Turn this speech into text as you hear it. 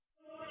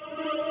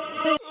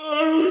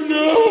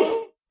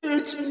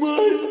It's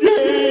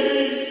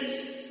Mondays!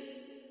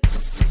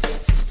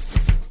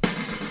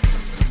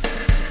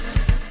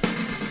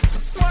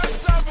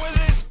 What's up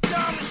with this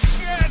dumb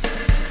shit?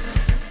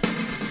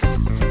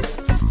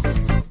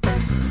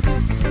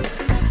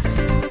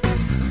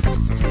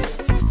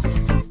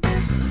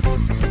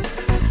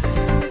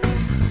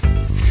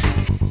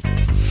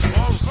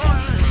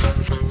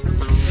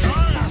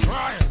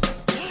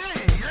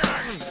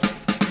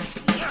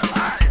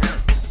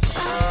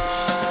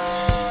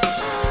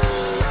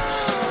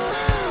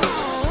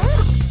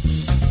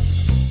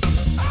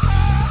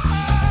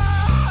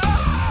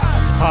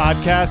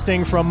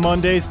 Podcasting from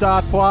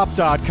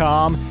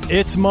Mondays.pwop.com,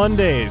 it's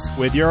Mondays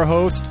with your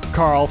host,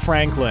 Carl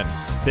Franklin.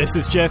 This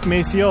is Jeff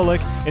Maciolik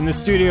in the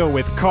studio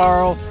with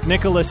Carl,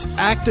 Nicholas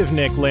Active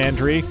Nick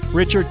Landry,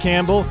 Richard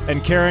Campbell,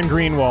 and Karen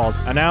Greenwald,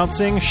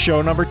 announcing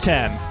show number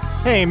 10.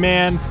 Hey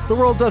man, the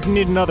world doesn't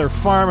need another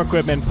farm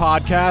equipment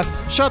podcast.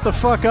 Shut the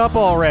fuck up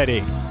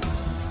already.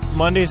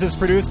 Mondays is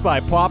produced by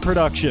Pwop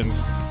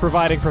Productions,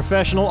 providing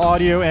professional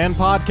audio and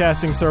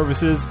podcasting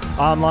services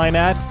online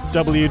at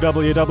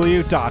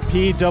www.pwop.com.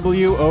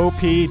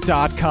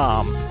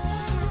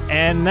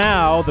 And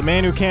now, the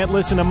man who can't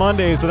listen to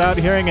Mondays without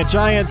hearing a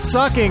giant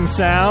sucking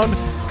sound,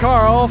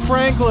 Carl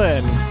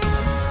Franklin.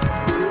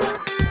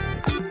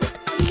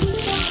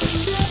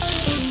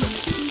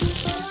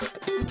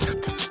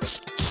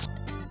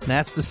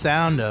 That's the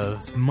sound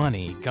of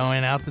money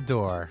going out the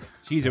door.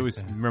 Jeez, it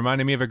was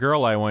reminding me of a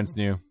girl I once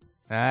knew.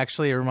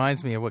 Actually, it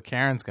reminds me of what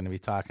Karen's going to be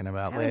talking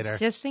about later. I was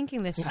just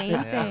thinking the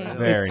same thing.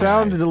 Very It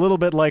sounded nice. a little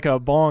bit like a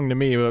bong to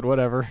me, but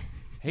whatever.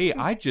 Hey,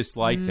 I'd just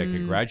like to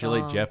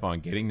congratulate bong. Jeff on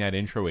getting that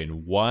intro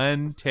in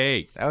one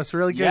take. That was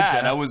really good, Yeah,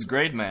 Jeff. that was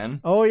great,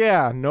 man. Oh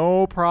yeah,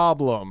 no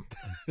problem.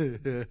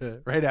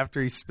 Right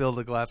after he spilled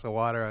a glass of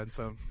water on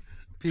some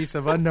piece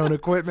of unknown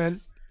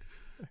equipment.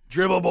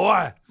 Dribble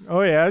boy. Oh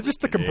yeah,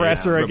 just the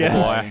compressor Dribble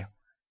again. boy.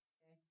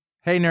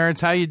 Hey,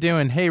 nerds, how you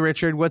doing? Hey,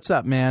 Richard, what's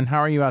up, man? How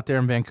are you out there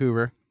in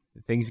Vancouver?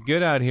 Things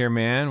good out here,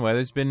 man.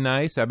 Weather's been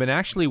nice. I've been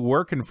actually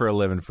working for a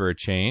living for a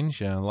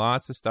change.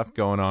 Lots of stuff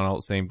going on all at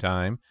the same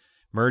time.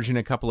 Merging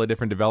a couple of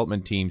different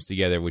development teams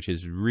together, which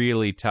is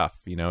really tough.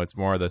 You know, it's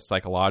more of the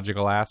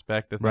psychological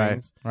aspect of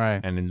things.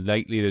 Right. And then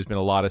lately there's been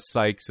a lot of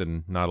psychs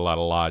and not a lot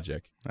of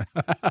logic.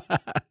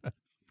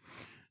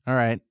 All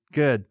right,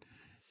 good.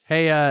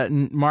 Hey,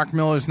 Mark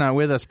Miller's not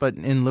with us, but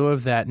in lieu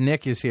of that,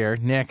 Nick is here.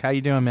 Nick, how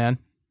you doing, man?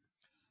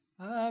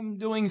 I'm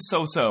doing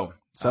so-so.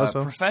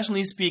 So-so?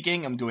 Professionally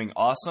speaking, I'm doing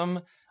awesome.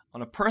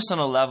 On a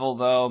personal level,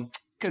 though,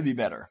 could be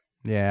better.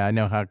 Yeah, I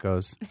know how it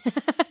goes.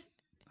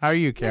 How are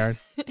you, Karen?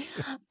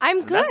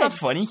 I'm good. That's not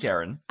funny,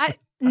 Karen.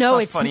 No,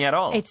 not it's funny at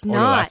all. It's Oh, no,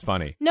 not. that's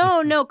funny.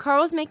 No,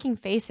 Carl's making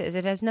faces.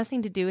 It has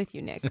nothing to do with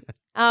you, Nick.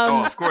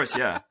 Oh, of course,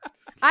 yeah.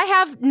 I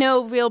have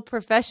no real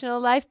professional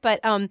life, but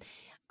I'm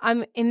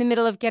in the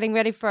middle of getting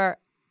ready for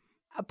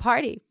a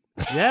party.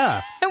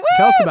 Yeah. Woo!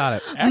 Tell us about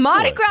it.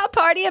 Mardi Gras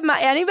party.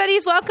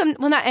 Anybody's welcome.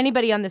 Well, not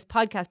anybody on this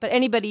podcast, but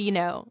anybody here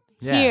now.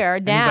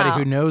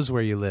 Anybody who knows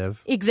where you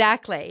live.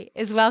 Exactly,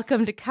 is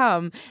welcome to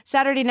come.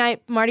 Saturday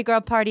night Mardi Gras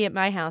party at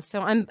my house.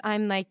 So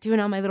I'm like doing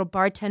all my little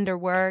bartender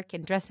work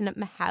and dressing up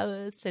my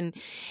house and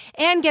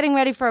getting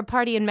ready for a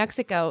party in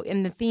Mexico.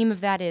 And the theme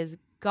of that is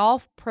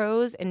golf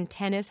pros and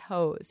tennis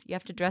hoes. You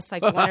have to dress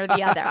like one or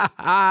the other.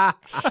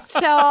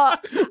 So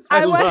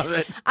I love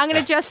it. I'm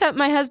going to dress up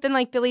my husband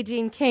like Billie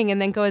Jean King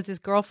and then go as his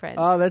girlfriend.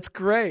 Oh, that's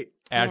great.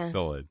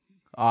 Excellent.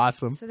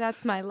 Awesome. So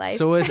that's my life.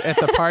 So at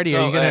the party, are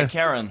So, you going to...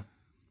 Karen,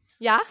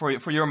 yeah?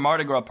 for your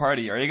Mardi Gras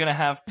party, are you going to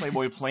have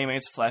Playboy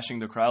Playmates flashing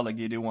the crowd like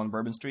they do on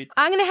Bourbon Street?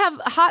 I'm going to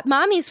have hot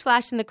mommies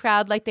flash in the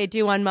crowd like they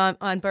do on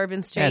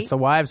Bourbon Street. Yes, the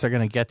wives are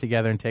going to get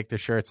together and take their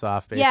shirts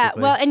off, basically. Yeah,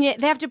 well, and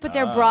they have to put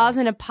their bras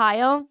in a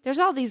pile. There's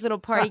all these little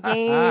party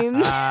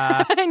games.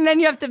 And then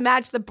you have to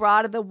match the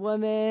bra to the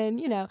woman,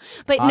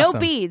 But no Awesome.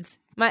 beads.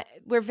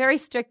 We're very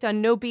strict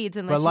on no beads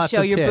unless But you lots show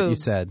of your tit, boobs. you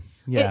said.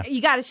 Yeah.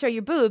 You got to show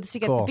your boobs to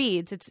get Cool.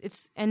 the beads.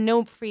 And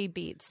no free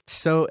beads.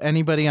 So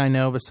anybody I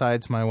know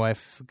besides my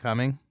wife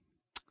coming?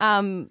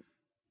 I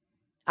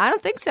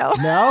don't think so.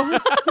 No?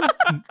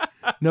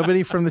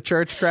 Nobody from the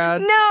church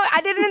crowd? No, I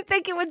didn't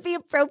think it would be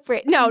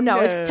appropriate. No,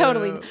 it's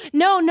totally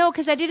no,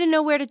 because I didn't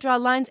know where to draw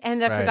lines,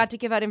 and I Right. forgot to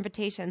give out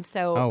invitations.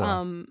 So, Oh,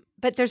 well.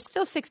 but there's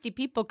still 60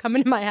 people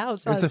coming to my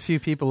house. There's a few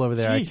people over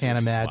there I can't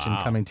Jesus. imagine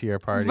Wow. coming to your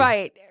party.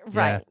 Right.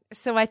 Yeah.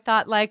 So I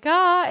thought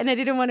and I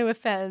didn't want to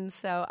offend.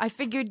 So I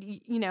figured,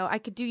 I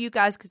could do you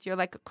guys because you're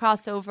like a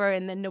crossover,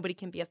 and then nobody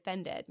can be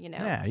offended.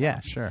 Yeah,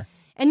 sure.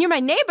 And you're my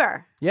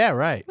neighbor. Yeah,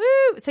 right.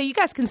 Woo! So you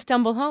guys can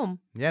stumble home.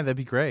 Yeah, that'd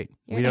be great.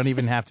 We Yeah. don't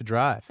even have to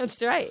drive.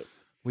 That's right.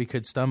 We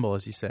could stumble,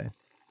 as you say.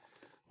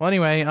 Well,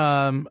 anyway,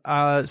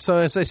 so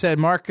as I said,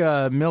 Mark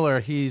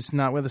Miller, he's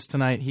not with us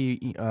tonight.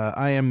 He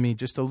IM'd me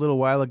just a little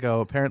while ago.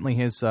 Apparently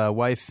his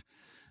wife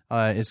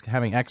is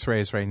having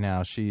x-rays right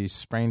now. She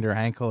sprained her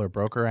ankle or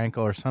broke her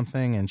ankle or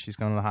something, and she's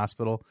going to the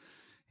hospital.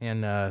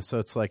 And so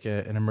it's like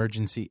an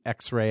emergency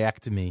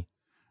x-rayectomy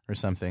or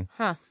something.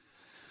 Huh.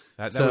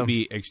 That So- would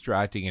be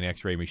extracting an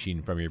X-ray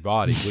machine from your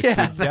body, which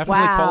Yeah. would definitely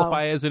Wow.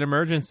 qualify as an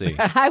emergency.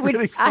 I would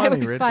really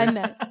funny, find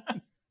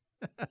that.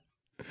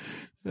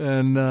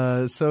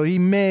 And so he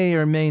may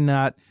or may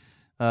not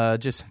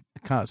just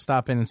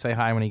stop in and say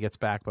hi when he gets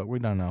back, but we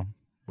don't know.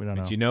 We don't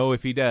know. But you know,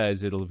 if he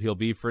does, he'll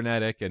be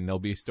frenetic and there'll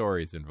be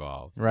stories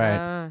involved.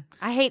 Right.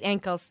 I hate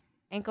ankles.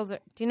 Ankles are.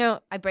 Do you know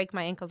I break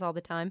my ankles all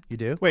the time? You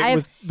do? Wait,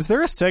 was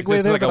there a segue Is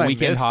this there like that a I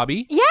weekend missed?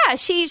 hobby? Yeah,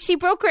 she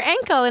broke her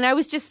ankle, and I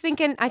was just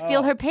thinking, I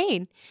feel her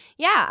pain.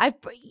 Yeah,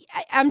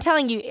 I'm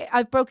telling you,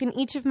 I've broken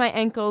each of my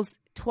ankles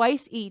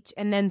twice each,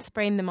 and then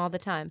sprained them all the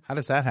time. How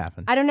does that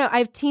happen? I don't know. I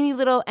have teeny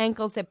little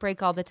ankles that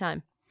break all the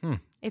time.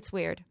 It's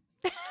weird,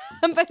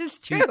 but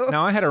it's true.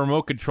 Now, I had a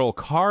remote control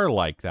car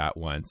like that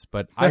once,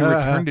 but I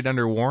returned it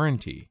under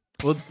warranty.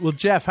 Well,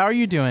 Jeff, how are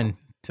you doing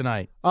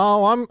tonight?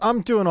 Oh,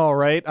 I'm doing all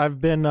right.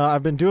 I've been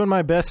doing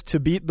my best to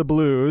beat the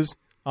blues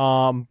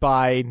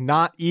by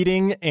not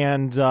eating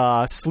and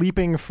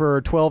sleeping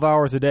for 12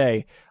 hours a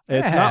day.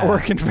 It's not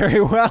working very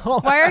well.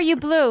 Why are you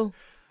blue?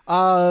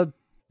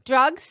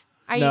 Drugs?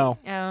 Are No,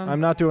 you, I'm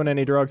not doing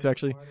any drugs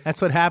actually.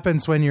 That's what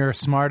happens when you're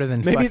smarter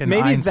than Maybe fucking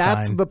Einstein.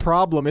 that's the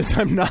problem is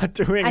I'm not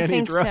doing I any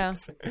think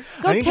drugs. so.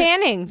 Go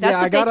tanning.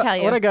 That's what they tell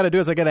you. What I got to do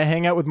is I got to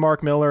hang out with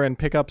Mark Miller and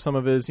pick up some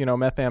of his,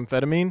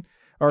 methamphetamine.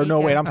 Or no,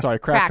 you go. wait, I'm sorry,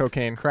 crack Crack.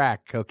 cocaine.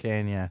 Crack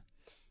cocaine, yeah.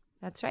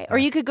 That's right. Or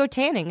you could go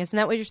tanning. Isn't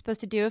that what you're supposed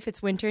to do if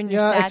it's winter and you're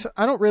Yeah, sad?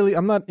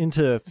 I'm not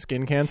into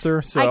skin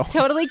cancer, so I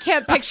totally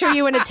can't picture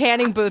you in a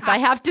tanning booth. I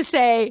have to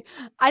say,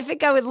 I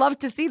think I would love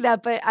to see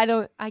that, but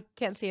I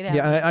can't see it happen.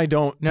 yeah, I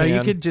don't. No, you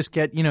tan. could just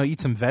get,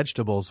 eat some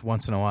vegetables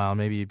once in a while.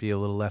 Maybe you'd be a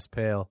little less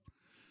pale.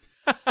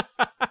 Think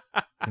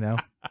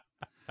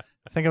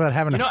about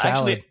having a salad.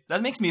 Actually,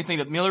 that makes me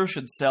think that Miller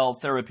should sell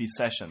therapy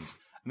sessions.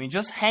 I mean,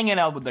 just hanging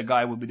out with the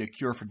guy would be the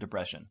cure for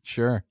depression.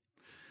 Sure.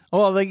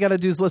 Well, all they got to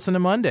do is listen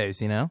to Mondays,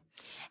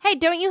 Hey,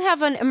 don't you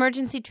have an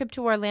emergency trip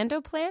to Orlando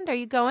planned? Are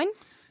you going?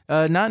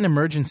 Not an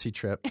emergency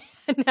trip.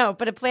 No,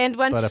 but a planned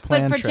one. But a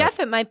planned for trip. Jeff,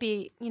 it might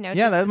be, Yeah,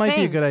 just that the might be a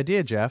thing. good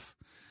idea, Jeff.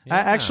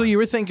 Actually, you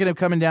were thinking of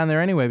coming down there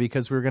anyway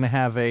because we were going to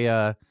have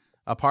a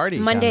party.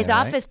 down Monday's there,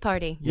 right? office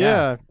party.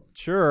 Yeah,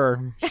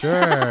 sure.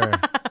 Sure.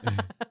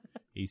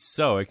 He's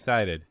so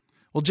excited.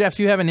 Well, Jeff,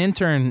 you have an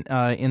intern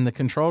in the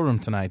control room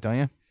tonight, don't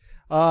you?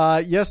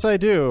 Yes, I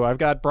do. I've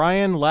got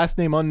Brian, last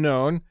name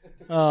unknown.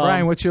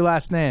 Brian, what's your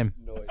last name?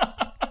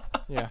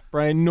 Yeah,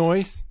 Brian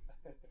Noyce.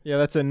 Yeah,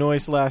 that's a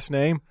Noyce last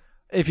name.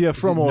 If you're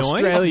from Noyce?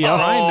 Australia.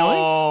 Brian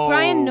Noyce? Oh,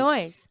 Brian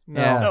Noyes.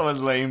 Yeah. That was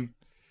lame.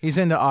 He's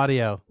into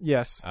audio.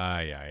 Yes,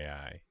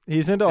 Aye.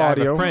 he's into I have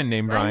audio. a friend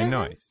named Brian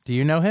know him. Noyce. Do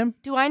you know him?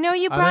 Do I know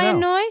you, I don't Brian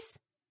know. Noyes?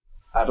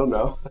 I don't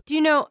know. Do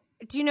you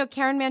know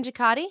Karen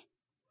Mangicotti?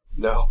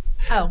 No.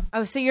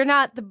 Oh, so you're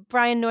not the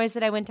Brian Noyes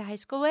that I went to high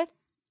school with?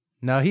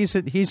 No, he's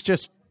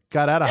just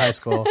got out of high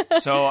school.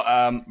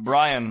 So,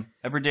 Brian,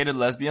 ever dated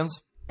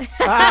lesbians?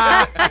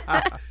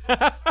 I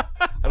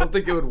don't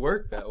think it would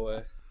work that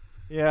way.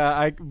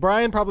 Yeah,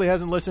 Brian probably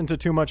hasn't listened to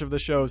too much of the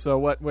show, so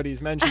what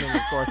he's mentioning,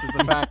 of course, is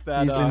the fact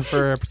that He's in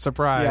for a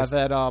surprise.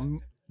 yeah, that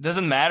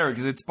Doesn't matter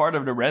because it's part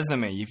of the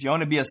resume. If you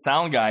want to be a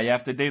sound guy, you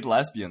have to date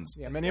lesbians.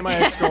 yeah, many of my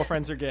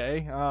ex-girlfriends are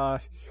gay.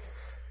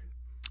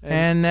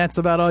 And that's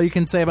about all you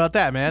can say about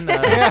that, man.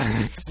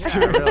 It's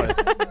true. Really.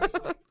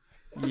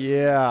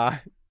 Yeah.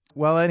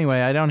 Well,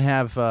 anyway, I don't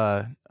have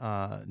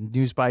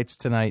news bites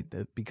tonight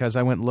because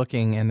I went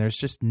looking and there's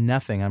just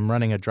nothing. I'm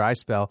running a dry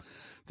spell.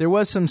 There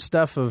was some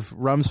stuff of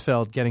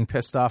Rumsfeld getting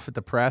pissed off at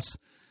the press,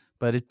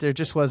 but there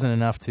just wasn't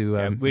enough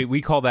to.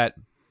 We call that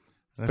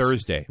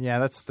Thursday. Yeah,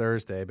 that's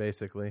Thursday,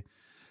 basically.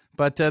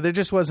 But there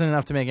just wasn't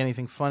enough to make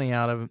anything funny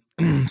out of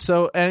it.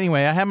 So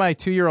anyway, I had my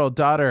 2-year-old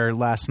daughter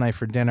last night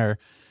for dinner,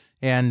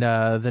 and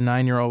the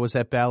 9-year-old was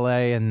at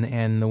ballet,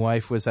 and the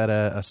wife was at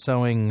a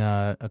sewing,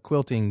 a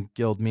quilting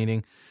guild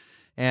meeting.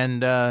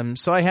 And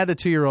so I had the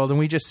 2-year-old, and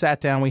we just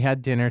sat down. We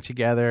had dinner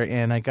together,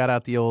 and I got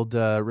out the old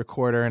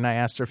recorder, and I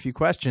asked her a few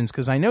questions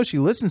because I know she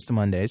listens to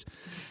Mondays.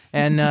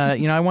 And,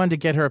 I wanted to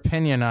get her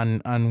opinion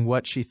on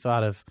what she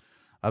thought of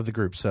the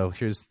group. So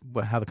here's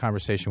how the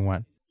conversation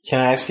went. Can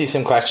I ask you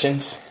some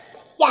questions?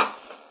 Yeah.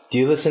 Do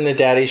you listen to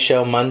Daddy's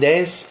show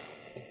Mondays?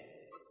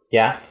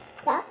 Yeah?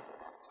 Yeah.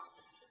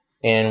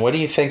 And what do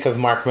you think of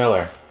Mark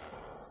Miller?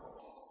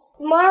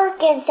 Mark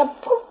is a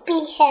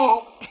poopy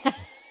head.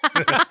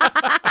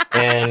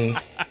 And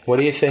what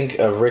do you think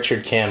of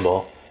Richard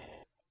Campbell?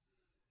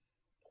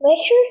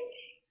 Richard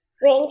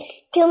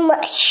drinks too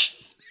much.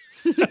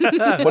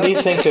 What do you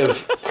think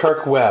of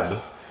Kirk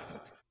Webb?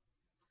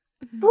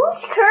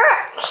 Who's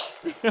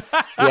Kirk?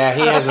 Yeah,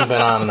 he hasn't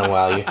been on in a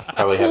while. You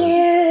probably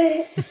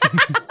haven't.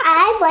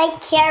 I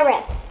like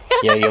Karen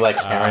Yeah, you like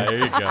Karen? There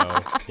you go.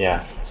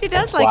 Yeah. She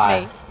does like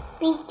Why?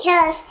 me.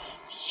 because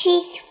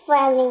she's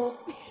funny.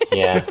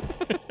 Yeah.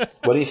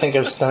 What do you think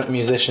of stunt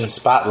musician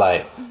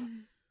Spotlight?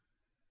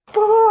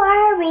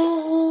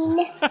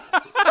 Boring.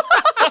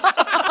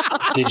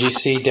 Did you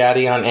see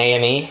Daddy on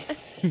A&E?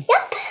 Yep.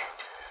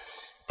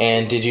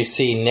 And did you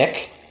see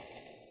Nick?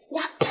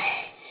 Yep.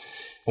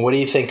 What do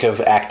you think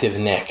of Active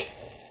Nick?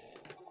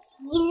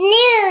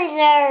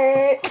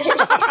 Loser.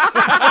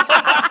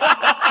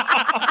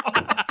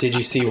 Did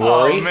you see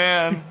Rory? Oh,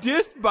 man.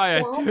 Just by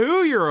a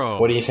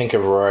 2-year-old. What do you think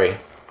of Rory? Is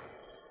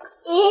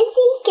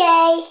he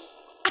gay?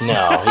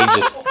 No,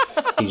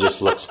 he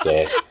just looks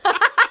gay.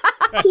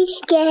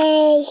 He's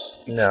gay.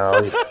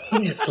 No, he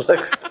just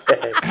looks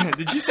gay.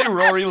 Did you say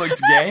Rory looks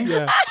gay?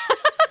 Yeah.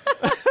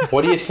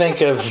 What do you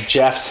think of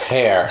Jeff's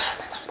hair?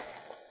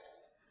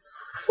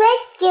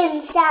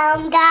 Freaking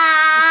sound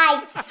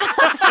guy.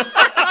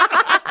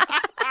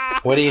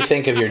 What do you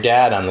think of your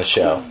dad on the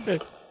show?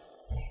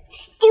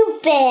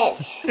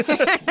 Stupid.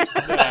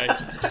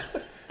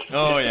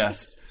 Oh,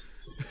 yes.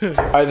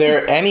 Are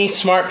there any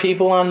smart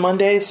people on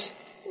Mondays?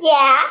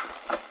 Yeah.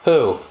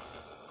 Who?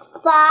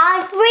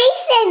 Bob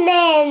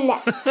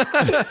Reeseman.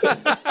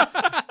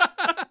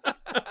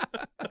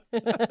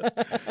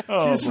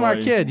 She's a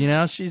smart kid, you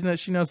know. She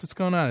knows what's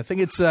going on. I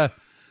think it's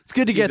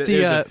good to get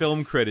There's a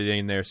film credit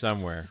in there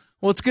somewhere.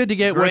 well, it's good to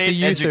get what Great the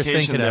youth are education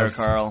thinking there, of.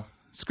 Carl.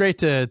 It's great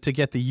to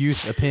get the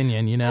youth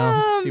opinion, you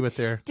know, see what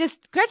they're. Does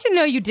Gretchen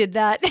know you did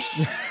that?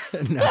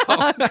 No.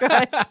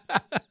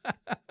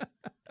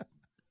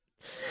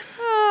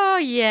 Oh,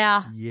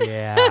 yeah.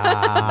 Yeah.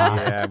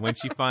 Yeah, when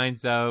she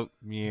finds out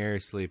you're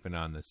sleeping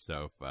on the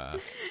sofa.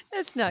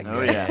 That's not Oh,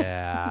 good.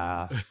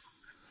 yeah. Yeah.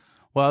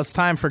 Well, it's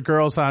time for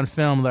Girls on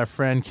Film with our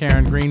friend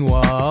Karen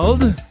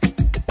Greenwald.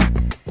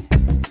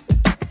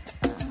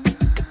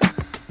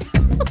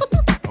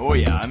 Oh,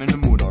 yeah, I'm in the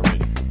mood already.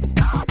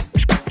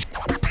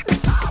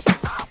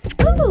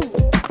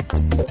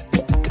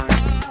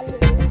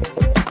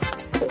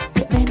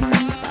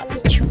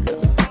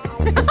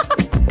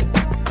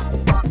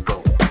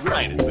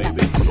 Right,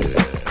 baby.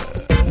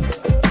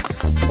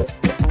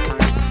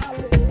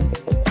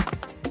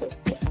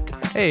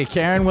 Hey,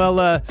 Karen.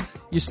 Well,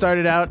 you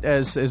started out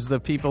as the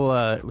people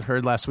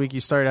heard last week. You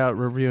started out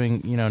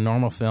reviewing,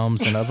 normal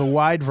films and of a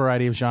wide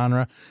variety of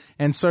genre,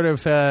 and sort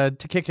of to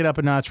kick it up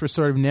a notch, we're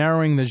sort of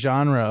narrowing the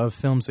genre of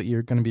films that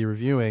you're going to be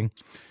reviewing.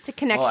 It's a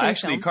connection Well,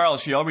 actually, film. Carl,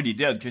 she already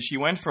did, because she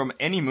went from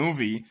any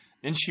movie,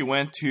 then she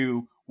went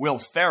to Will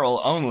Ferrell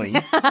only.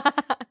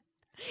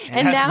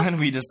 And that's now- when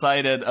we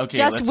decided, okay,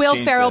 Just let's Will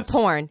change Ferrell this.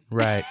 porn.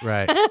 Right.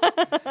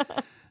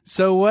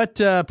 So, what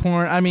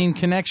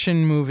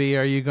connection movie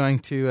are you going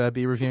to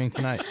be reviewing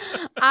tonight?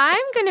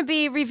 I'm going to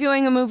be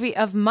reviewing a movie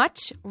of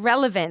much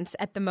relevance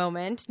at the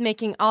moment,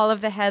 making all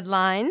of the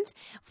headlines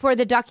for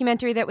the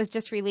documentary that was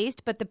just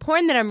released. But the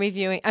porn that I'm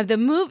reviewing,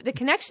 the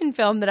connection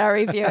film that I'm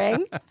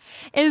reviewing,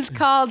 is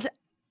called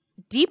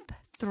Deep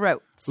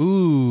Throat.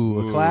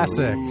 Ooh, a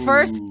classic.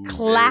 First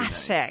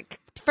classic.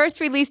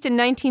 First released in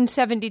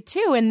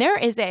 1972, and there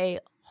is a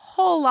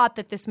whole lot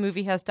that this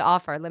movie has to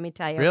offer, let me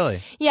tell you. Really?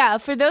 Yeah,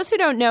 for those who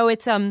don't know,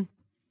 it's a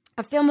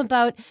film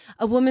about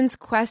a woman's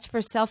quest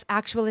for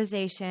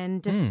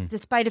self-actualization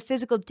despite a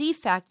physical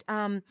defect.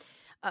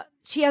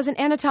 She has an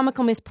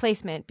anatomical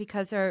misplacement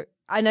because and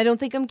I don't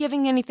think I'm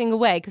giving anything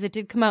away because it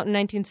did come out in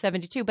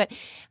 1972, but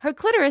her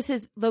clitoris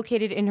is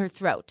located in her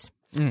throat.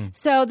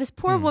 So this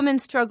poor woman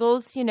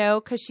struggles,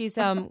 because she's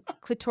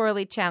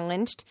clitorally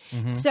challenged.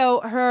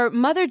 So her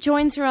mother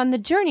joins her on the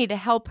journey to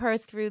help her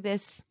through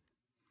this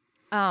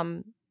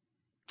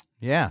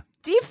Yeah.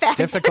 defect.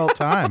 Difficult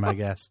time, I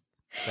guess.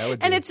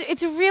 And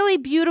it's a really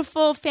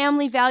beautiful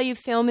family value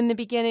film in the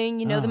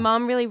beginning. The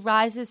mom really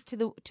rises to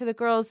the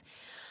girl's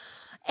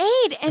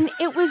aid, and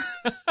it was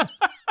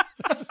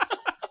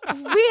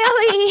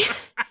really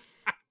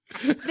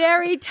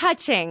very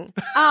touching.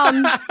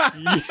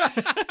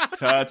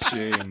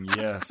 Touching,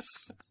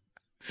 yes.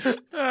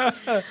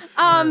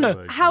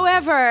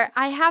 However,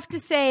 I have to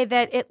say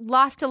that it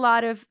lost a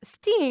lot of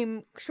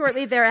steam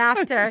shortly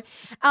thereafter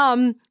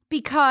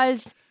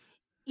because,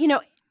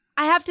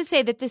 I have to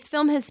say that this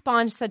film has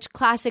spawned such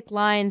classic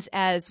lines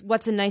as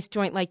 "What's a nice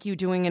joint like you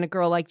doing in a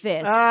girl like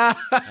this?"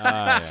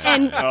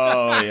 And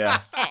Oh, yeah.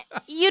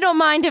 you don't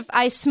mind if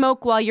I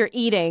smoke while you're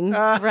eating,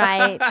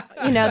 right?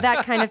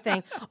 That kind of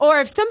thing.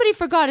 Or if somebody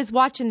forgot his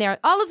watch in there,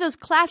 all of those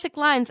classic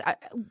lines I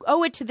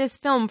owe it to this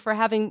film for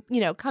having,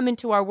 come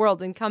into our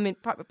world and come in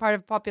part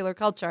of popular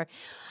culture.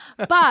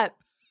 But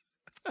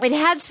it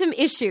had some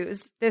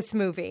issues, this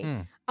movie.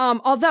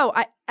 Although,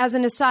 as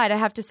an aside, I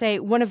have to say,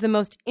 one of the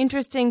most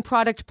interesting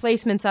product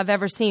placements I've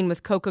ever seen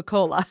with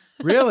Coca-Cola.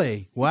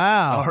 Really?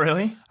 Wow. Oh,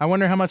 really? I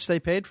wonder how much they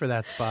paid for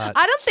that spot.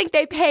 I don't think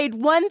they paid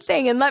one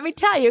thing, and let me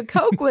tell you,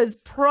 Coke was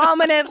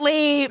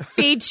prominently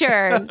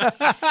featured.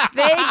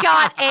 They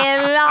got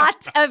a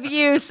lot of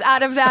use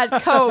out of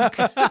that Coke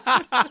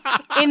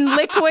in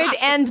liquid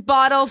and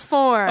bottle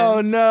form. Oh,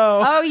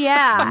 no. Oh,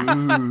 yeah.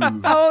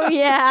 Oh,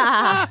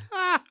 yeah.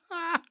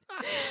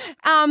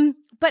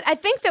 But I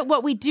think that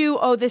what we do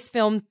owe this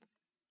film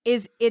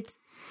is it's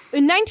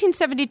in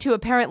 1972,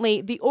 apparently,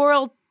 the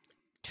oral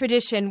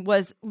tradition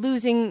was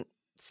losing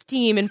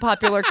steam in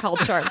popular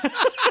culture.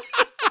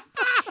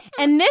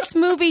 And this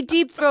movie,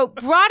 Deep Throat,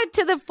 brought it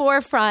to the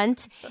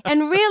forefront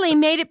and really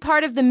made it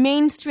part of the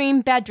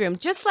mainstream bedroom.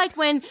 Just like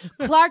when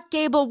Clark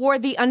Gable wore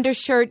the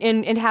undershirt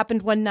in It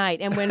Happened One Night.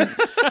 And when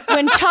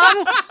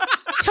Tom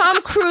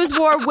Tom Cruise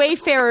wore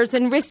Wayfarers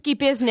in Risky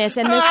Business,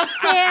 and the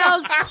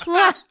sales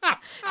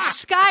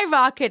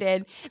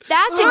skyrocketed.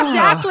 That's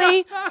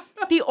exactly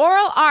the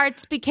oral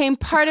arts became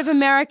part of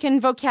American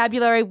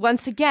vocabulary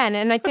once again,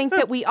 and I think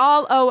that we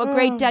all owe a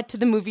great debt to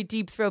the movie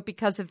Deep Throat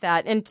because of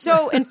that. And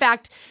so, in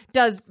fact,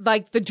 does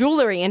like the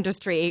jewelry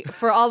industry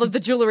for all of the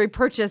jewelry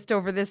purchased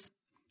over this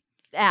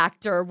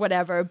act or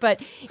whatever.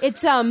 But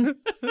it's all in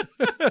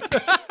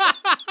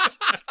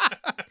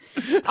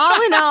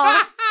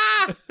all,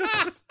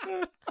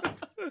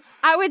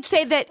 I would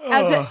say that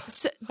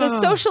the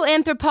social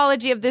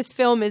anthropology of this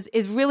film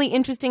is really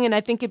interesting, and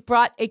I think it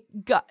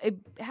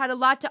had a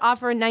lot to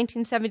offer in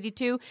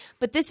 1972.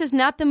 But this is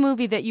not the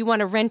movie that you want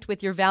to rent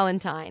with your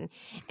Valentine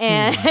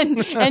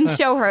and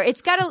show her.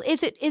 It's got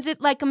is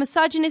it like a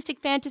misogynistic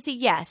fantasy?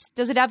 Yes.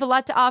 Does it have a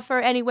lot to offer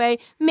anyway?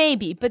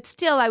 Maybe, but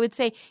still, I would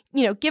say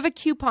give a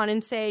coupon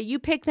and say you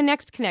pick the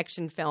next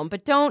Connection film,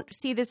 but don't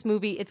see this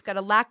movie. It's got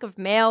a lack of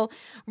male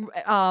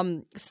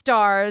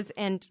stars,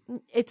 and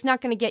it's not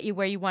going to get you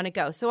where you want to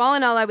go. So all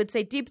in all, I would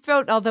say Deep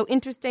Throat, although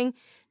interesting,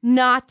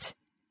 not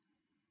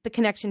the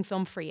Connection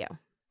film for you.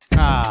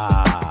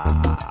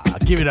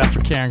 Give it up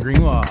for Karen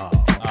Greenwald.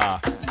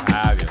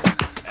 Fabulous.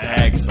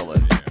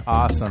 Excellent.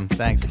 Awesome.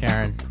 Thanks,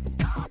 Karen.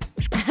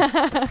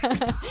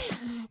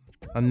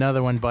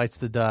 Another one bites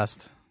the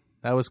dust.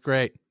 That was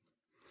great.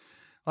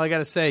 Well, I got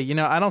to say,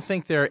 I don't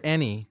think there are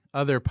any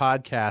other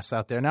podcasts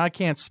out there. Now, I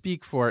can't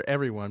speak for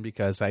everyone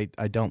because I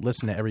don't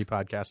listen to every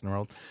podcast in the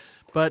world.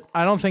 But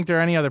I don't think there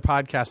are any other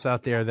podcasts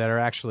out there that are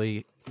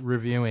actually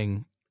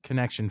reviewing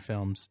Connection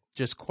films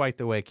just quite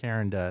the way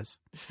Karen does,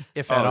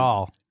 if at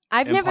all.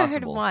 I've never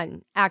heard of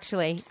one,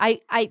 actually.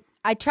 I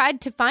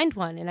tried to find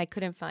one, and I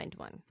couldn't find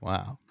one.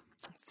 Wow.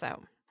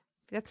 So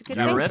that's a good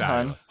You thing. read,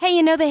 hon.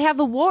 Hey, they have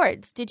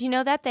awards. Did you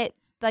know that? That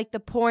like the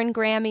porn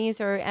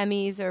Grammys or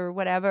Emmys or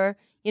whatever,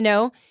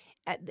 isn't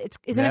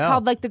it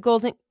called like the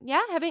golden?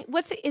 Yeah,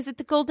 is it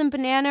the golden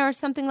banana or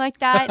something like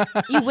that?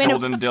 You win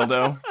Golden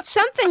dildo.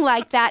 something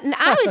like that. And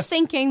I was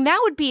thinking that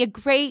would be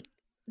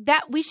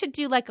that we should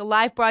do like a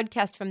live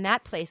broadcast from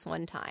that place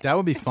one time. That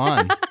would be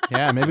fun.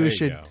 Yeah, maybe we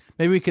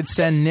could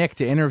send Nick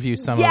to interview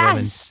some of them.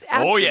 Yes,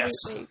 absolutely. Oh, yes.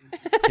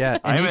 Yeah,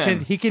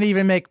 and he can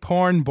even make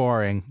porn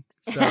boring.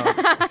 So.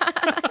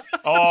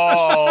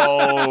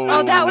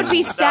 Oh, that would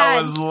be sad.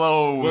 That was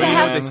low.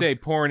 Well, they say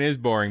porn is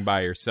boring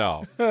by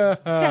yourself. To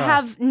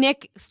have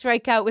Nick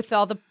strike out with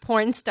all the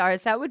porn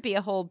stars, that would be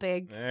a whole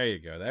big... There you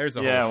go. There's a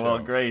whole Yeah, show. well,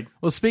 great.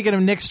 Well, speaking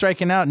of Nick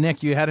striking out,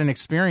 Nick, you had an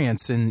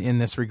experience in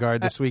this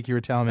regard this week. You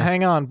were telling me.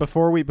 Hang on,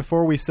 before we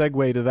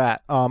segue to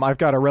that, I've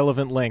got a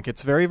relevant link.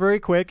 It's very, very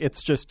quick.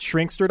 It's just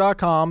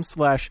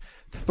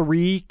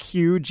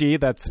shrinkster.com/3QG.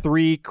 That's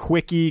 3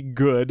 quickie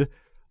good.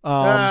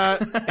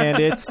 And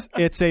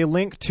it's a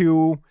link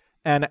to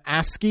an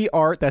ASCII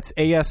art, that's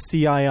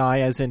ASCII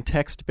as in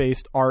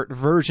text-based art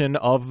version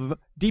of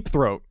Deep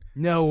Throat.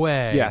 No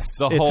way. Yes.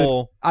 The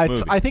whole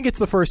movie. I think it's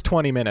the first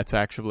 20 minutes,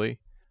 actually.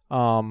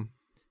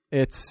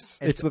 It's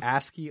the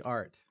ASCII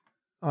art.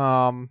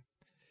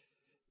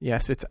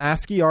 Yes, it's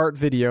ASCII art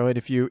video, and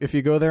if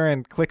you go there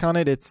and click on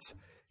it, it's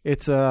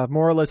a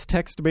more or less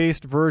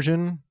text-based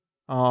version,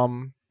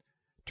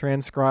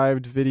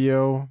 transcribed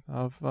video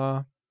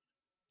of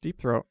Deep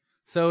Throat.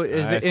 So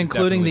is it That's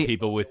including definitely the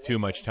people with too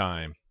much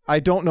time? I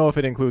don't know if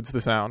it includes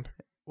the sound.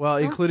 Well,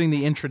 including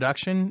the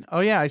introduction? Oh,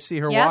 yeah, I see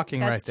her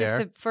walking right there.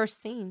 That's just the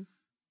first scene.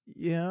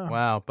 Yeah.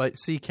 Wow. But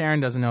see, Karen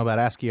doesn't know about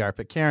ASCII art.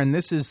 But Karen,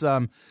 this is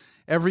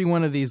every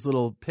one of these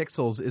little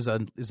pixels is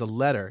a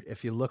letter.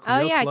 If you look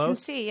real close. I can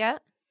see, yeah.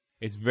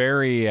 It's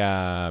very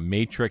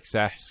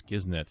Matrix-esque,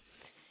 isn't it?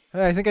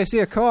 Hey, I think I see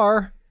a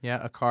car. Yeah,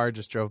 a car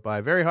just drove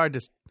by. Very hard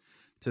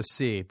to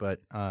see, but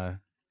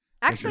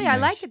Actually, I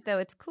like it, though.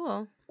 It's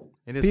cool.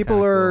 it is People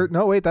kinda are... cool.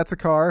 No, wait, that's a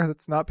car.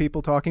 That's not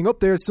people talking. Oh,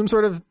 there's some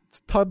sort of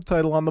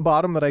subtitle on the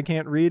bottom that I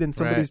can't read, and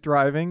somebody's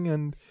driving,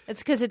 and...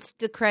 It's because it's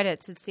the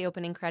credits. It's the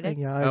opening credits.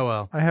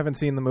 Yeah, I haven't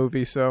seen the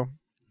movie, so...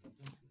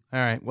 All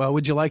right. Well,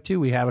 would you like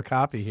to? We have a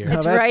copy here.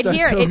 It's No, right that's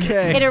here.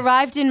 okay. It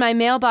arrived in my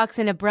mailbox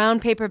in a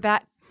brown paper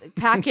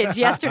package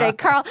yesterday.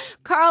 Carl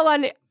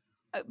and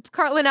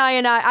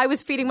I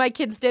was feeding my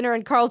kids dinner,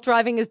 and Carl's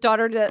driving his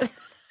daughter to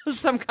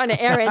some kind of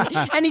errand,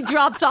 and he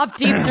drops off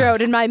Deep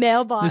Throat in my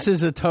mailbox. This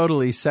is a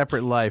totally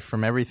separate life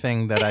from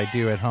everything that I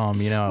do at home.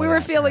 we were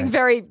feeling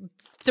very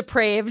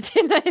depraved.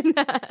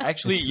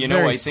 Actually, It's I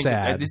very think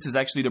sad. this is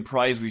actually the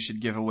prize we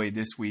should give away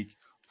this week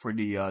for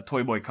the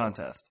Toy Boy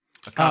contest.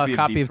 A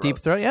copy of Deep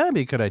Throat. Yeah, that'd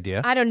be a good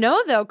idea. I don't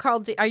know, though.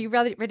 Carl, are you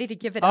ready to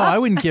give it up? I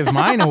wouldn't give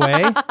mine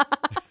away.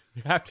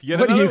 You have to get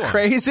What are another you, one.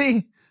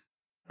 crazy?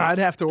 I'd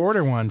have to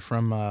order one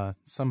from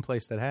some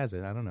place that has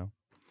it. I don't know.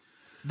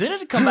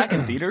 Didn't it come back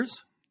in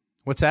theaters?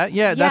 What's that?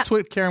 Yeah, that's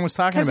what Karen was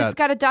talking Because about.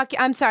 it's got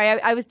a I'm sorry,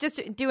 I was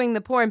just doing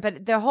the porn,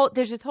 but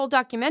there's this whole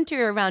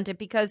documentary around it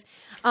because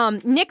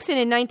Nixon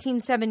in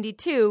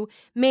 1972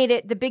 made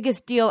it the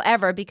biggest deal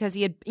ever because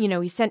he had,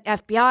 he sent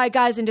FBI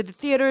guys into the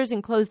theaters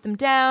and closed them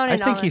down. I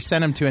And think all he that.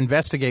 sent him to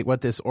investigate what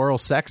this oral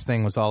sex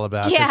thing was all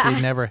about because Yeah.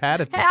 he'd never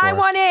had it before. Hey, I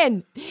want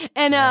in,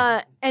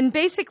 and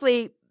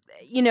basically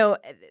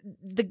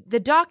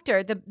the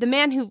doctor, the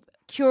man who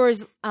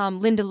cures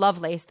Linda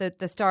Lovelace,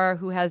 the star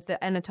who has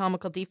the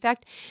anatomical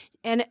defect,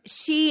 and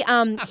he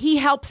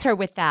helps her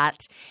with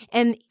that.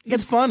 And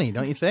He's funny,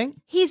 don't you think?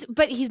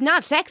 But he's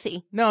not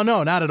sexy. No,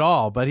 not at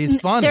all. But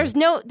he's funny. There's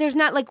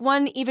not like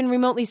one even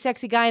remotely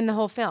sexy guy in the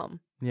whole film.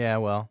 Yeah,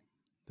 well,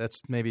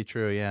 that's maybe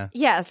true. Yeah.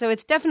 Yeah, so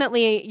it's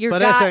definitely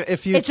But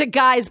it's a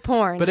guy's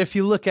porn. But if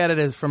you look at it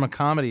as from a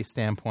comedy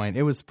standpoint,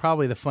 it was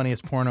probably the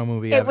funniest porno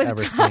movie I've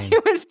ever seen.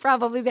 It was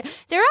probably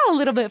they're all a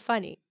little bit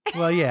funny.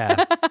 Well, yeah,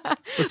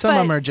 but some of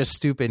them are just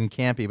stupid and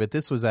campy. But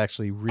this was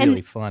actually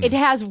really funny. It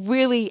has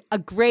really a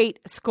great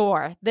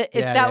score.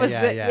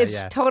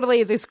 It's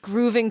totally this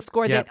grooving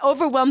score that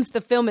overwhelms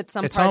the film at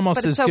some it's parts. Almost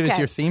but as it's good okay. as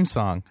your theme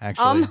song,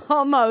 actually.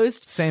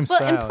 Almost same well,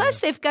 style. and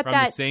plus they've got From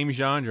that the same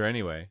genre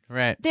anyway.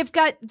 Right.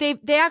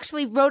 They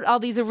actually wrote all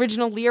these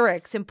original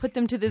lyrics and put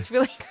them to this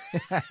really.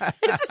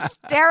 It's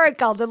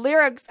hysterical. The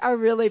lyrics are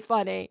really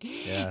funny,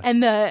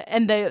 and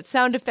the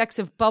sound effects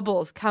of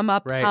bubbles come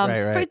up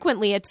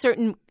frequently at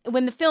certain.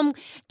 When the film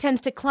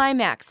tends to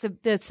climax,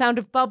 the sound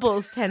of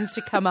bubbles tends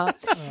to come up,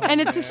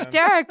 and it's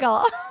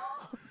hysterical.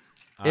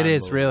 It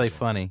is really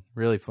funny,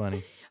 really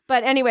funny.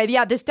 But anyway,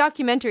 this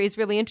documentary is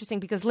really interesting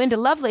because Linda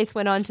Lovelace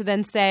went on to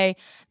then say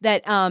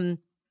that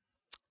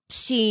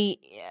she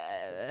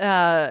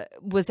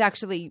was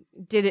actually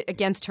did it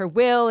against her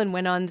will and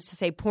went on to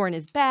say porn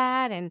is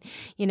bad and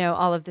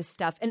all of this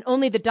stuff, and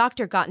only the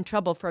doctor got in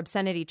trouble for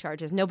obscenity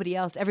charges. Nobody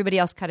else. Everybody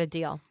else cut a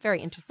deal.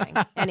 Very interesting.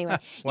 Anyway,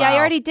 Wow. I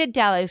already did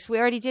Dallas. We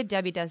already did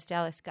Debbie Does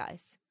Dallas,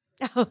 guys.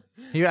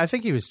 I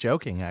think he was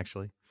joking,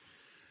 actually.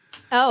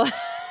 Oh.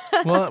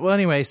 well,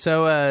 anyway,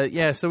 so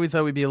we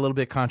thought we'd be a little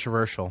bit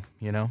controversial,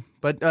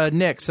 But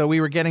Nick, so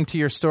we were getting to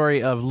your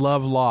story of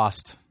Love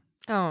Lost.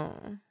 Oh.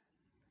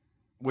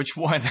 Which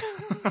one?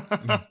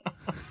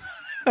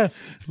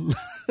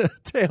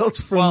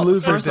 Tales from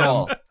Loserdom. First of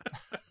all,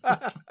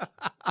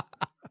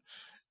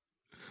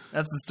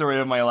 that's the story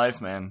of my life,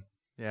 man.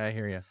 Yeah, I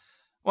hear you.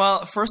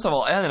 Well, first of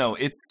all, I don't know.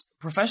 It's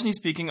professionally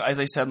speaking, as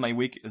I said, my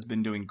week has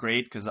been doing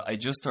great because I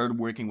just started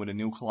working with a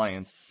new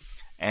client.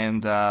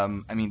 And,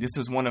 this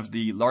is one of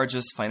the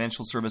largest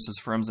financial services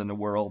firms in the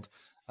world.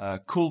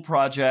 Cool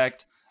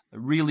project.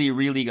 Really,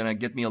 really going to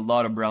get me a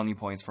lot of brownie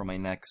points for my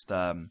next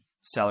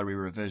salary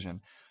revision.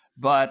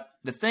 But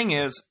the thing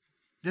is,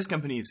 this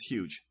company is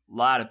huge. A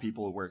lot of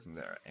people working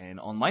there. And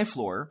on my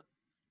floor,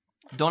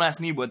 don't ask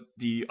me what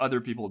the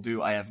other people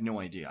do. I have no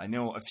idea. I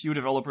know a few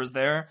developers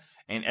there,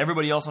 and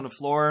everybody else on the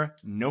floor,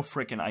 no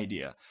freaking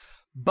idea.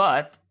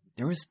 But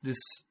there is this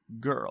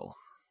girl.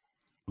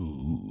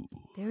 Ooh.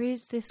 There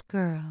is this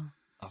girl.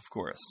 Of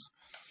course.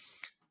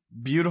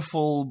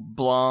 Beautiful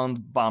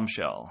blonde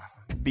bombshell.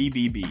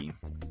 BBB.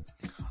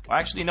 Well,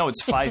 actually, no,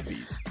 it's 5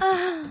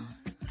 Bs.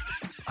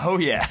 Oh,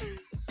 yeah.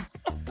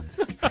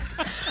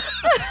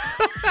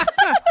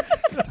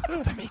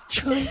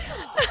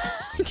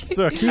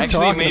 So keep actually,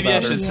 talking maybe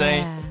about I should Yeah.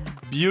 say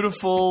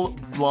beautiful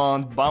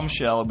blonde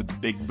bombshell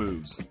with big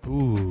boobs.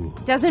 Ooh.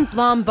 Doesn't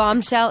blonde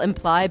bombshell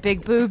imply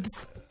big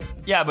boobs?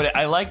 Yeah, but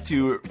I like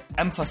to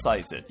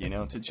emphasize it,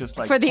 to just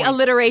like... For the point-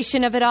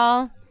 alliteration of it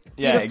all?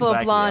 Yeah, Beautiful,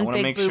 exactly. blonde, I want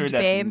to make big-boobed sure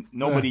that babe.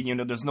 nobody,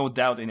 there's no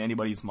doubt in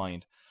anybody's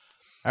mind.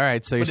 All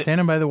right, so you're But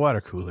standing by the water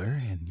cooler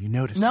and you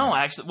notice No, her.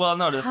 actually,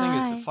 the thing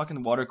is, the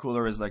fucking water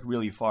cooler is like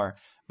really far.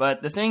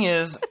 But the thing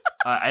is,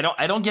 I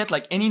don't get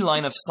like any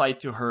line of sight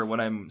to her when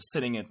I'm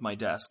sitting at my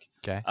desk.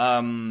 Okay.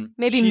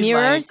 Maybe she's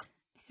mirrors?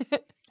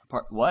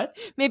 What?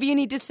 Maybe you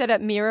need to set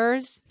up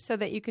mirrors so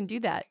that you can do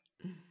that.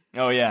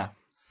 Oh, yeah.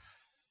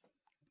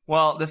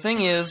 Well, the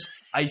thing is,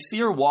 I see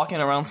her walking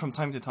around from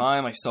time to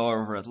time. I saw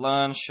her over at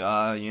lunch,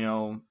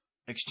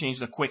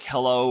 exchanged a quick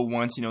hello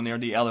once, near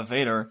the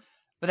elevator.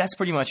 But that's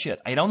pretty much it.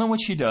 I don't know what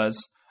she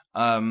does.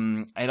 I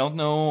don't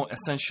know,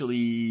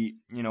 essentially,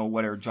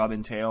 what her job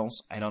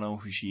entails. I don't know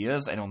who she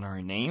is. I don't know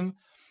her name.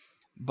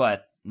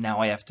 But now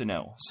I have to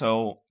know.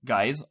 So,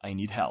 guys, I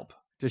need help.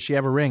 Does she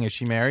have a ring? Is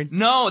she married?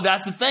 No,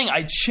 that's the thing.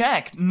 I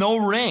checked. No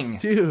ring.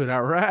 Dude,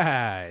 all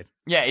right.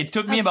 Yeah, it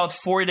took me about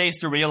 4 days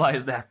to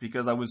realize that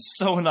because I was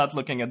so not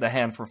looking at the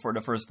hand for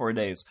the first 4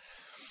 days.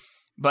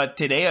 But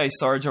today I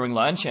saw her during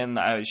lunch, and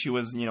she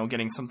was,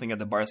 getting something at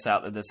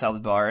the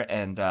salad bar,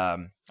 and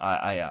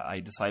I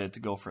decided to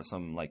go for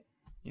some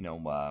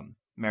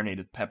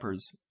marinated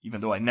peppers, even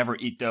though I never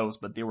eat those,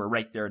 but they were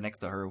right there next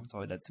to her,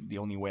 so that's the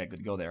only way I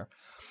could go there.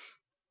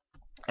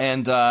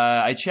 And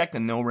I checked,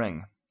 and no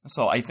ring.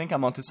 So I think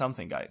I'm onto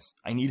something, guys.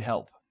 I need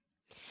help.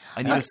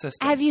 I need assistance.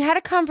 Have you had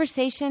a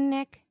conversation,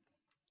 Nick?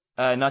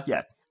 Not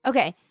yet.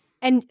 Okay.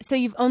 And so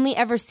you've only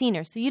ever seen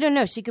her. So you don't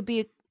know. She could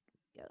be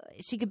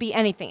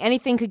anything.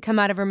 Anything could come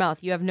out of her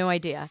mouth. You have no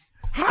idea.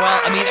 Well,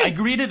 I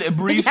greeted a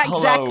brief Yeah,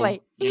 hello,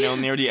 exactly.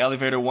 near the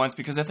elevator once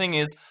because the thing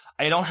is,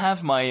 I don't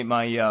have my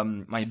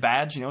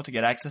badge, to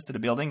get access to the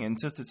building. And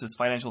since this is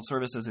financial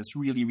services, it's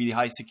really, really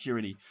high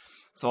security.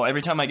 So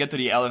every time I get to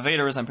the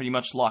elevators, I'm pretty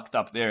much locked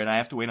up there, and I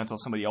have to wait until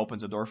somebody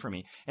opens the door for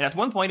me. And at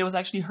one point, it was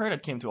actually her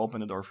that came to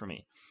open the door for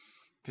me.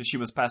 because she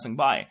was passing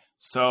by.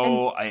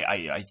 So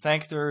I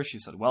thanked her. She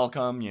said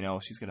welcome.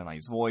 She's got a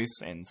nice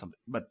voice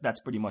but that's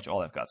pretty much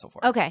all I've got so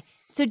far. Okay.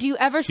 So do you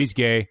ever? She's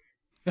gay.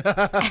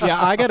 Yeah,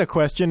 I got a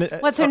question.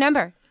 What's her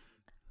number?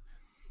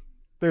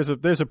 There's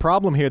a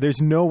problem here.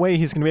 There's no way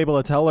he's going to be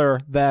able to tell her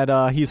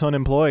that he's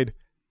unemployed.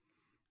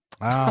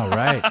 Oh,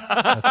 right.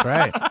 That's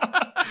right.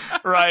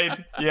 Right.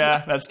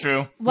 Yeah, that's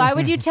true. Why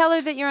would you tell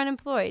her that you're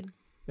unemployed?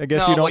 I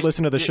guess you don't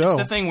listen to the show.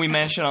 It's the thing we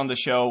mentioned on the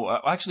show.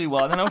 Actually,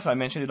 I don't know if I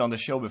mentioned it on the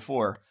show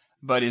before,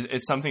 but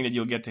it's something that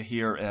you'll get to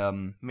hear.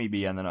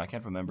 Maybe, I don't know. I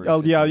can't remember.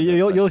 Oh, yeah,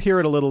 you'll hear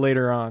it a little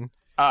later on.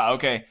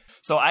 Okay.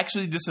 So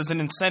actually, this is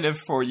an incentive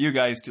for you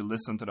guys to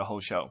listen to the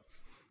whole show.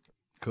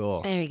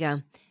 Cool. There you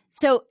go.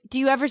 So do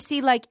you ever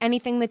see like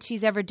anything that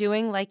she's ever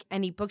doing, like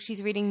any book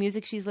she's reading,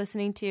 music she's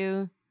listening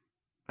to?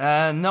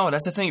 No,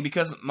 that's the thing,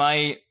 because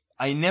I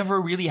never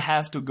really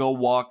have to go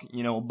walk,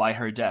 by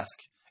her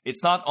desk.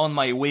 It's not on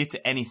my way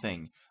to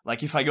anything.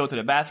 Like if I go to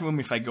the bathroom,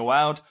 if I go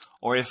out,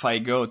 or if I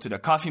go to the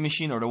coffee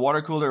machine or the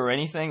water cooler or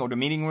anything, or the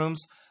meeting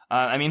rooms,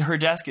 her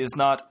desk is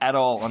not at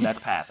all on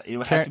that path. It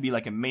would have to be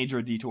like a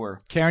major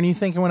detour. Karen, you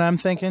thinking what I'm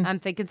thinking? I'm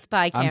thinking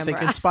spy camera. I'm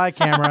thinking spy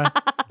camera.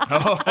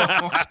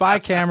 Spy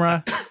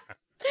camera.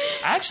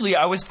 Actually,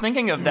 I was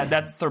thinking of that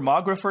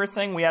thermographer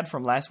thing we had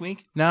from last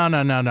week.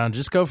 No.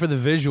 Just go for the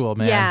visual,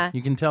 man. Yeah.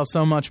 You can tell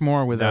so much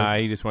more with Nah,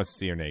 it. he just wants to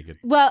see her naked.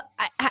 Well,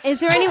 is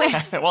there any way?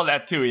 Well,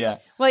 that too, yeah.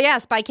 Well, yeah,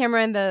 spy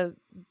camera in the.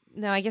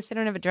 No, I guess they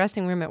don't have a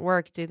dressing room at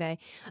work, do they?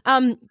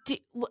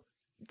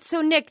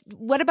 So, Nick,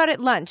 what about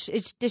at lunch?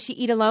 Does she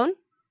eat alone?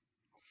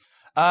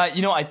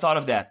 I thought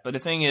of that, but the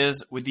thing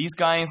is, with these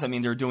guys,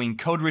 they're doing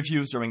code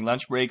reviews during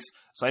lunch breaks,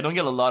 so I don't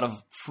get a lot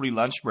of free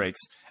lunch breaks.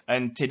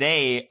 And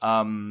today,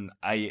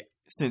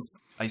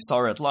 since I saw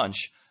her at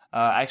lunch,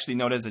 I actually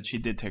noticed that she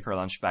did take her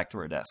lunch back to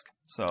her desk.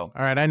 So, all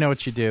right, I know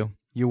what you do.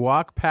 You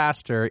walk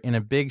past her in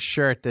a big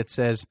shirt that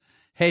says,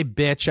 "Hey,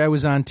 bitch, I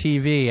was on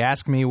TV.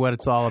 Ask me what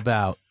it's all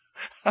about."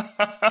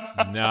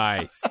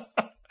 Nice.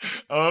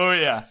 Oh,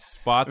 yeah.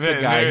 Spot the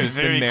guy who's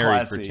been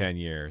married for 10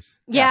 years.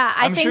 Yeah,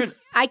 I'm think sure,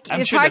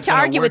 it's hard to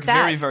argue with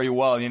that. Very, very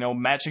well,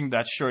 matching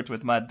that shirt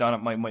with my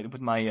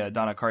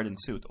Donna Carden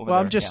suit over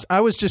well, there.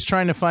 I was just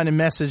trying to find a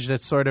message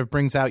that sort of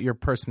brings out your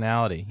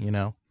personality,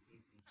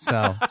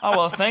 So. Oh,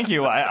 well, thank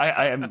you.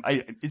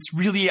 It's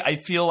really, I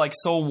feel like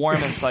so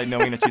warm inside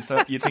knowing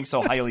that you think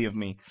so highly of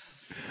me.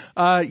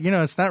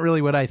 It's not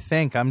really what I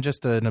think. I'm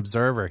just an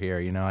observer here.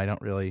 I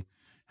don't really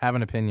have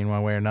an opinion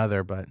one way or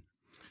another, but.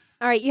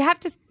 All right, you have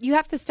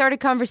to start a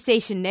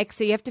conversation, Nick.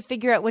 So you have to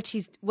figure out what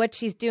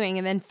she's doing,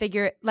 and then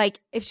figure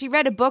like if she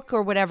read a book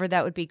or whatever,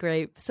 that would be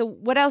great. So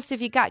what else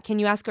have you got? Can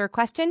you ask her a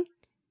question?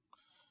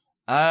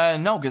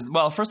 No, because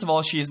first of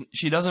all,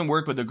 she doesn't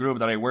work with the group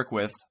that I work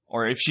with,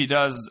 or if she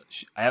does,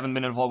 I haven't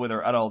been involved with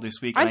her at all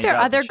this week. Aren't there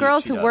other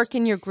girls who work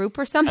in your group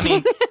or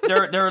something?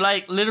 There are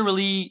like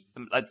literally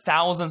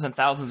thousands and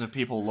thousands of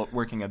people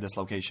working at this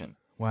location.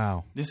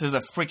 Wow, this is a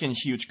freaking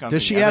huge company.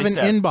 Does she have an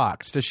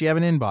inbox? Does she have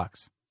an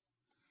inbox?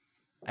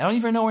 I don't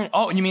even know where.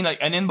 Oh, you mean like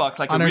an inbox,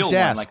 like on a her real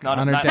desk.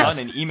 one, like not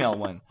an email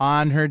one.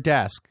 On her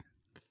desk.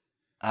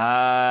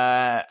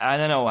 I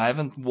don't know. I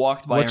haven't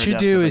walked by. What her you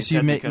desk, do as is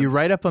you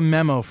write up a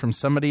memo from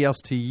somebody else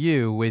to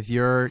you with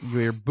your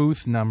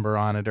booth number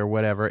on it or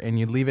whatever, and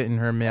you leave it in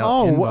her mail.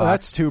 Oh, inbox.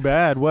 That's too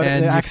bad. What?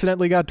 It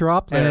accidentally got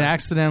dropped there. And it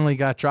accidentally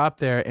got dropped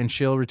there, and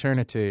she'll return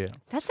it to you.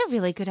 That's a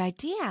really good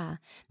idea.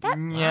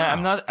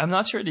 I'm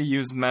not sure to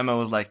use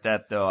memos like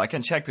that though. I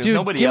can check because Dude,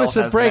 nobody give else us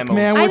a has break, memos.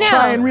 man. We're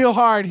trying real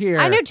hard here.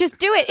 I know, just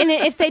do it. And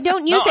if they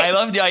don't use it, I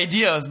love the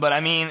ideas, but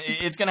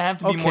it's going to have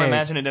to be more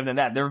imaginative than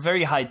that. They're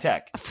very high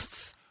tech.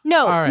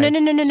 No.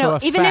 So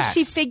even fax. if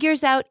she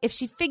figures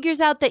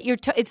out that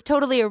it's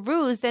totally a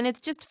ruse, then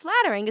it's just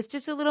flattering. It's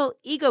just a little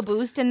ego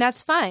boost, and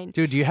that's fine.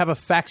 Dude, do you have a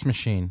fax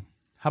machine?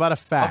 How about a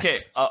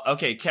fax?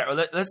 Okay,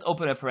 Karen, let's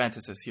open a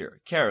parenthesis here.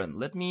 Karen,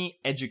 let me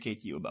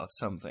educate you about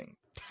something.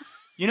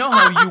 You know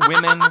how you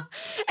women...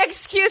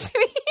 Excuse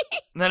me?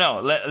 No,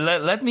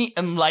 let me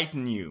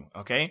enlighten you,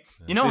 okay?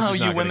 You know how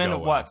you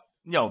women...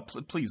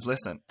 please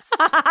listen.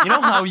 You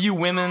know how you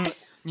women,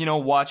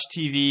 watch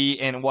TV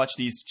and watch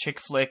these chick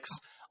flicks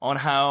on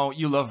how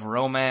you love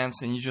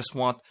romance and you just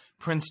want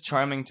Prince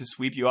Charming to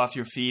sweep you off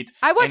your feet.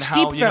 I watch and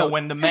how, Deep Throat.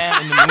 When the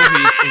man in the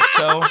movies is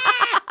so...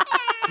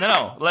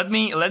 No, let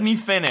me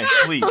finish,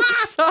 please.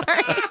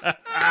 Sorry.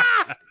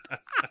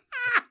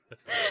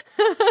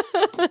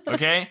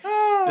 Okay?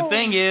 The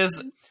thing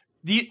is,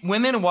 the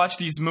women watch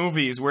these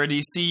movies where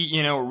they see,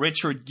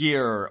 Richard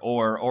Gere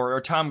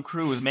or Tom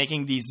Cruise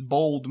making these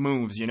bold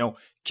moves,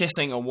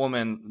 kissing a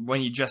woman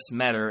when you just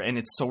met her, and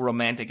it's so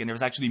romantic, and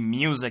there's actually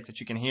music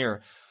that you can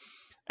hear.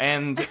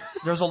 And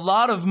there's a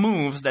lot of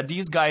moves that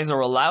these guys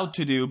are allowed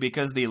to do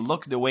because they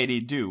look the way they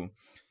do.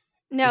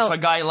 No. If a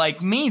guy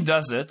like me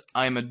does it,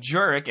 I'm a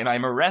jerk and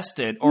I'm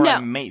arrested or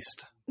I'm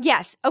maced.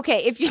 Yes.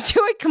 Okay. If you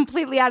do it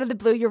completely out of the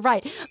blue, you're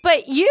right.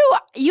 But you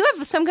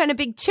have some kind of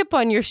big chip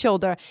on your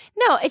shoulder.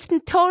 No, it's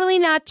totally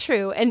not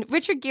true. And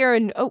Richard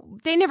Gere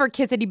they never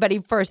kiss anybody.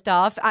 First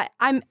off, I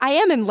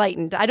am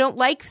enlightened. I don't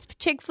like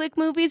chick flick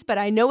movies, but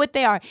I know what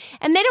they are.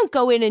 And they don't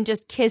go in and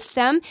just kiss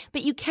them.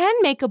 But you can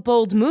make a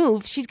bold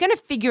move. She's going to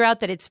figure out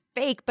that it's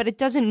fake, but it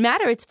doesn't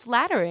matter. It's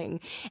flattering.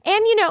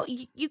 And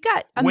you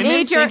got a women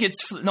major. Think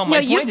it's my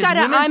point is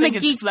women think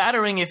it's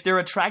flattering if they're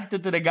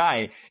attracted to the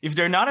guy. If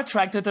they're not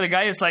attracted to the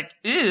guy, it's like,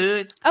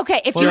 ew.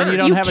 Okay, if then you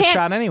don't have a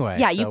shot anyway.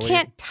 Yeah, so you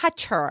can't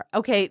touch her,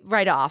 okay,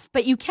 right off.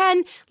 But you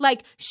can,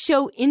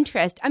 show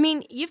interest. I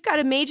mean, you've got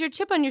a major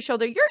chip on your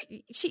shoulder.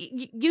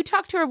 You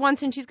talk to her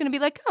once and she's going to be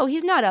like, oh,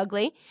 he's not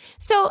ugly.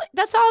 So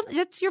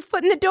that's your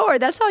foot in the door.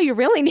 That's all you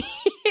really need.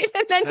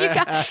 and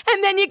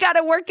then you got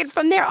to work it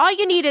from there. All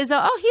you need is,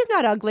 oh, he's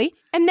not ugly.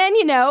 And then,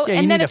 yeah, and you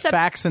then need it's a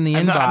fax in the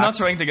inbox. I'm not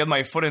trying to get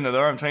my foot in the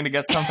door. I'm trying to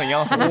get something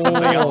else into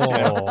something else.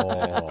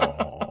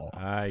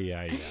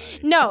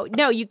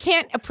 No, you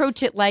can't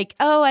approach it like,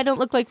 oh, I don't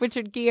look like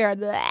Richard Gere.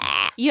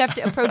 Blah. You have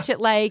to approach it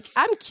like,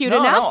 I'm cute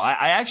enough. No,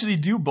 I actually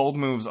do bold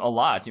moves a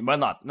lot, but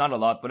not a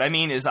lot. But I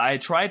mean, is I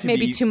try to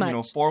maybe be too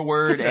much.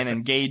 Forward and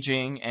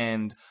engaging,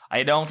 and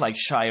I don't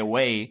shy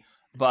away.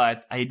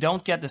 But I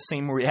don't get the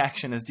same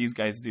reaction as these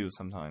guys do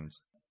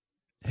sometimes.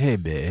 Hey,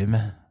 babe,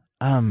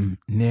 I'm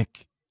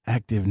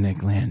Active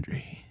Nick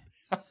Landry.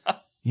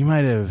 You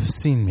might have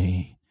seen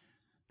me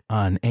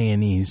on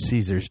A&E's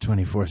Caesars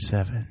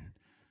 24/7.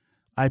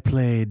 I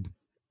played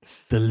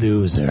the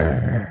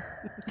loser.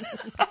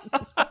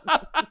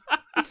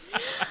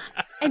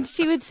 And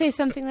she would say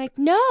something like,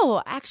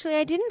 no, actually,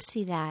 I didn't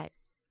see that.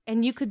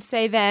 And you could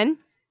say then,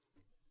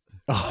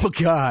 oh,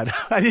 God.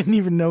 I didn't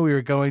even know we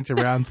were going to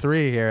round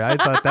 3 here. I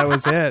thought that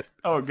was it.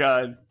 Oh,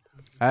 God.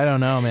 I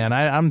don't know,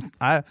 man.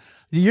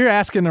 You're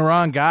asking the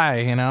wrong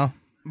guy,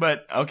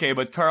 But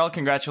Carl,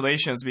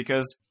 congratulations,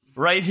 because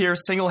right here,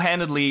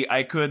 single-handedly,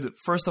 I could,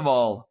 first of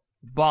all,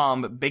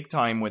 bomb big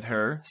time with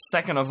her.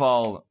 Second of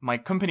all, my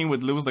company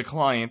would lose the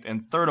client.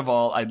 And third of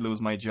all, I'd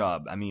lose my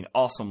job. I mean,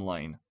 awesome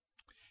line.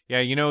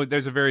 Yeah,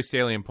 there's a very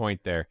salient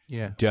point there.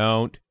 Yeah.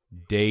 Don't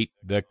date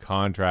the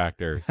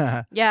contractors.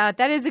 Yeah,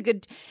 that is a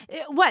good...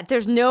 What,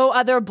 there's no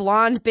other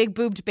blonde,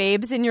 big-boobed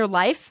babes in your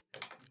life?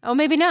 Oh,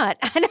 maybe not.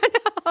 I don't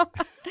know.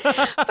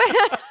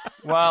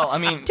 Well, I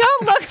mean...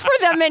 Don't look for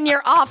them in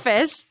your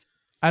office.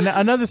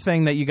 Another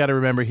thing that you got to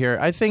remember here,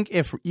 I think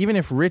even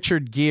if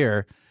Richard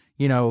Gere,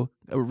 a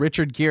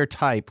Richard Gere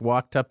type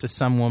walked up to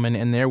some woman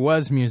and there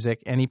was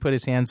music and he put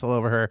his hands all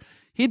over her,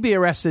 he'd be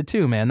arrested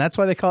too, man. That's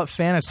why they call it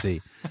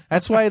fantasy.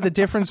 That's why the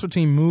difference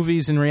between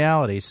movies and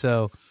reality.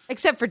 So,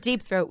 except for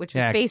Deep Throat, which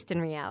was based in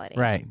reality.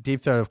 Right.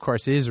 Deep Throat, of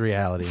course, is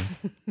reality.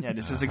 Yeah,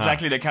 this is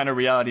exactly the kind of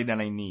reality that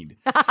I need.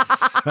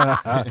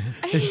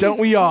 Don't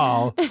we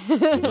all?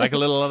 Like a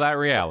little of that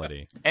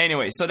reality.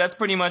 Anyway, so that's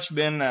pretty much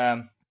been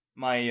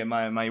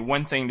my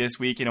one thing this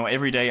week.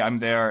 Every day I'm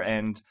there,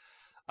 and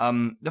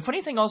the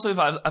funny thing also, if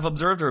I've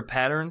observed her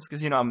patterns,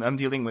 because I'm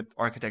dealing with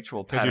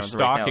architectural patterns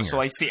right now, so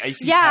I see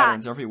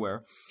patterns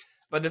everywhere.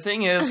 But the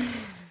thing is,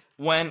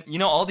 when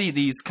all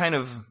these kind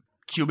of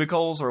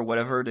cubicles or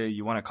whatever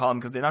you want to call them,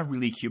 because they're not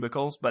really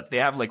cubicles, but they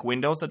have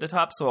windows at the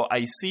top. So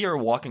I see her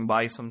walking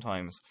by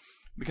sometimes,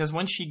 because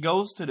when she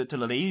goes to the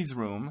ladies'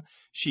 room,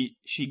 she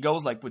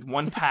goes with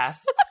one path.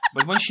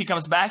 But when she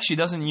comes back, she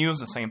doesn't use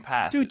the same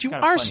path. Dude, you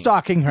are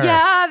stalking her.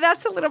 Yeah,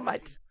 that's a little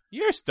much.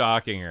 You're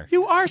stalking her.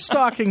 You are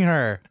stalking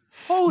her.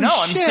 Holy shit.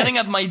 No, I'm sitting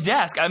at my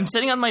desk. I'm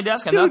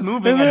not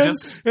moving. And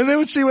then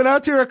when she went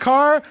out to her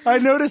car, I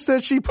noticed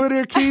that she put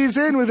her keys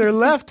in with her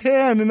left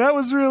hand, and that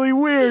was really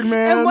weird,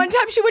 man. And one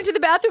time she went to the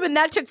bathroom, and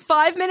that took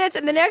 5 minutes,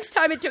 and the next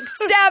time it took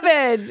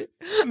 7.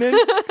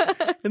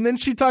 And then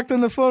she talked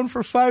on the phone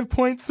for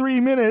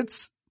 5.3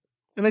 minutes,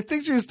 and I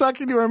think she was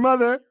talking to her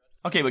mother.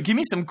 Okay, but give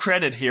me some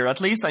credit here.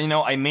 At least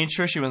I made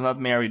sure she was not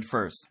married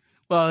first.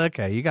 Well,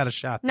 okay, you got a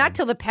shot. Not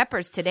till the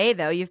Peppers today,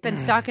 though. You've been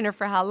stalking her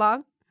for how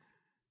long?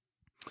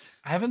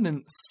 I haven't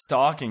been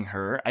stalking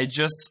her. I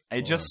just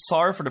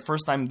saw her for the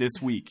first time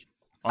this week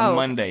on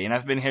Monday, and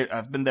I've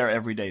been there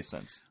every day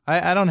since.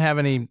 I don't have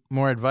any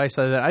more advice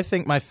other than I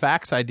think my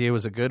fax idea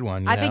was a good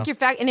one. I think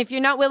and if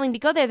you're not willing to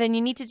go there, then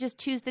you need to just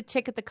choose the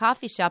chick at the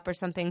coffee shop or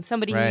something,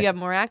 somebody who you have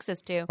more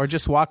access to. Or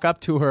just walk up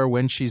to her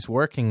when she's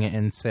working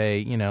and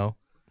say, hello.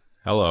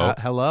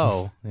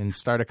 Hello, and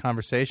start a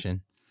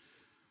conversation.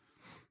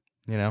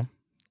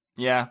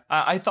 Yeah,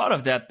 I thought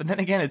of that, but then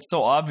again, it's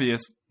so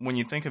obvious when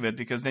you think of it,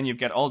 because then you've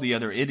got all the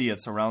other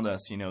idiots around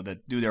us, that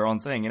do their own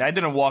thing. And I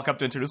didn't walk up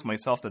to introduce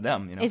myself to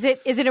them, Is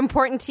it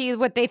important to you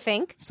what they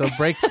think? So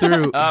break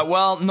through.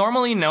 Well,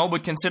 normally no,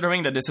 but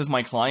considering that this is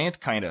my client,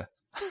 kind of.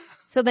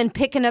 So then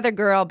pick another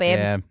girl, babe.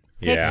 Yeah.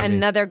 Pick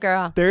another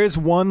girl. There is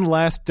one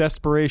last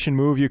desperation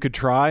move you could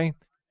try.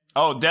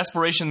 Oh,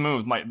 desperation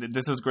move.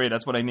 This is great.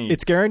 That's what I need.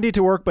 It's guaranteed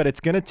to work, but it's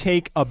going to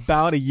take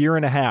about 1.5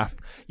 years.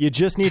 You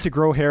just need to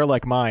grow hair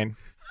like mine.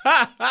 There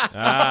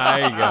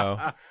you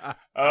go.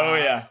 Oh,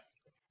 yeah.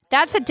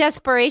 That's a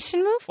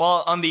desperation move?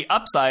 Well, on the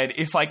upside,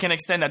 if I can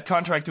extend that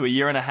contract to 1.5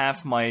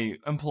 years, my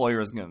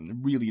employer is going to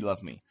really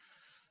love me.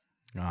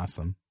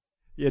 Awesome.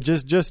 Yeah,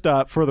 just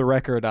for the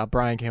record,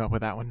 Brian came up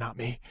with that one, not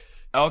me.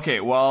 Okay,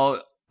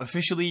 well,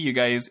 officially, you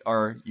guys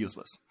are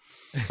useless.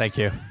 Thank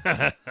you.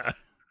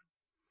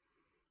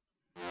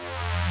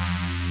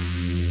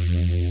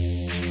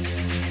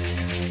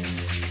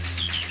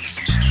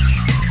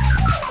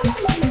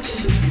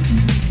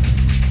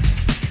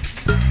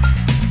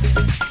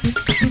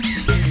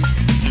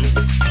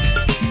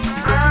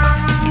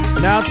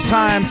 Now it's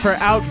time for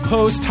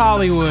Outpost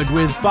Hollywood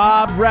with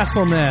Bob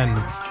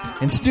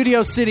Resselman in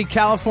Studio City,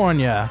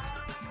 California.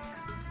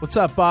 What's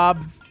up,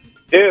 Bob?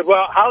 Dude,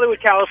 well,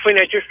 Hollywood,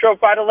 California, I just drove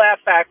by the Laugh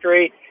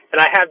Factory,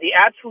 and I have the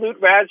Absolute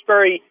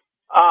Raspberry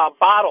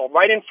bottle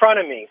right in front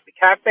of me. The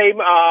cafe,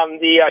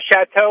 the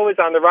Chateau is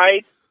on the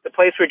right, the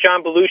place where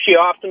John Belushi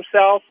offed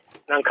himself,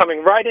 and I'm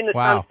coming right into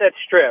Sunset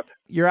Strip.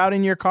 You're out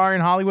in your car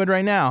in Hollywood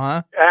right now,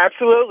 huh?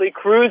 Absolutely,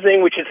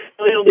 cruising, which is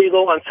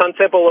illegal on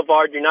Sunset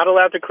Boulevard. You're not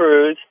allowed to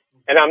cruise,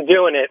 and I'm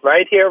doing it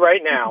right here,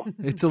 right now.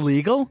 It's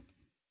illegal?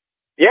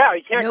 Yeah,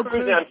 you can't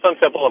cruise on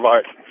Sunset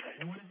Boulevard.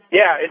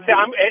 Yeah,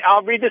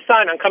 I'll read the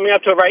sign. I'm coming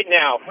up to it right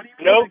now.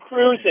 No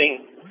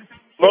cruising.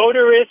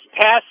 Motorists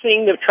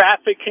passing the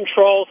traffic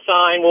control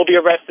sign will be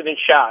arrested and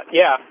shot.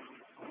 Yeah.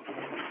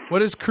 What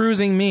does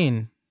cruising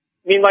mean?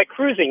 I mean, like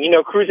cruising,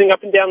 cruising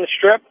up and down the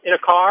strip in a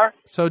car.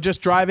 So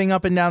just driving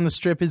up and down the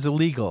strip is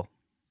illegal?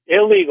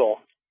 Illegal.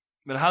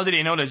 But how did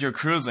he know that you're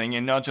cruising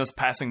and not just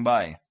passing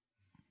by?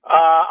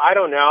 I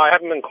don't know. I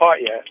haven't been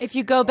caught yet. If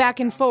you go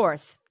back and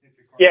forth.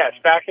 Yes,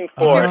 back and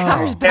forth. Your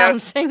car's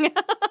bouncing.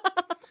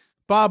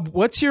 Bob,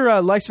 what's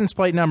your license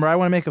plate number? I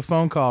want to make a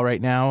phone call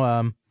right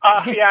now.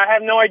 Yeah, I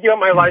have no idea what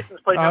my license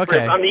plate number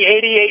is. I'm the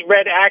 88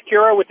 red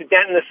Acura with the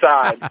dent in the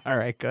side. All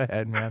right, go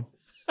ahead, man.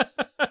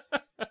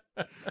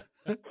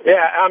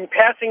 Yeah, I'm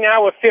passing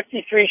now a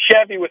 53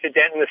 Chevy with a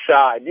dent in the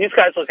side. These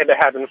guys look like they're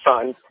having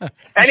fun.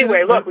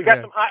 Anyway, look, we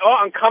got some high... Oh,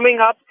 I'm coming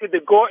up to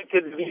the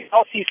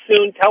I'll See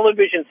Soon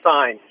television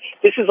sign.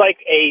 This is like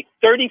a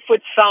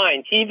 30-foot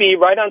sign, TV,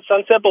 right on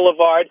Sunset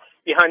Boulevard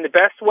behind the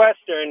Best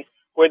Western,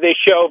 where they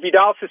show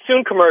Vidal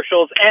Sassoon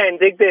commercials and,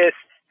 dig this,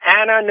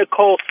 Hannah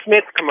Nicole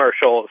Smith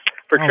commercials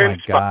for trim. Oh, my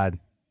God.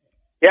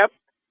 Yep,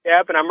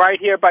 and I'm right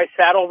here by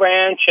Saddle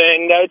Ranch,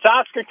 and it's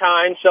Oscar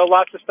time, so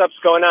lots of stuff's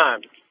going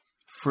on.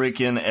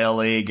 Freaking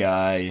LA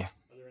guy.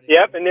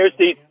 Yep, and there's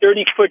the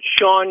 30-foot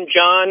Sean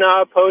John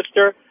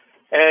poster.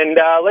 And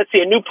let's see,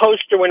 a new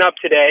poster went up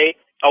today.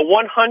 A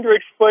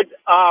 100-foot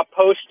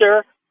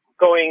poster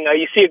going,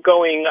 you see it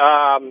going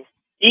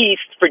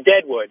east for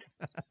Deadwood.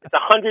 It's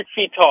 100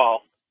 feet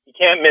tall. You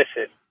can't miss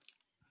it.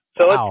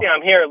 So let's see,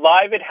 I'm here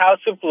live at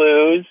House of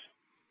Blues.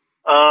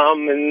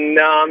 And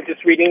I'm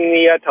just reading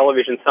the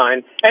television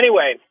sign.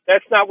 Anyway,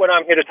 that's not what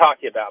I'm here to talk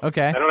to you about.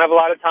 Okay. I don't have a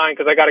lot of time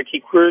because I got to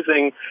keep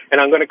cruising,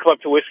 and I'm going to come up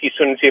to Whiskey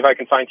soon and see if I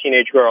can find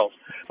teenage girls.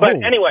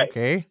 But anyway,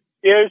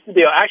 here's the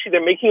deal. Actually,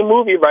 they're making a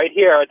movie right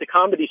here at the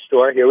Comedy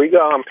Store. Here we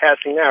go. I'm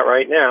passing that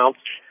right now.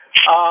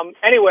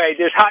 Anyway,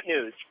 there's hot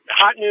news. The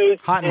hot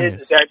news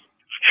is that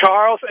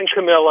Charles and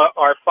Camilla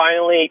are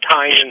finally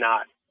tying the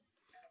knot.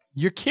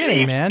 You're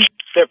kidding, man.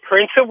 The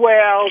Prince of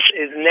Wales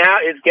is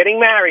getting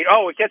married.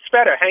 Oh, it gets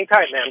better. Hang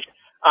tight, man.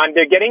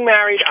 They're getting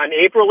married on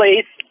April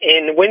 8th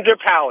in Windsor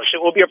Palace.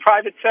 It will be a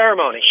private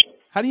ceremony.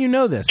 How do you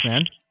know this,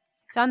 man?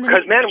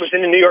 Because, man, it was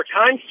in the New York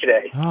Times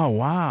today. Oh,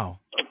 wow.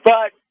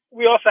 But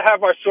we also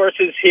have our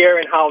sources here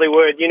in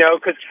Hollywood,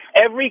 because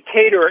every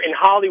caterer in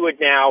Hollywood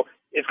now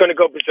is going to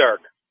go berserk.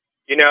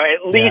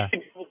 At least to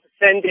be able to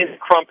send in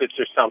crumpets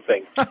or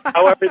something.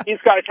 However, these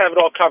guys have it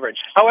all covered.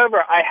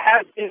 However, I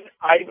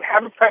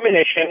have a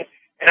premonition,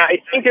 and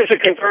I think there's a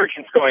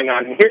convergence going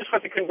on. And here's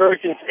what the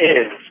convergence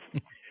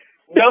is.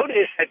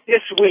 Notice that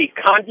this week,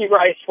 Condi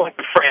Rice went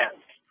to France.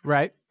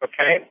 Right.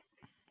 Okay?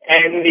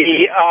 And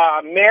the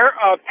mayor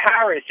of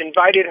Paris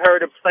invited her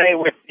to play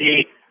with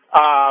the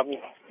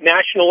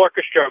National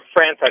Orchestra of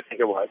France, I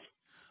think it was.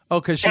 Oh,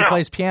 because she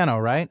plays piano,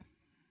 right?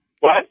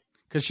 What?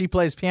 Because she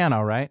plays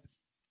piano, right?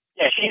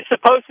 Yeah, she's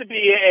supposed to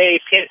be a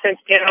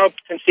piano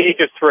since the age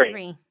of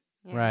 3.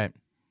 Yeah. Right.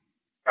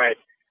 Right.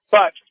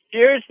 But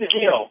here's the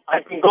deal.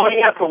 I've been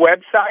going out to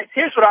websites.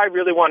 Here's what I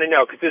really want to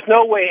know, because there's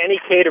no way any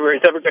caterer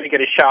is ever going to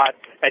get a shot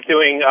at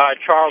doing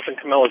Charles and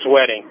Camilla's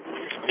wedding.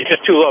 It's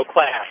just too low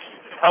class.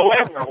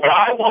 However, what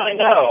I want to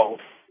know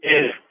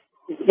is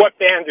what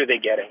bands are they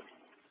getting?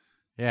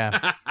 Yeah.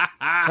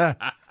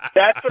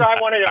 That's what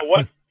I want to know.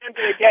 What bands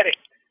are they getting?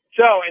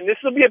 So, and this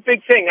will be a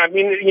big thing. I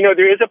mean,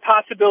 there is a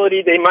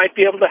possibility they might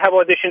be able to have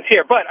auditions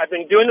here. But I've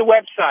been doing the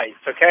websites,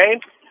 okay?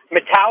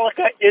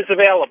 Metallica is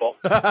available.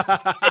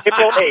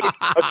 April 8th,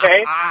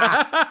 okay?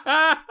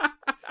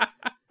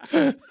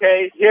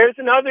 Okay, here's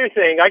another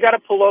thing. I got to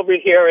pull over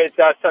here at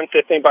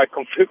Sunset thing by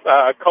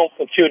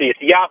Confututi. It's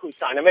the Yahoo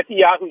sign. I'm at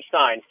the Yahoo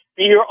sign.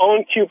 Be your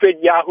own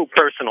Cupid Yahoo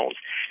personals.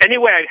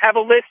 Anyway, I have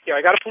a list here.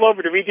 I got to pull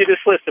over to read you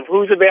this list of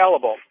who's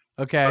available.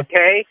 Okay.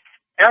 Okay?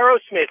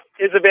 Aerosmith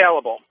is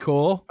available.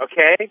 Cool.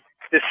 Okay?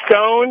 The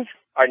Stones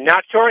are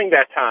not touring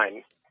that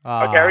time.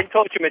 Okay, I already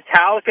told you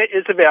Metallica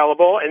is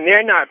available, and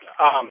they're not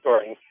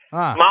touring.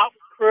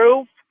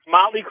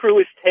 Motley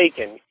Crue is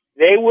taken.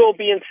 They will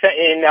be in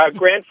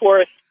Grand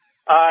Forest,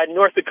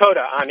 North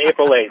Dakota on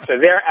April 8th. So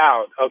they're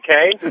out,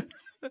 okay?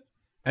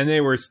 And they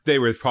were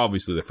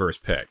obviously the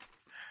first pick.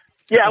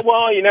 Yeah,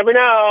 well, you never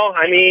know.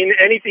 I mean,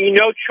 anything,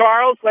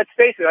 Charles, let's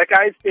face it, that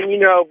guy's been,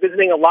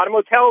 visiting a lot of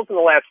motels in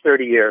the last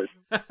 30 years.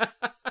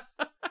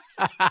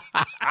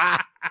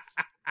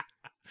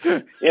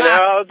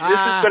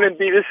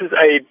 This is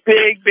a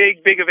big,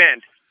 big, big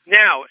event.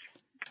 Now,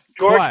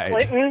 George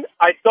Clinton,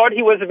 I thought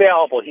he was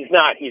available. He's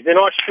not. He's in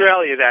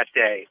Australia that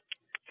day.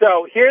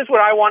 So here's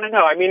what I want to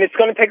know. I mean, it's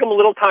going to take him a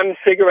little time to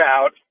figure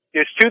out.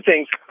 There's two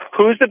things.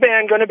 Who's the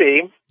band going to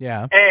be?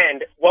 Yeah.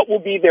 And what will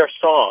be their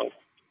song?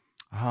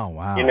 Oh,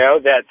 wow.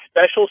 That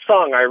special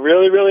song. I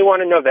really, really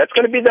want to know. That's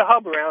going to be the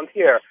hub around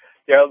here.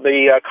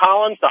 The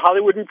columns, the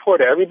Hollywood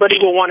Reporter, everybody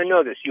will want to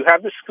know this. You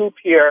have the scoop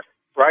here,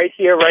 right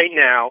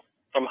now,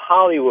 from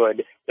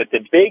Hollywood, that the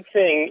big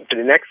thing for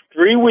the next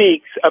 3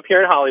 weeks up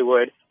here in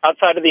Hollywood,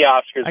 outside of the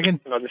Oscars,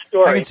 the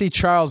story. I can see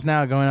Charles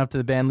now going up to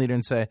the band leader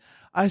and say,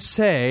 I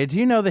say, do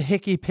you know the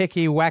Hickey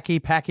Picky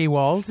Wacky Packy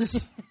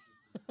Waltz?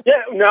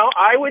 Yeah, no,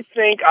 I would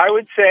say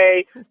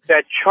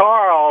that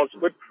Charles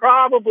would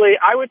probably,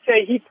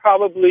 he'd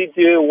probably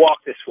do Walk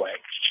This Way.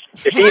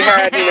 If he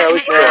had,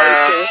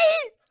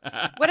 choice.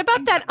 What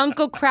about that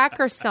Uncle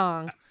Cracker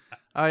song?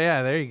 Oh,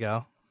 yeah, there you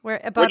go.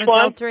 About Which one?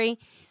 adultery.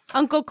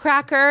 Uncle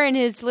Cracker and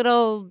his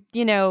little,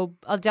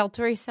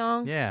 adultery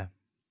song. Yeah.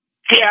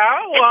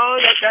 Yeah, well,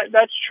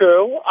 that's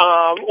true.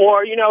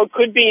 Or, it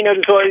could be,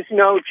 there's always,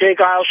 Jay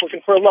Giles looking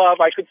for love.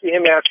 I could see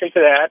him asking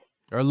for that.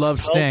 Or Love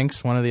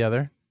Stinks, one or the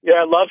other.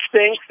 Yeah, Love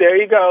Stinks. There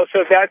you go.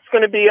 So that's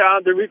going to be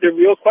the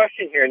real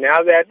question here.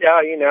 Now that,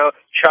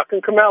 Chuck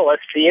and Camilla,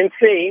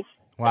 CNC,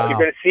 wow. You're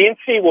going to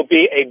CNC will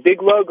be a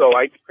big logo.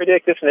 I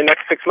predict this in the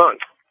next 6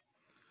 months.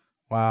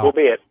 Wow. Will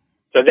be it.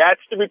 So that's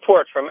the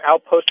report from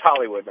Outpost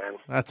Hollywood, man.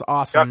 That's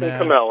awesome, Chuck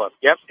and Camilla.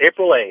 Yep,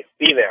 April 8th.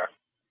 Be there.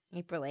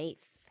 April 8th.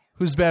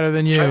 Who's better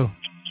than you?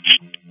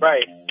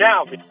 Right.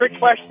 Now, the trick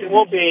question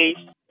will be,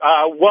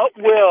 what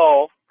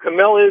will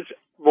Camilla's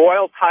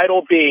royal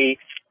title be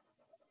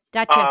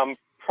Duchess.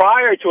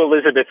 Prior to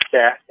Elizabeth's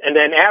death, and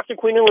then after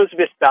Queen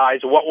Elizabeth dies,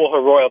 what will her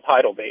royal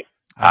title be?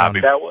 That's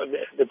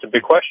a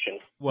big question.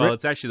 Well,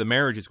 it's actually the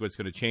marriage is what's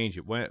going to change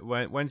it.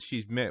 When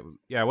she's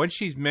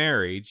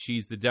married,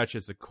 she's the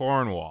Duchess of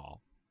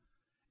Cornwall,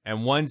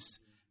 and once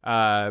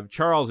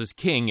Charles is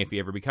king, if he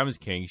ever becomes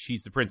king,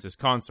 she's the princess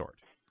consort.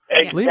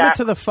 Exactly. Leave it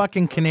to the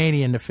fucking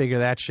Canadian to figure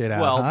that shit out.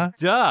 Well, huh?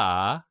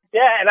 duh.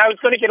 Yeah, and I was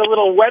going to get a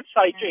little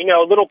website,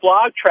 a little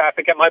blog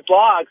traffic at my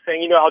blog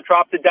saying, I'll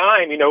drop the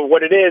dime,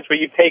 what it is, but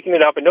you've taken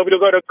it up, and nobody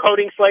will go to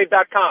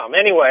codingslave.com.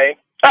 Anyway,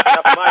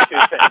 enough of my 2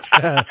 cents.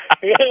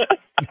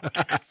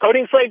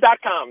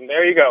 Codingslave.com.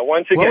 There you go.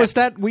 Once again. What was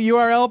that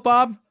URL,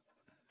 Bob?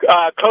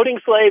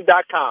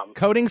 Codingslave.com.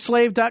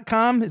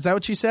 Codingslave.com? Is that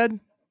what you said?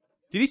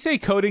 Did he say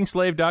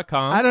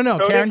codingslave.com? I don't know.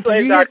 Karen, can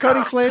you hear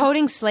Codingslave?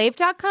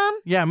 Codingslave.com?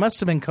 Yeah, it must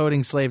have been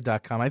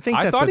codingslave.com. I think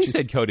I that's thought what he you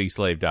said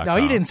codingslave.com. No,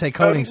 he didn't say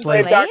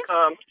codingslave.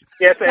 Codingslave.com.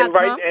 Yes, and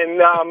right,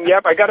 and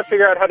yep, I got to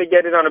figure out how to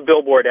get it on a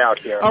billboard out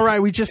here. All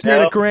right, we just need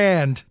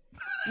 $1,000.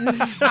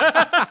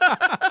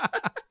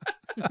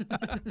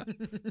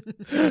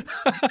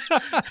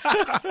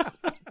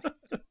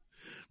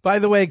 By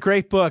the way,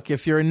 great book.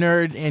 If you're a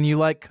nerd and you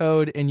like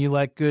code and you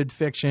like good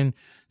fiction,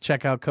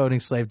 check out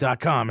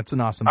codingslave.com. It's an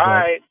awesome book. All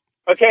right.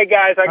 Okay,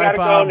 guys, I got to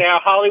go now.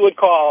 Hollywood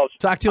calls.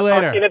 Talk to you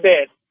later. Talk in a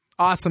bit.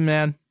 Awesome,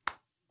 man.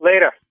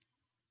 Later.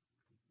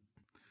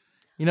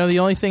 The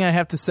only thing I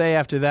have to say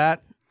after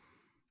that,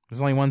 there's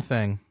only one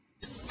thing.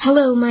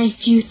 Hello, my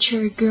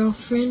future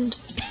girlfriend.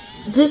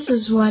 This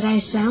is what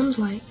I sound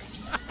like.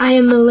 I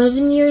am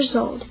 11 years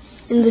old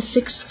in the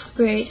 6th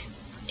grade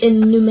in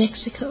New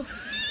Mexico.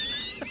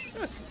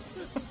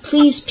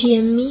 Please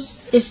PM me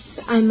if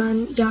I'm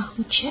on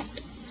Yahoo Chat.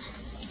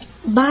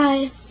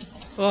 Bye.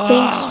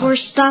 Thanks for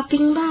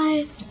stopping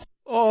by.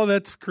 Oh,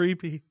 that's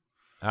creepy.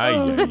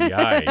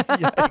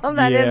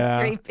 That is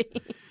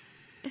creepy.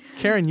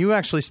 Karen, you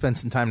actually spent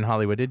some time in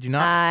Hollywood, did you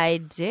not? I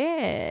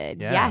did.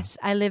 Yeah. Yes,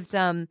 I lived.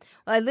 I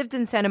lived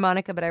in Santa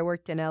Monica, but I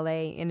worked in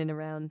L.A. in and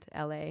around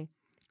L.A.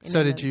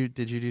 So did you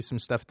do some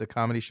stuff at the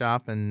Comedy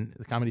Shop and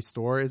the Comedy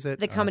Store? Is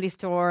it the Comedy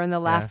Store and the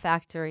Laugh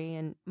Factory,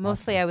 and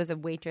mostly I was a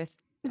waitress.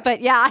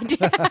 But yeah,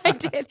 I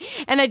did,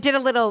 and I did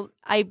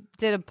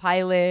a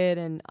pilot,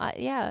 and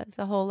it's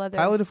a whole other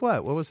pilot of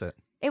what? What was it?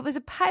 It was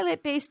a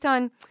pilot based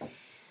on.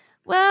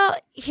 Well,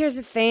 here's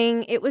the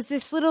thing. It was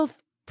this little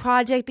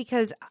project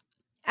because,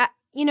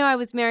 I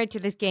was married to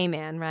this gay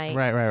man, right?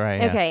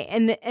 Right. Okay,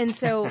 and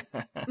so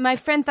my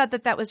friend thought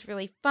that was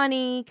really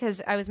funny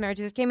because I was married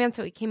to this gay man,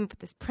 so he came up with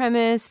this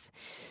premise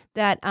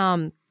that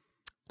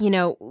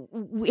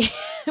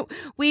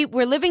we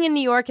were living in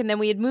New York, and then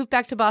we had moved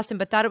back to Boston,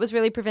 but thought it was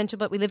really provincial.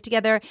 But we lived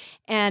together,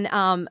 and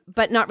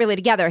but not really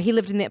together. He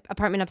lived in the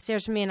apartment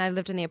upstairs from me, and I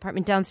lived in the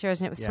apartment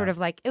downstairs. And it was sort of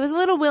like it was a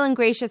little Will and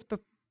Gracious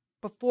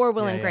before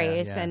Will and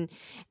Grace,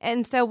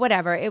 and so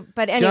whatever.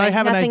 But anyway, I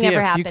have nothing an idea. ever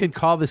If happened. you could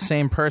call the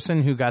same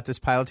person who got this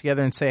pilot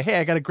together and say, "Hey,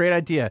 I got a great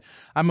idea.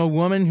 I'm a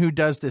woman who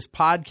does this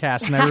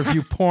podcast, and I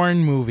review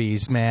porn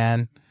movies,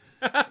 man."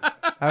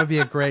 That would be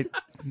a great.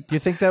 Do you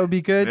think that would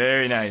be good?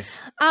 Very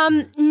nice.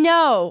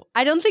 No,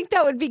 I don't think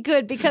that would be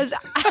good because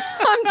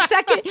I'm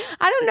second.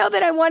 I don't know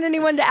that I want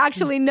anyone to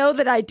actually know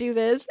that I do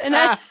this. And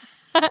I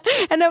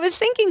was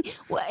thinking,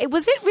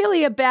 was it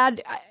really a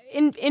bad?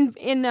 In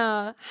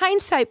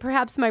hindsight,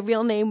 perhaps my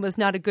real name was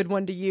not a good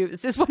one to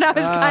use. Is what I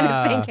was kind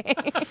of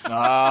thinking.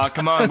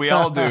 Come on, we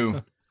all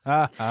do.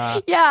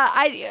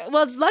 Yeah,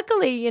 well,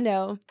 luckily,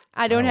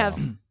 I don't have.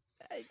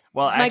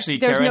 Well, actually,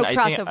 there's Karen, no I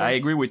think crossover. I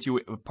agree with you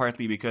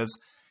partly because,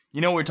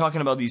 we're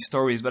talking about these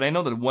stories, but I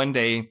know that one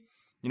day,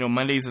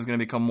 Mondays is going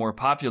to become more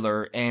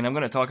popular, and I'm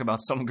going to talk about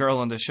some girl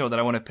on the show that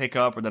I want to pick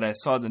up or that I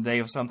saw the day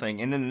of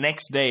something, and then the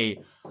next day,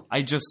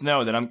 I just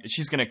know that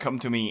she's going to come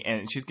to me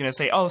and she's going to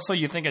say, "Oh, so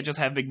you think I just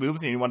have big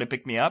boobs and you want to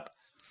pick me up?"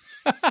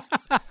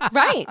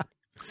 Right.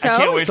 I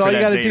can't wait So for all you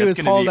that gotta day. do That's is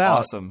gonna hold be out.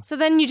 awesome. So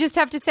then you just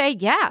have to say,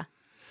 yeah.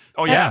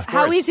 Oh yeah, of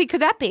course. How easy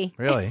could that be?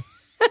 Really?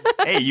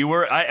 Hey,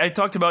 I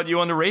talked about you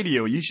on the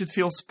radio. You should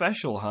feel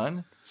special,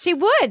 hon. She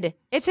would.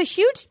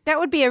 That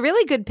would be a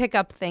really good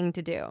pickup thing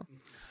to do.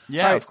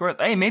 Yeah, of course.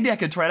 Hey, maybe I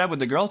could try it out with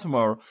the girl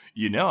tomorrow.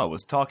 I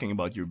was talking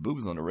about your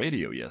boobs on the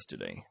radio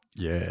yesterday.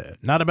 Yeah.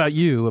 Not about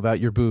you, about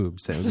your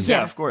boobs.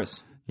 Yeah, of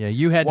course. Yeah,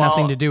 you had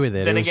nothing to do with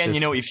it. Then It was again,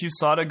 just- if you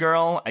saw the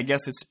girl, I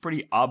guess it's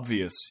pretty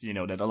obvious,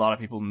 that a lot of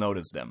people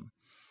notice them.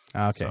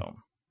 Okay. So.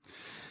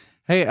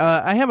 Hey,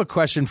 I have a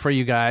question for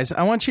you guys.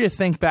 I want you to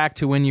think back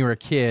to when you were a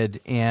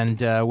kid and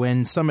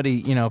when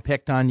somebody,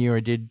 picked on you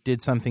or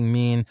did something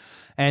mean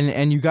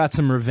and you got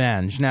some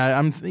revenge.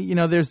 Now,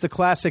 there's the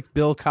classic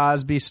Bill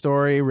Cosby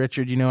story.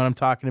 Richard, you know what I'm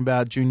talking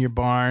about? Junior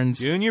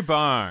Barnes.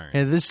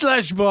 And the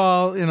slush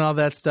ball and all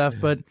that stuff.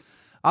 But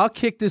I'll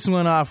kick this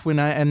one off when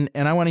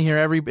I want to hear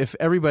if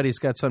everybody's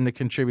got something to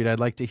contribute, I'd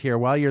like to hear.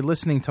 While you're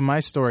listening to my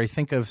story,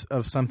 think of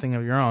something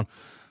of your own.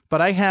 But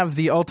I have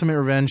the ultimate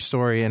revenge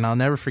story, and I'll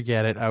never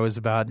forget it. I was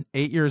about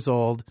 8 years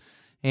old,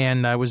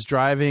 and I was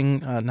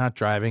driving.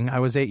 I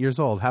was 8 years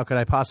old. How could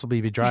I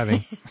possibly be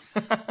driving?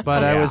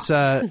 But I was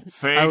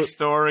fake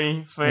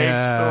story.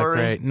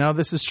 Great. No,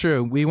 this is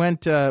true. We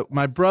went.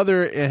 My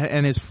brother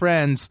and his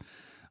friends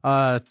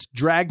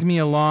dragged me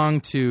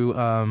along to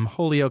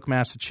Holyoke,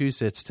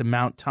 Massachusetts, to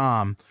Mount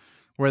Tom,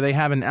 where they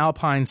have an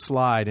alpine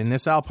slide, and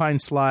this alpine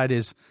slide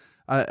is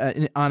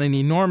on an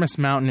enormous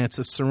mountain. It's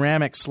a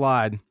ceramic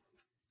slide.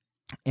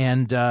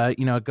 And,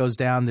 it goes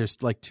down.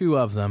 There's like two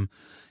of them.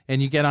 And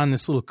you get on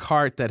this little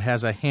cart that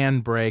has a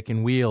handbrake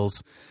and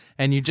wheels.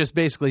 And you just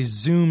basically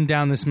zoom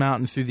down this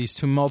mountain through these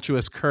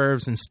tumultuous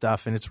curves and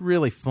stuff. And it's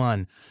really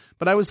fun.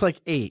 But I was like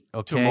 8,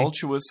 okay?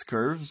 Tumultuous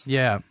curves?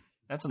 Yeah.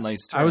 That's a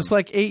nice term. I was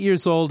like 8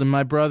 years old, and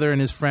my brother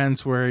and his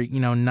friends were,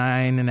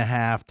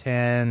 9.5,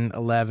 10,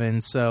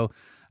 11. So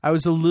I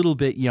was a little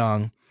bit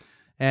young.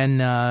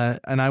 And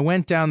I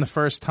went down the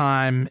first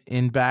time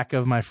in back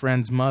of my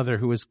friend's mother,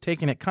 who was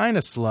taking it kind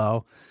of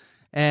slow,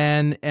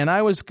 and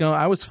I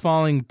was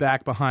falling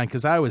back behind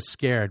because I was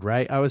scared.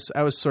 Right, I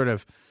was sort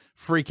of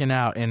freaking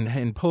out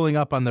and pulling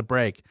up on the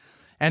brake,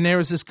 and there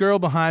was this girl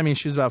behind me.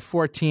 She was about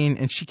 14,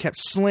 and she kept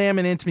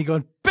slamming into me,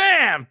 going,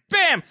 "Bam,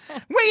 bam,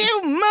 will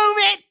you move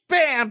it?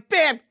 Bam,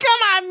 bam,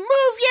 come on,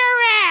 move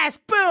your ass,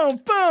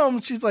 boom,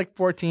 boom." She's like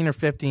 14 or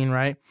 15,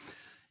 right?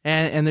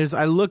 And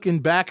I looking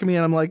back at me,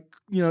 and I'm like,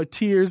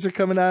 tears are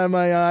coming out of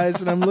my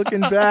eyes, and I'm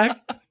looking back,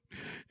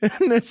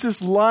 and there's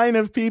this line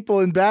of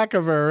people in back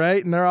of her,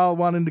 right? And they're all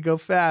wanting to go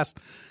fast,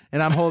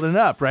 and I'm holding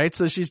up, right?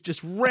 So she's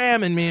just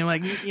ramming me, and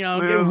like,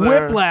 getting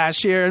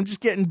whiplash here. I'm just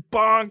getting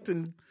bonked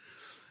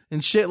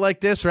and shit like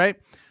this, right?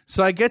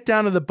 So I get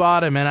down to the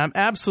bottom, and I'm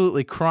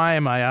absolutely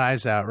crying my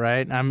eyes out,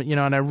 right?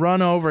 And I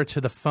run over to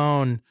the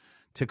phone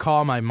to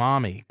call my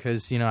mommy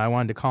because, I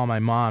wanted to call my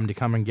mom to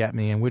come and get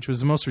me, and which was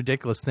the most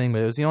ridiculous thing,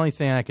 but it was the only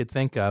thing I could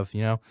think of,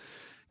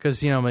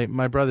 because,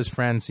 my brother's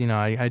friends,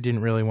 I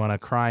didn't really want to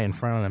cry in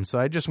front of them. So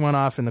I just went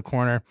off in the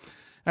corner.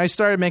 I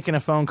started making a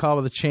phone call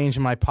with a change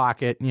in my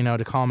pocket,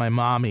 to call my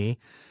mommy.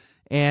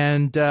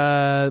 And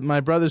my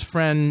brother's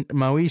friend,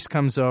 Maurice,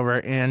 comes over,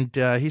 and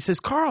he says,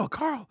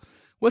 Carl,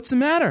 what's the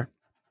matter?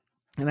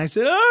 And I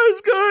said, I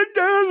was going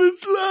down the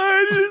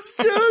slide, and this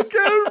girl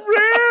kept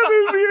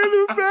ramming me in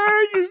the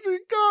back, and she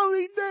called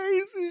me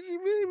names, and she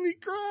made me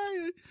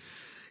cry.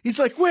 He's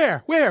like,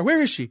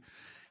 where is she?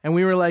 And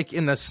we were like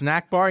in the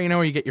snack bar,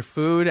 where you get your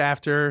food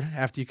after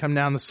you come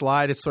down the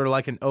slide. It's sort of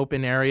like an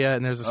open area,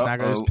 and there's a snack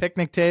bar. There's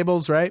picnic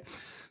tables, right?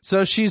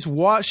 So she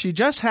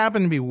just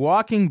happened to be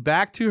walking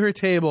back to her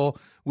table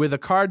with a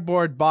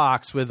cardboard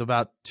box with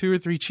about 2 or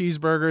 3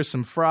 cheeseburgers,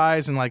 some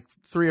fries, and like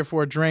 3 or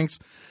 4 drinks.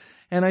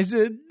 And I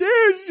said,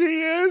 there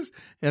she is.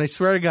 And I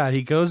swear to God,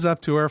 he goes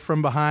up to her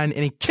from behind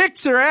and he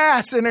kicks her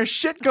ass, and her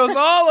shit goes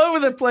all over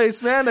the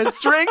place, man. The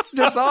drinks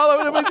just all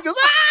over the place. He goes,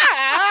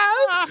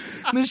 ah!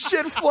 And the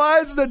shit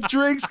flies, and the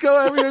drinks go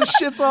everywhere.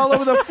 Shit's all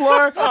over the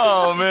floor.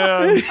 Oh,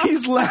 man.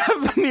 He's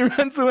laughing. He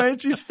runs away,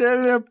 and she's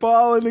standing there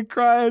bawling and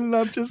crying. And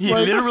I'm just He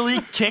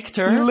literally kicked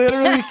her? He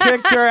literally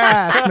kicked her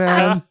ass,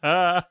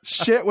 man.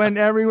 Shit went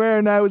everywhere,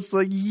 and I was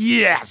like,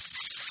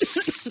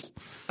 yes.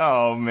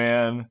 Oh,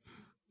 man.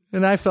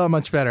 And I felt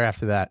much better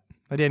after that.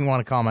 I didn't want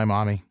to call my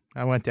mommy.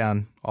 I went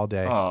down all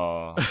day.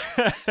 Oh,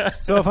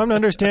 So if I'm to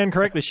understand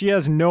correctly, she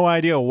has no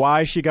idea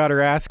why she got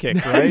her ass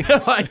kicked, right?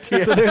 No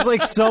idea. So there's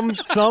like some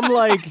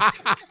like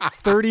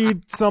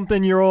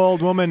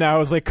 30-something-year-old woman now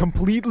who's like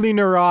completely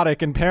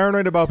neurotic and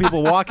paranoid about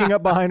people walking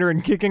up behind her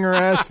and kicking her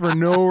ass for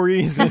no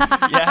reason.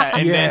 yeah.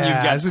 And then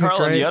you've got isn't it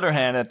Carl on great? the other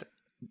hand that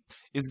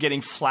is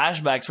getting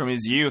flashbacks from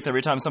his youth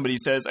every time somebody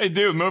says, "Hey,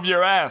 dude, move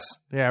your ass."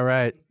 Yeah,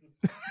 right.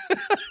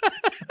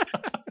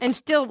 And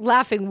still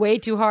laughing way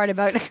too hard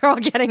about a girl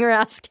getting her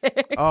ass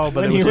kicked. Oh, but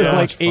When it he was was so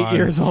like much 8 fun.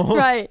 years old.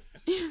 Right.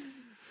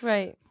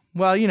 Right.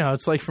 Well, you know,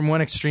 it's like from one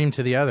extreme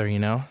to the other, you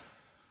know?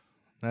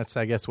 That's,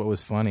 I guess, what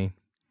was funny.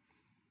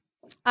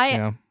 I You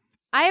know?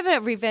 I have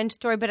a revenge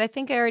story, but I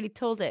think I already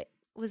told it.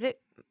 Was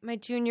it my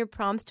junior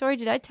prom story?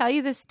 Did I tell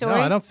you this story?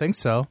 No, I don't think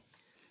so.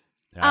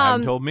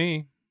 Haven't told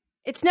me.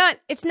 It's not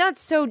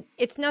so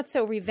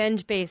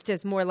revenge based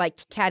as more like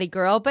catty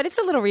girl, but it's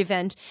a little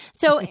revenge.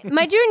 So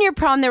my junior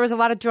prom, there was a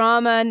lot of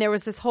drama and there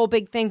was this whole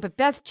big thing. But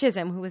Beth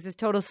Chisholm, who was this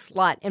total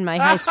slut in my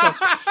high school,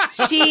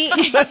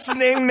 Let's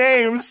name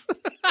names.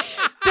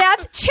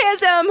 Beth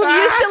Chisholm, who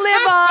used to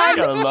live on.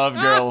 Gotta love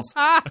girls.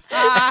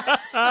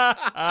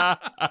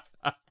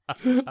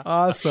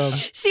 Awesome.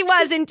 She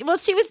wasn't. Well,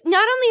 she was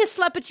not only a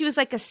slut, but she was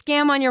like a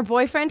scam on your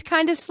boyfriend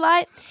kind of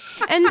slut.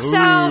 And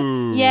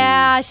so,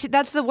 yeah,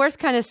 that's the worst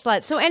kind of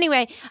slut. So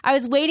anyway, I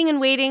was waiting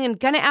and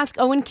gonna ask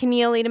Owen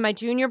Keneally to my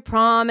junior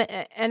prom,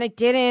 and I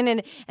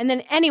didn't. And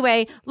then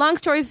anyway, long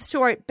story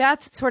short,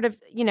 Beth sort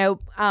of,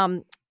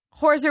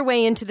 whores her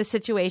way into the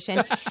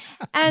situation,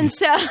 and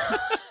so.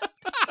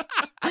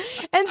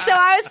 And so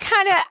I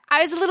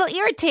was a little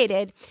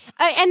irritated.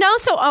 And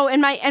also,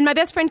 and my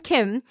best friend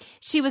Kim,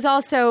 she was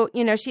also,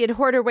 she had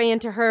whored her way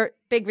into her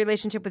big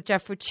relationship with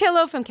Jeff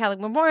Fucillo from Catholic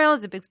Memorial.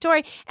 It's a big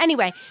story.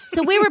 Anyway,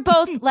 so we were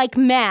both like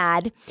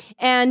mad,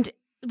 and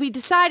we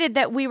decided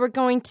that we were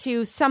going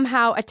to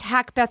somehow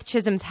attack Beth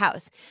Chisholm's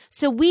house.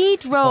 So we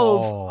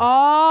drove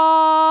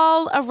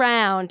all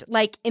around,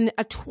 like in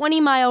a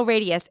 20-mile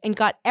radius, and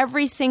got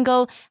every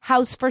single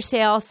house for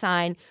sale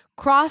sign,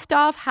 crossed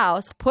off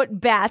house, put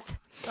Beth,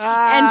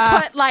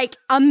 and put like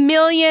 1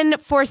 million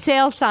for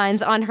sale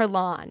signs on her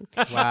lawn.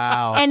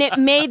 Wow. And it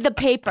made the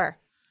paper.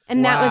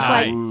 And that was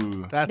like,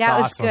 Ooh. That's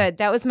that was awesome. good.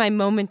 That was my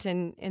moment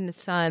in the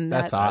sun.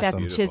 That's that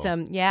awesome. Beth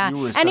Chisholm. Yeah. You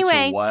were Anyway,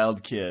 such a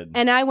wild kid.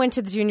 and I went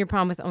to the junior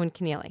prom with Owen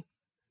Keneally.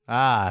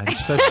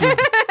 So she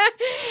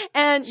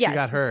And she yeah.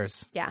 got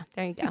hers. Yeah,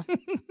 there you go.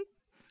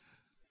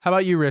 How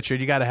about you,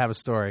 Richard? You got to have a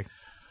story.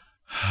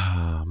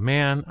 Oh,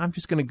 man, I'm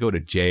just going to go to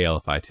jail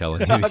if I tell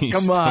any of these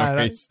Come on.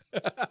 stories.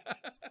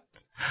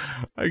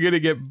 I'm going to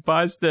get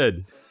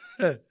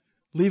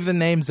Leave the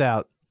names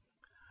out.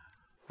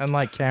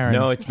 Unlike Karen.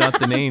 No, it's not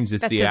the names,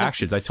 it's That the doesn't-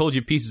 actions. I told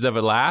you pieces of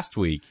it last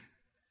week.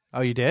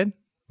 Oh, you did?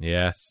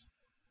 Yes.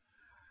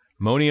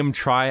 Ammonium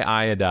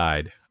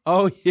triiodide.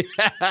 Oh,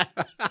 yeah.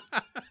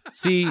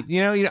 See,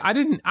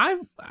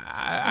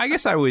 I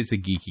guess I was a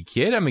geeky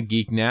kid. I'm a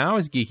geek now,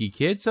 as a geeky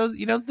kid. So,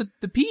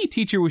 the PE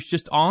teacher was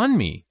just on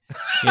me.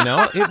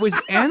 It was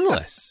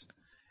endless.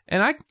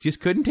 And I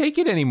just couldn't take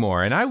it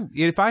anymore. And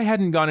if I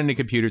hadn't gone into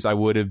computers, I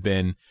would have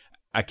been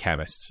a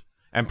chemist.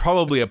 And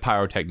probably a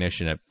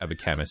pyrotechnician of a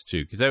chemist,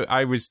 too. Because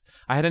I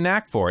had a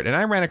knack for it. And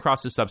I ran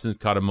across a substance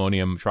called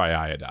ammonium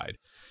triiodide.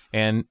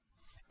 And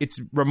it's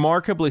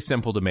remarkably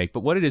simple to make, but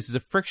what it is a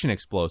friction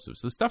explosive.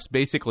 So the stuff's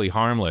basically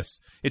harmless.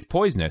 It's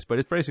poisonous, but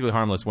it's basically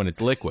harmless when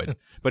it's liquid.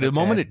 But the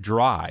moment it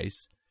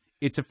dries,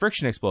 it's a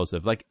friction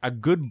explosive. Like a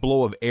good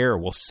blow of air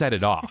will set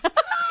it off.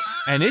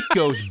 And it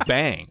goes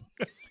bang.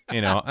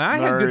 And I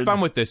had good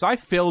fun with this. I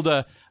filled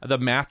the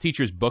math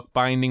teacher's book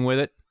binding with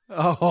it.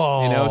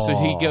 Oh. So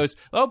he goes,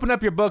 open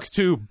up your books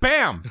to,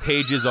 bam,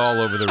 pages all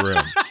over the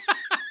room.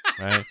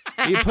 Right?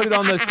 You put it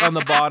on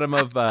the bottom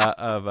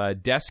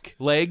of desk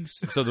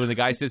legs, so that when the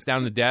guy sits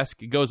down at the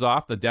desk, it goes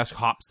off. The desk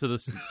hops to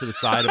the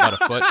side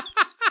about a foot.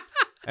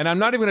 And I'm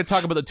not even going to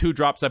talk about the 2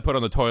 drops I put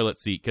on the toilet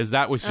seat because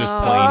that was just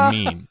plain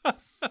mean.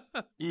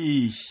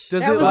 Eesh.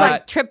 That was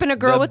like tripping a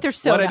girl with her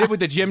soda. What I did with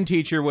the gym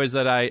teacher was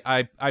that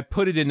I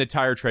put it in the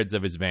tire treads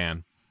of his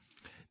van.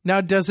 Now,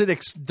 does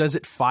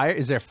it fire?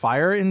 Is there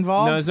fire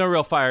involved? No, there's no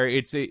real fire.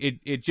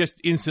 It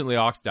just instantly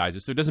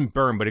oxidizes, so it doesn't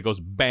burn, but it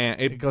goes bam.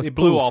 It blew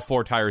poof. all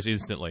 4 tires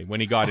instantly when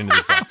he got into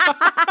the truck.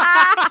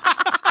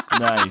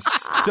 Nice.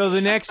 So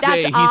the next That's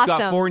day, he's awesome.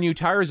 got 4 new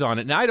tires on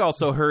it. And I'd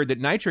also heard that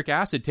nitric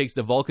acid takes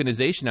the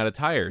vulcanization out of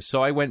tires.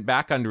 So I went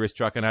back under his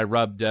truck and I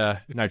rubbed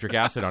nitric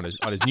acid on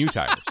his new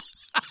tires.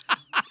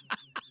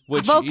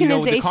 Which, the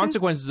Vulcanization?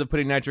 consequences of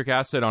putting nitric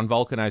acid on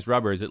vulcanized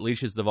rubber is it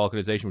leaches the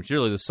vulcanization, which is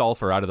really the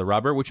sulfur out of the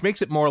rubber, which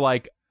makes it more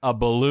like a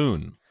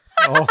balloon.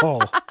 Oh.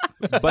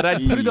 But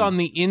I'd put it on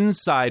the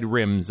inside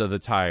rims of the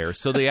tire,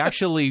 so they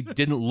actually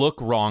didn't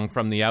look wrong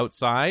from the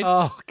outside.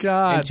 Oh,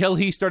 God. Until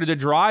he started to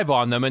drive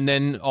on them, and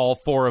then all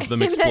 4 of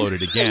them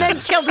exploded again. And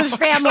then killed his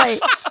family.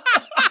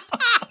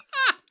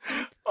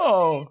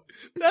 Oh,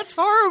 That's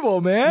horrible,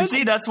 man. you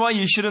see, that's why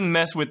you shouldn't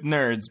mess with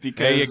nerds because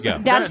There you go.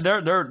 That's-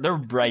 they're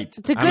bright.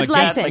 It's a I'm good a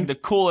lesson. Like the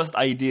coolest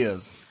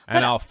ideas.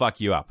 And I'll fuck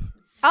you up.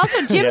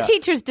 Also, gym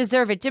teachers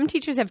deserve it. Gym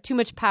teachers have too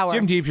much power.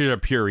 Gym teachers are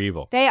pure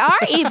evil. They are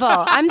evil.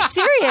 I'm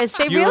serious.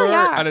 They Pure, really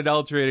are.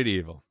 unadulterated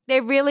evil.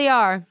 They really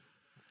are.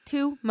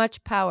 Too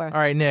much power. All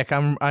right, Nick,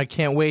 I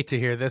can't wait to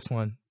hear this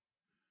one.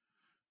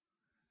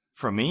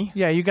 From me?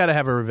 Yeah, you got to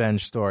have a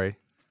revenge story.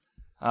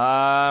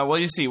 Well,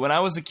 you see, when I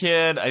was a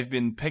kid, I've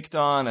been picked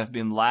on, I've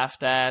been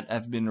laughed at,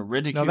 I've been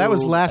ridiculed. No, that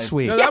was last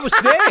week. No, that was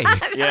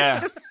today.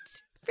 Yeah.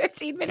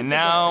 15 minutes And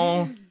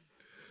now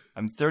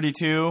I'm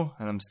 32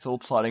 and I'm still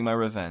plotting my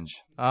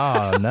revenge.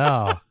 Oh,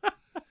 no.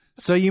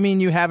 So you mean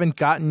you haven't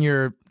gotten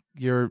your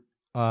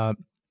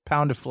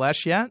pound of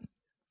flesh yet?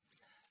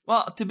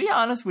 Well, to be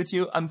honest with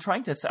you, I'm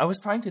trying to. I was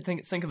trying to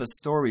think of a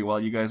story while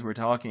you guys were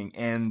talking,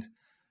 and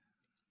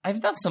I've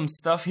done some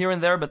stuff here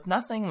and there, but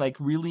nothing like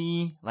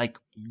really like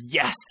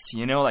yes,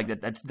 like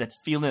that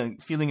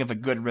feeling of a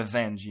good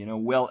revenge,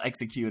 well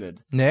executed.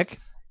 Nick,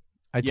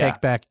 I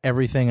take back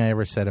everything I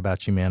ever said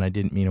about you, man. I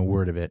didn't mean a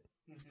word of it.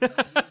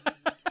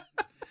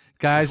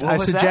 Guys, I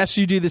suggest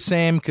you do the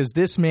same because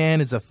this man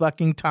is a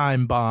fucking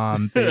time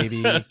bomb, baby.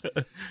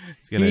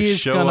 He's going to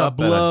show up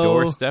at a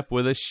doorstep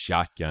with a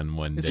shotgun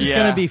one day. This is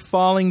going to be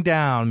falling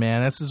down,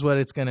 man. This is what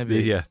it's going to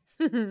be. Yeah.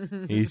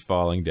 He's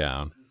falling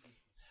down.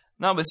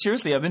 No, but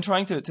seriously, I've been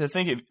trying to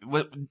think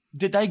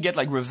did I get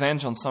like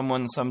revenge on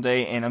someone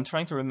someday? And I'm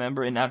trying to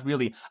remember, and not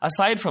really.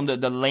 Aside from the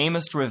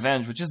lamest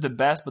revenge, which is the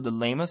best, but the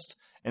lamest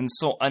and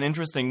so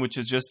uninteresting, which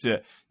is just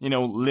to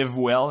live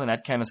well and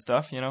that kind of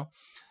stuff.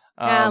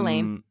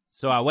 Lame.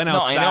 So I went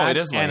outside I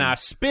know, and I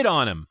spit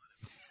on him.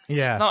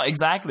 Yeah. No,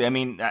 exactly. I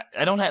mean,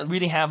 I don't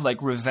really have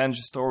like revenge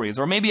stories,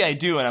 or maybe I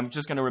do, and I'm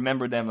just gonna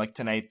remember them like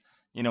tonight,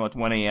 at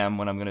 1 a.m.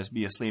 when I'm gonna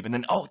be asleep, and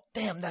then oh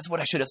damn, that's what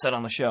I should have said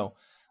on the show.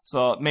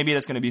 So maybe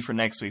that's gonna be for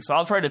next week. So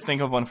I'll try to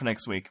think of one for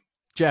next week.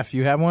 Jeff,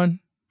 you have one?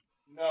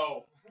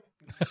 No.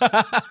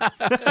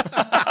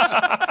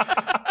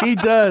 He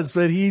does,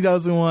 but he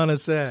doesn't want to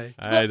say.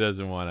 He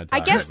doesn't want to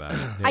talk about it.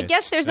 I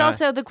guess there's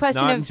also the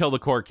question not of until the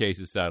court case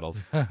is settled.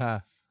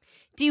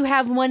 do you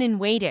have one in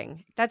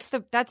waiting? That's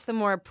the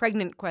more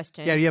pregnant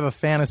question. Yeah, you have a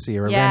fantasy,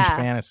 a revenge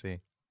fantasy.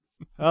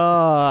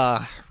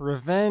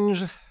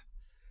 Revenge.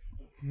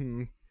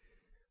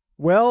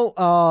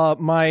 Well,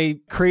 my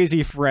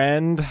crazy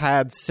friend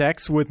had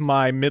sex with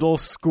my middle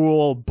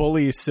school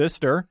bully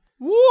sister.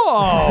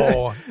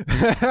 Whoa!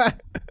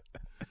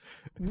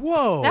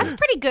 Whoa! That's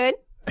pretty good.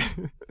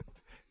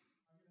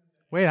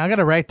 Wait, I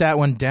gotta write that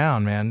one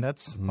down, man.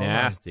 That's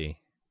nasty.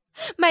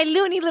 My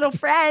loony little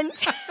friend.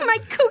 My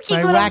kooky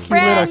my little wacky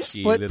friend. little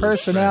split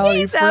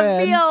personality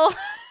friend.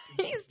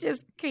 He's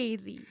just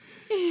crazy.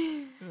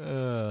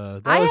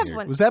 I have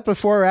one. Was that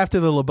before or after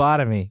the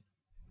lobotomy?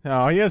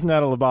 No, he hasn't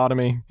had a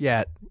lobotomy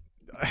yet.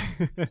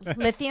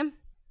 Lithium?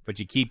 But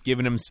you keep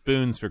giving him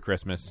spoons for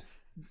Christmas.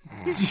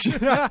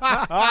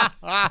 No,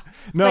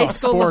 Play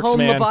school sporks, home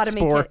man.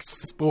 lobotomy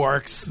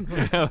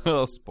Sporks. A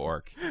little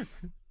spork.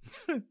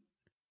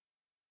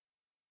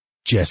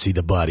 Jesse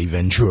the Body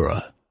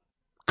Ventura,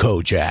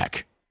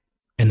 Kojak,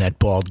 and that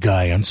bald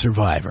guy on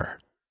Survivor.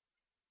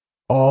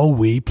 All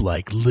weep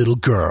like little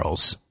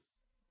girls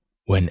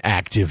when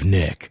Active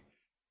Nick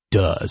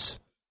does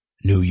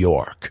New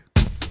York.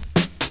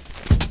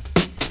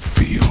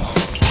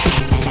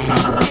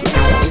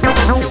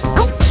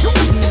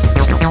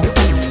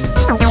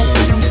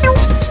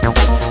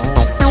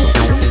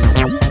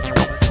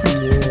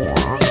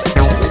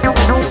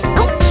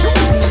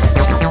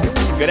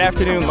 Good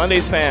afternoon,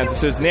 Mondays fans.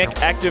 This is Nick,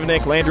 Active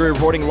Nick Landry,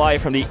 reporting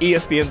live from the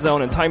ESPN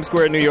Zone in Times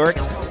Square, New York.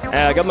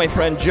 I got my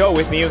friend Joe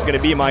with me, who's going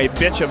to be my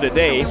bitch of the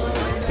day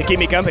to keep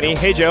me company.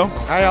 Hey, Joe.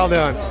 How y'all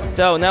doing?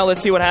 So now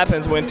let's see what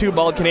happens when two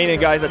bald Canadian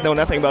guys that know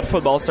nothing about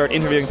football start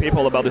interviewing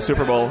people about the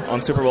Super Bowl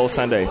on Super Bowl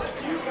Sunday.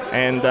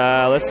 And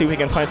let's see if we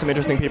can find some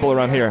interesting people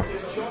around here.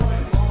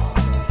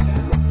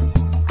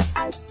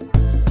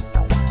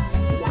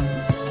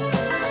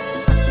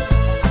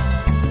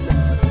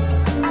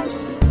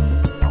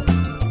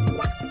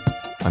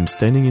 I'm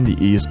standing in the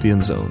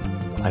ESPN zone.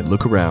 I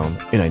look around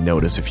and I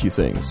notice a few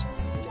things.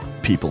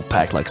 People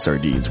packed like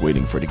sardines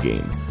waiting for the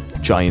game.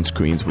 Giant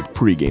screens with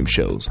pre-game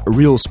shows. A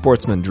real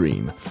sportsman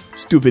dream.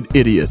 Stupid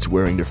idiots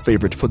wearing their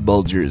favorite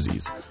football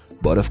jerseys.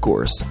 But of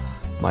course,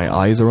 my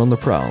eyes are on the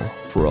prowl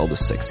for all the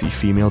sexy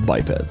female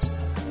bipeds.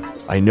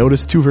 I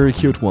notice two very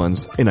cute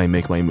ones and I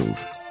make my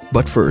move.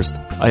 But first,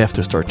 I have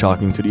to start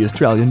talking to the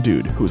Australian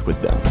dude who's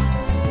with them.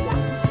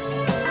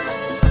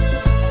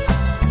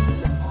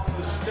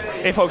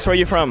 Hey folks, where are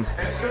you from?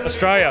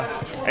 Australia.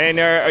 And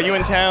are you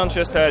in town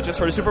just for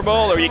the Super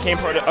Bowl, or you came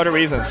for other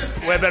reasons?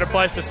 We're a better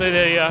place to see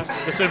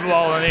the Super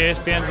Bowl in the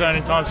ESPN Zone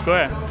in Times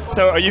Square.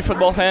 So are you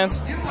football fans?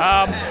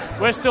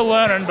 We're still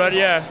learning, but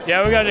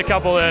yeah, we got a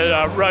couple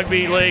of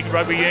rugby league,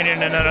 rugby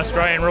union, and then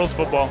Australian rules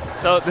football.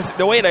 So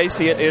the way that I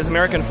see it is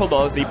American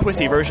football is the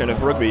pussy version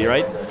of rugby,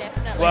 right?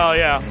 Well,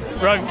 yeah.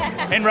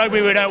 In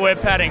rugby, we don't wear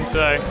padding,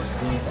 so...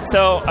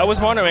 So I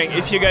was wondering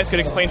if you guys could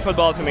explain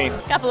football to me.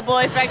 A couple of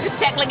boys practice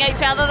tackling each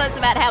other. That's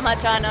about how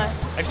much I know.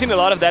 I've seen a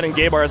lot of that in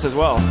gay bars as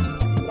well.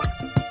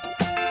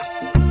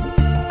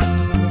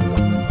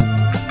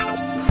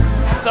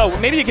 So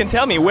maybe you can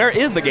tell me, where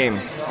is the game?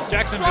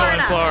 Jacksonville in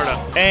Florida.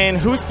 And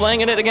who's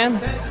playing in it again?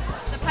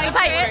 The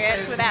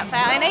Patriots, without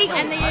fail.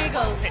 And the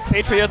Eagles.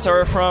 Patriots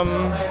are from...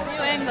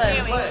 New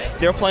England.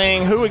 They're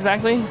playing who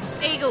exactly?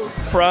 Eagles.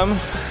 From?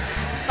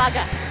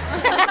 Bugger.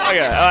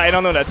 Okay, I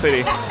don't know that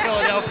city.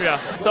 Philadelphia.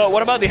 So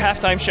what about the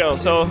halftime show?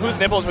 So whose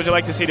nipples would you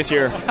like to see this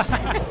year?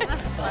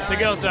 The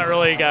girls don't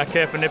really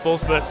care for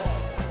nipples, but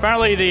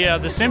apparently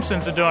the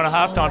Simpsons are doing a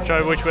halftime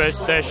show, which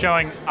they're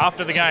showing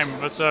after the game.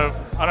 But so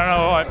I don't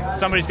know.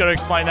 Somebody's got to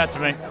explain that to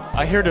me.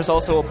 I hear there's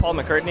also Paul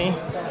McCartney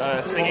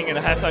singing in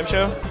a halftime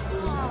show.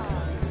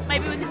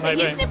 Maybe we can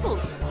see his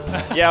nipples.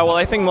 Yeah, well,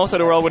 I think most of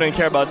the world wouldn't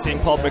care about seeing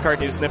Paul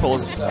McCartney's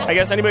nipples. I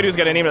guess anybody who's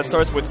got a name that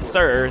starts with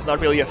Sir is not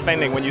really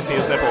offending when you see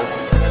his nipples.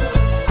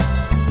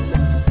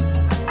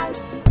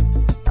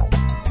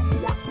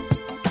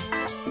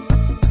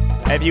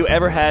 Have you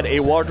ever had a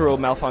wardrobe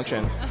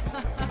malfunction?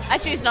 I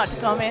choose not to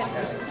comment.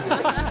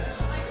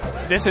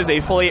 This is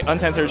a fully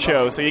uncensored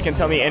show, so you can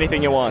tell me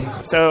anything you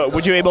want. So,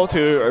 would you be able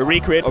to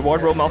recreate a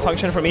wardrobe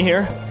malfunction for me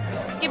here?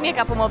 Give me a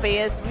couple more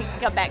beers and you can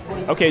come back to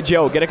me. Okay,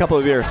 Joe, get a couple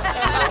of beers.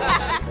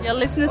 Your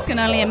listeners can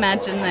only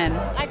imagine then.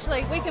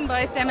 Actually, we can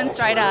both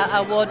demonstrate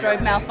a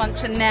wardrobe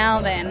malfunction now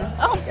then.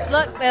 Oh,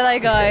 look, there they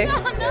go.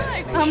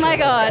 Oh, no. Oh, my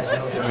God.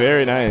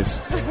 Very nice.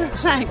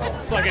 Thanks.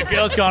 It's like a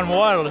Girls Gone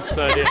Wild.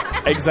 So,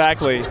 yeah.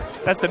 Exactly.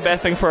 That's the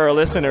best thing for our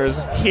listeners,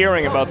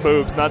 hearing about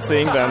boobs, not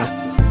seeing them.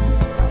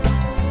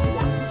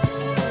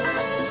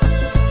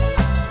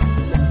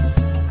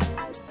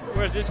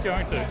 Where's this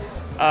going to?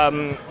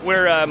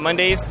 We're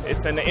Mondays.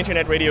 It's an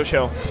internet radio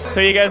show.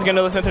 So you guys going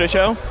to listen to the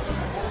show?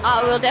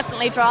 Oh, we'll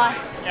definitely try.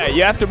 Yeah,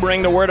 you have to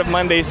bring the word of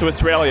Mondays to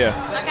Australia.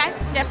 Okay,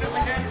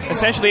 definitely.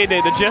 Essentially,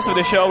 the gist of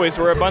the show is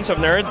we're a bunch of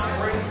nerds,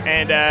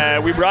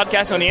 and we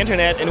broadcast on the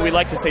internet, and we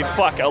like to say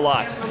fuck a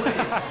lot.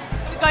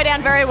 Go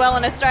down very well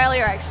in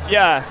Australia, actually.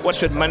 Yeah, what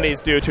should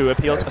Mondays do to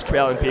appeal to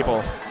Australian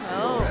people?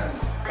 Oh.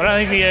 I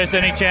don't think there's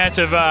any chance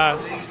of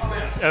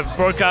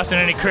broadcasting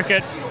any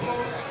cricket.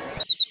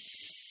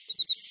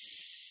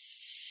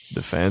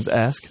 The fans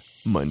ask,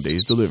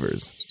 Mondays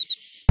delivers.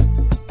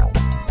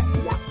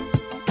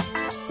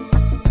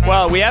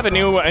 Well, we have a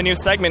new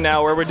segment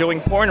now where we're doing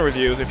porn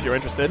reviews, if you're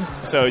interested.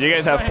 So you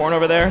guys have porn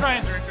over there?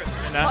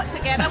 What,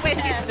 together? We're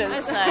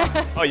sisters,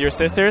 so... Oh, you're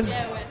sisters?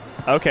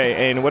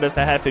 Okay, and what does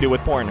that have to do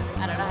with porn?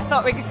 I don't know. I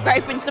thought we could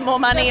scrape in some more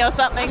money or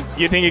something.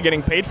 You think you're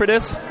getting paid for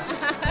this?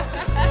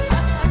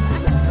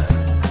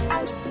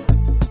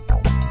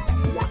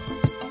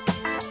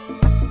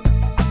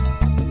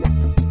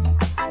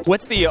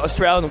 What's the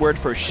Australian word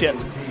for shit?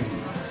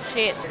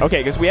 Shit. Okay,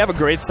 because we have a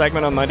great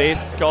segment on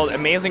Mondays. It's called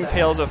Amazing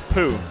Tales of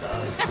Poo.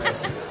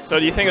 So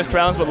do you think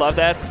Australians would love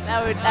that?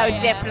 They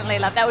would definitely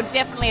love. That would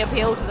definitely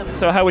appeal to them.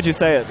 So how would you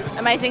say it?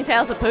 Amazing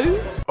Tales of Poo?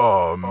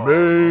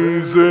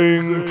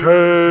 Amazing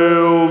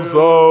Tales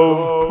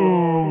of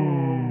Poo.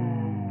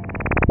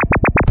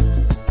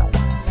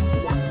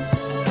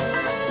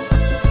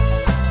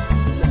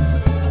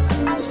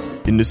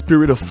 In the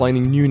spirit of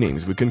finding new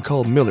names we can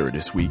call Miller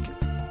this week,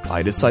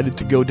 I decided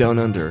to go down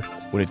under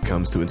when it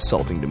comes to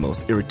insulting the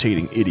most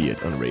irritating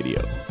idiot on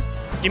radio.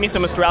 Give me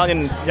some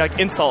Australian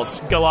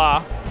insults.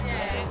 Galah.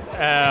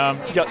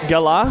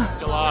 Galah?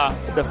 Galah.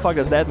 What the fuck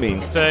does that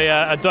mean? It's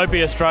a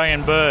dopey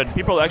Australian bird.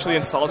 People are actually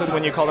insulted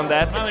when you call them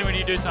that? Only when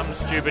you do something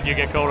stupid you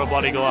get called a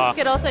bloody galah. You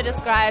could also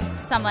describe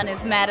someone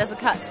as mad as a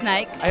cut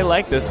snake. I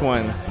like this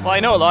one. Well, I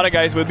know a lot of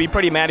guys would be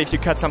pretty mad if you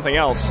cut something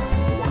else.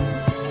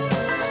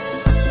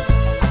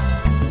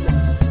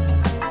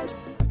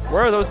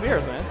 Where are those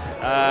beers, man?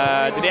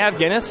 Do they have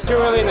Guinness? Too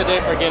early in the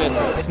day for Guinness.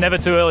 It's never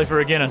too early for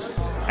a Guinness.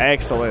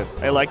 Excellent.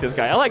 I like this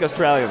guy. I like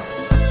Australians.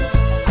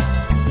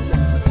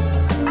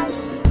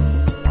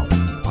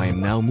 I am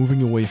now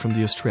moving away from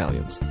the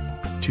Australians.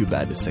 Too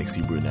bad the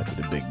sexy brunette with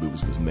the big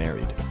boobs was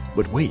married.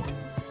 But wait,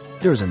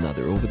 there's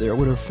another over there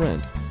with her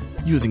friend,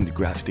 using the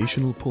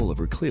gravitational pull of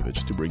her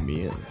cleavage to bring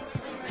me in.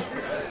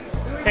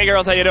 Hey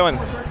girls, how you doing?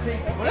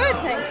 Good,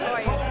 thanks. How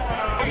are you?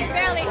 I can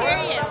barely hear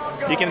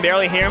you. You can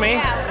barely hear me?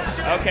 Yeah.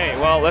 Okay,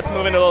 well, let's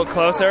move in a little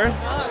closer.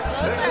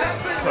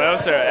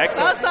 Closer,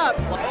 excellent. Close up.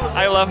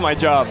 I love my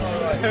job.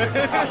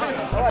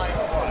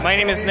 My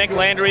name is Nick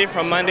Landry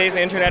from Mondays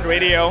Internet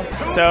Radio.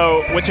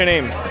 So, what's your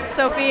name?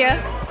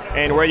 Sophia.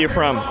 And where are you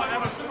from?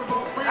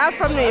 I'm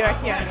from New York,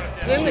 yeah.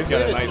 She's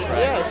got a nice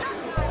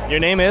friend. Your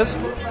name is?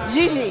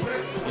 Gigi.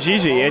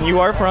 Gigi, and you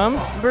are from?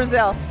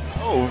 Brazil.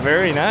 Oh,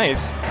 very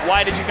nice.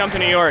 Why did you come to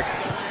New York?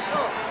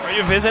 Are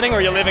you visiting or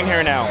are you living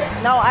here now?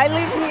 No, I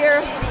live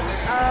here.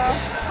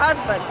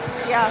 Husband,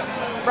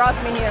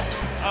 brought me here.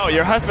 Oh,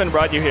 your husband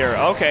brought you here.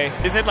 Okay.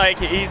 Is it like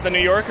he's a New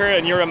Yorker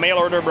and you're a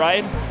mail-order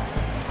bride?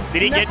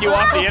 Did he get you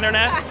off the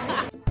internet?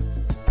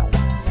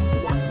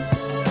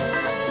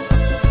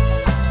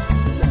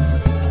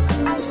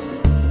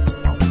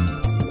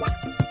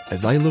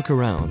 As I look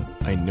around,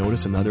 I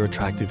notice another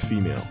attractive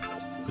female.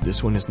 But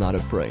this one is not a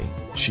prey.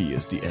 She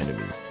is the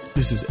enemy.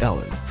 This is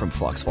Ellen from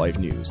Fox 5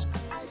 News.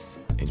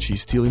 And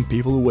she's stealing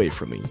people away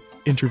from me,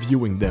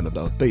 interviewing them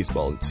about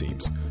baseball, it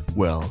seems.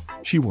 Well,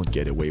 she won't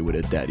get away with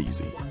it that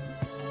easy.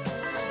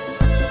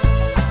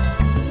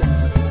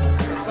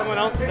 Someone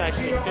else else is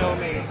actually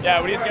filming.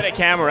 Yeah, we just get a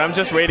camera. I'm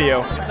just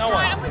radio. No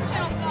one.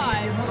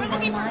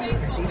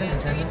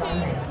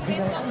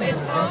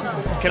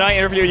 Can I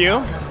interview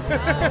you?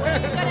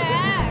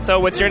 So,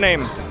 what's your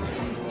name?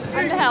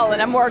 I'm Helen.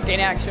 I'm working,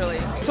 actually.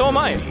 So am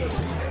I.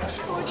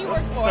 Who do you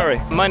work for?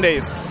 Sorry,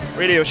 Mondays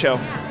radio show.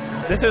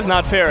 This is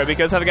not fair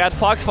because I've got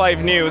Fox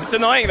 5 News. It's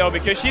annoying though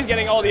because she's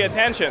getting all the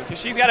attention because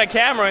she's got a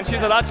camera and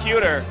she's a lot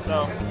cuter.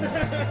 So.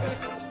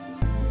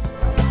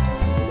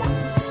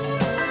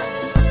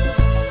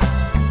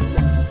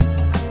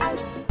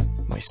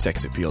 My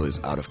sex appeal is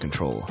out of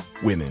control.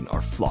 Women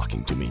are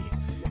flocking to me.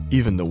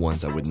 Even the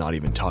ones I would not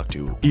even talk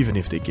to, even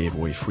if they gave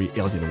away free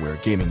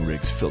Alienware gaming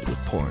rigs filled with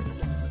porn.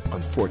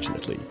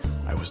 Unfortunately,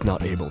 I was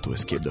not able to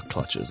escape the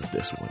clutches of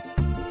this one.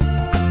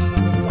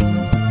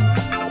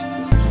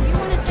 You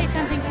want to say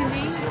something to me?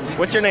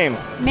 What's your name?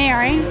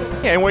 Mary,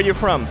 Yeah, and where are you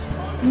from?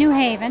 New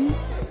Haven,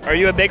 Are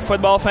you a big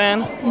football fan?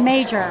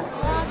 Major.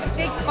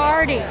 Big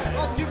party.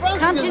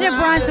 Come to New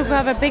Brunswick, we'll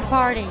have a big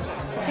party.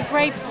 It's a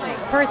great place.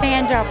 Perth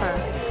Andover.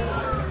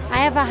 I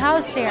have a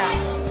house there.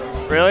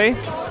 Really?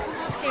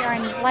 There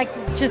and like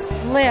just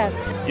live.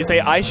 You say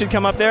I should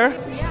come up there?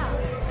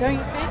 Don't you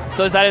think?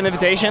 So is that an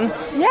invitation?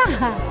 Yeah.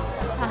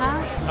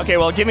 Uh-huh. Okay,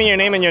 well, give me your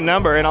name and your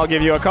number and I'll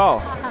give you a call.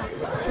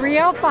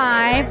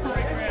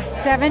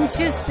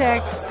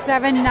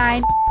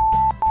 305-726-79.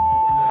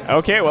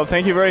 Okay, well,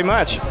 thank you very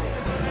much.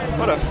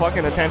 What a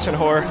fucking attention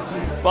whore.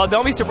 Well,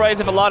 don't be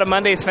surprised if a lot of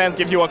Mondays fans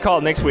give you a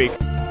call next week.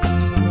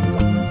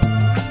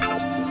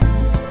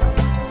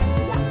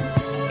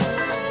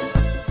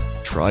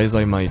 Try as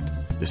I might,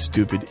 the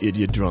stupid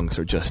idiot drunks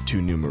are just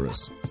too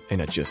numerous,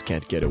 and I just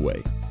can't get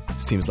away.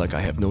 Seems like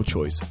I have no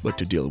choice but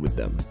to deal with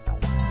them.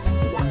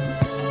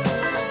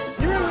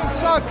 New England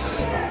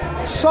sucks.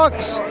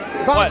 Sucks.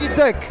 Donkey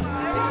dick.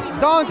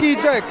 Donkey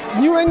dick.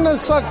 New England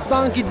sucks.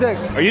 Donkey dick.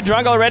 Are you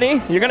drunk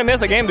already? You're gonna miss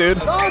the game, dude.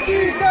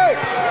 Donkey dick.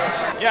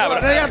 Yeah,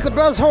 but they got the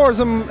best whores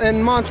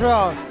in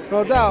Montreal,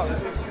 no doubt.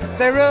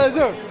 They really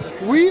do.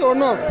 We or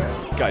no?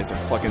 Guys are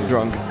fucking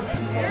drunk.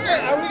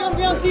 Hey, are we gonna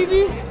be on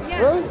TV?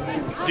 Really?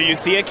 Do you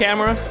see a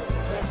camera?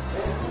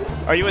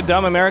 Are you a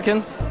dumb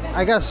American?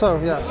 I guess so,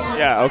 yeah.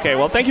 Yeah, okay.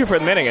 Well, thank you for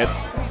admitting it.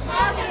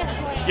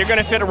 You're going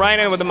to fit right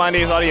in with the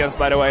Mondays audience,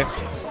 by the way.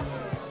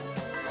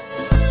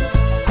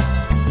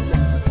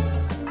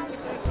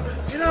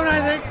 You know what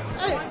I think?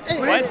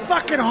 We need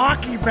fucking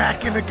hockey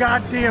back in the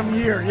goddamn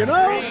year, you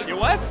know? You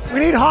what? We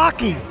need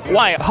hockey.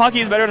 Why? Hockey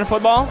is better than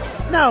football?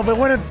 No, but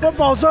when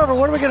football's over,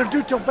 what are we going to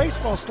do till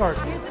baseball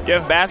starts? You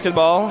have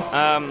basketball.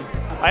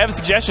 I have a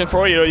suggestion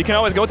for you. You can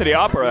always go to the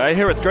opera. I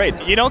hear it's great.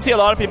 You don't see a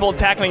lot of people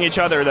tackling each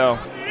other, though.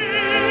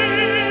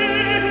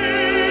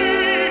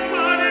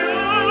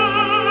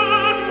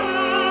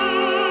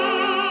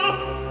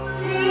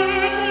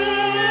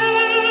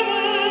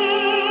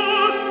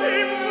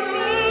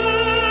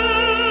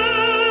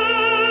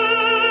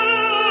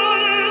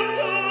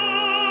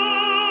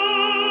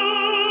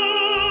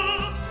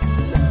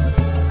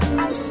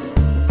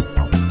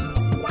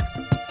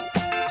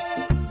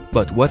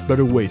 But what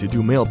better way to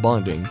do male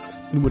bonding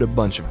than with a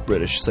bunch of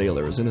British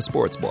sailors in a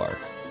sports bar?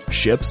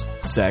 Ships,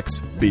 sex,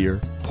 beer,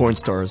 porn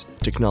stars,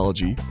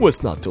 technology,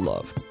 what's not to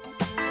love?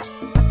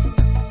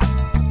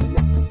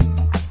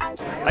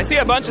 I see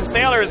a bunch of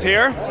sailors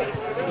here.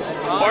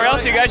 Or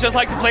else you guys just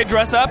like to play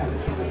dress up?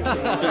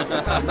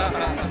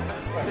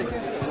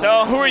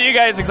 So, who are you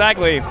guys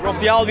exactly? We're off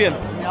the Albion.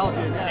 The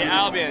Albion, yeah. The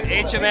Albion,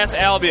 HMS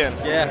Albion.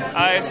 Yeah.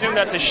 I assume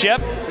that's a ship?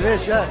 It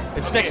is, yeah.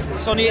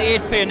 It's on the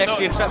 8P next to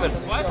the Intrepid.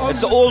 It's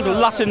the old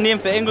Latin name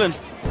for England.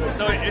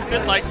 So, is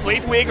this like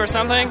Fleet Week or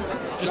something?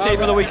 Just here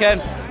for the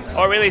weekend.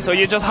 Oh, really? So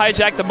you just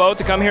hijacked the boat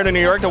to come here to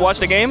New York to watch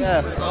the game?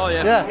 Yeah. Oh,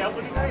 yeah.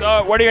 Yeah.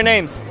 So, what are your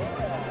names?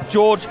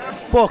 George.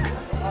 Book.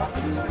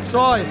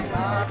 Soy.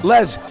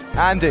 Les.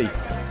 Andy.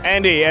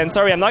 Andy, and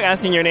sorry, I'm not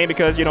asking your name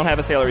because you don't have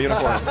a sailor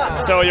uniform.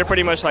 So you're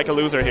pretty much like a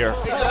loser here.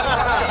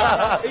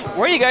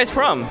 Where are you guys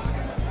from?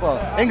 Well,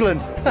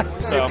 England.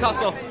 So,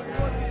 Newcastle.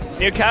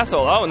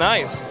 Newcastle, oh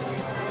nice.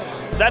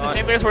 Is that the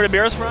same place where the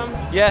beer's from?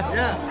 Yeah.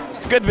 Yeah.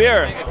 It's good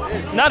beer.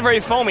 Not very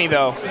foamy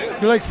though.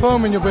 You like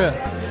foam in your beer?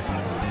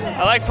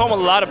 I like foam in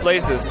a lot of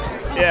places.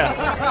 Yeah.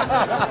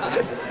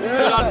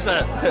 Good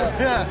answer.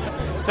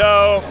 Yeah.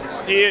 So,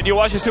 do you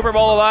watch the Super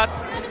Bowl a lot?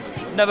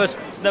 Never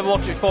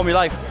watched it before in my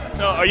life.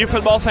 So, are you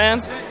football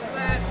fans?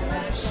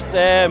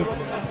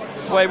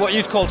 What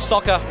you call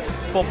soccer,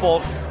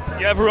 football.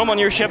 You have room on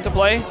your ship to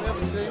play?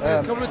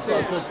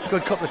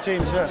 Good couple of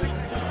teams,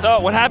 yeah. So,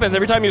 what happens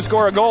every time you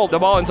score a goal? The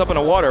ball ends up in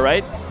the water,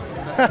 right?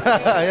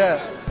 Yeah.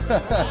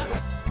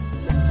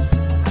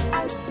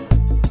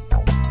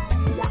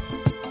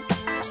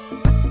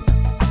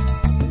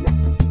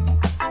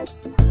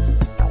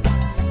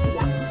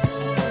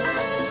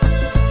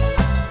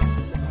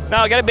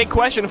 Now, I got a big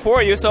question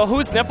for you. So,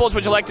 whose nipples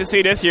would you like to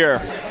see this year?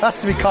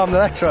 Has to be Carmen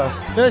Electra.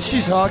 Yeah,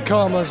 she's hot.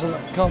 Carmen's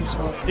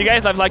hot. You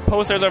guys have like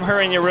posters of her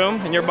in your room,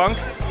 in your bunk?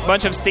 A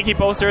bunch of sticky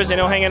posters,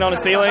 hanging on the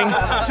ceiling?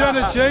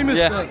 Jenna Jameson.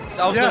 Yeah,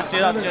 I was going to say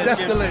that.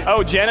 Definitely.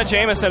 Oh, Jenna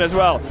Jameson as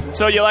well.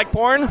 So, you like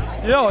porn?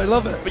 Yeah, I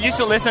love it. But you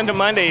still listen to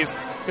Mondays.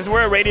 because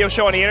we're a radio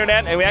show on the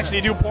internet, and we actually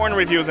do porn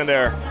reviews in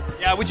there.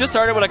 Yeah, we just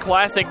started with a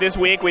classic this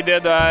week. We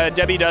did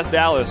Debbie Does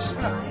Dallas.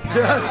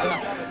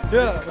 Yeah.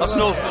 That's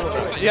no.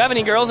 Do you have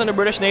any girls in the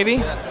British Navy?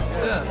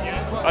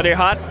 Yeah. Are they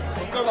hot?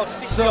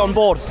 So on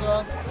board.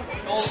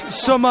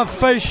 Some have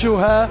facial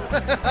hair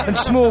and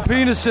small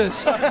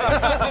penises.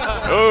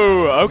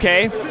 Oh,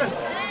 okay.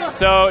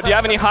 So, do you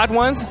have any hot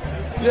ones?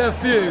 Yeah, a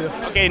few.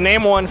 Okay,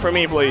 name one for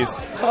me, please.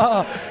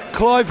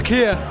 Clive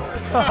Keir.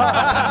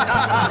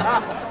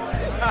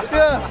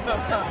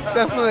 Yeah,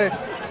 definitely.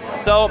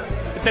 So,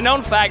 it's a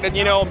known fact that,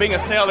 being a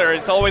sailor,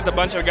 it's always a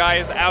bunch of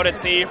guys out at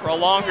sea for a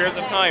long periods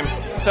of time.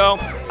 So,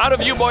 out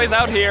of you boys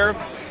out here,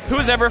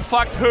 who's ever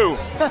fucked who?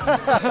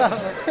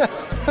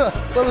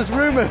 Well, there's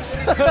rumours.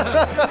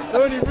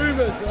 Only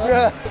rumours, right?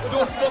 Yeah. We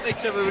don't fuck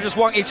each other, we just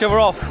wank each other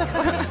off.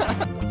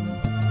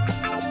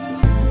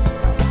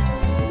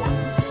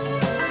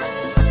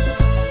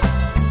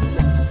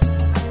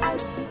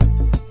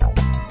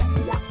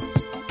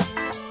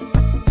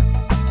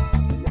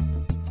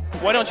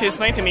 Why don't you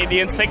explain to me the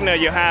insignia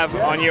you have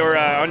on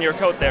your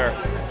coat there?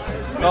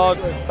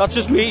 That's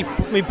just me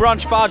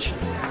branch badge.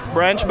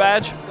 Branch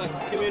badge?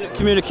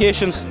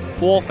 Communications,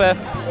 warfare.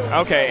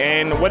 Okay,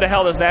 and what the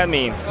hell does that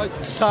mean?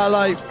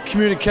 Satellite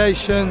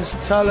communications,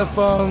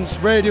 telephones,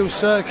 radio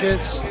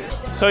circuits.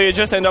 So you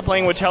just end up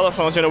playing with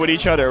telephones, with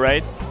each other,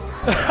 right?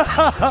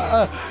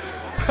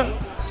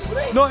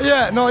 Not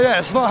yet.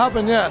 It's not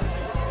happened yet.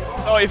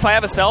 So if I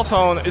have a cell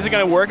phone, is it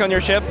going to work on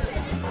your ship?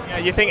 Yeah,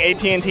 you think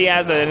AT&T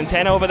has an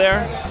antenna over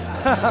there?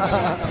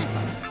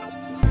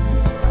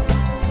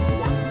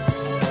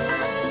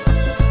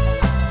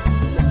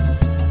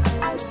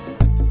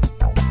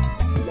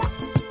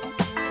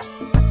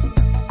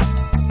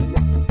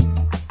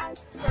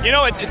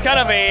 It's kind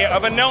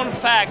of a known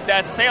fact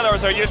that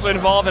sailors are usually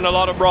involved in a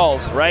lot of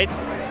brawls, right?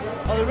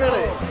 Oh,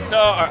 really?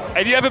 So,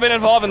 have you ever been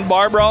involved in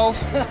bar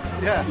brawls?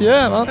 Yeah.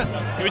 Yeah,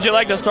 man. Would you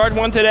like to start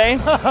one today?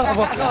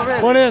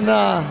 One in,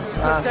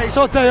 it's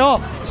our day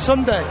off,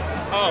 Sunday.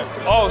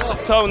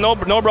 So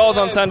no brawls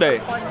on Sunday.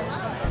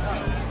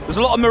 There's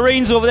a lot of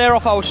Marines over there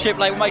off our ship,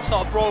 we might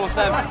start a brawl with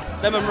them.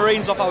 Them are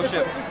Marines off our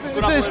ship.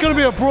 If it's going to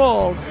be a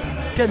brawl,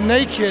 get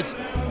naked.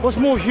 What's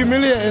more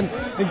humiliating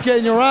than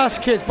getting your ass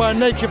kicked by a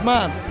naked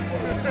man?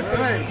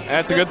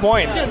 That's a good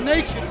point. Get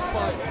naked and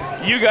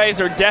fight. You guys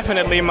are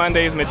definitely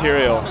Monday's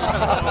material.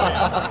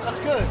 That's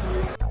good.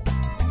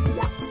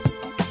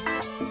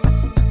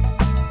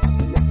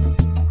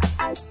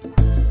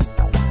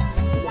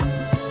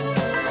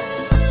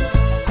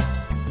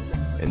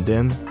 And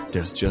then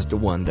there's just the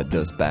one that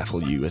does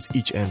baffle you as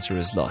each answer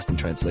is lost in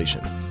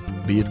translation,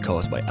 be it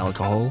caused by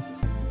alcohol,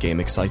 game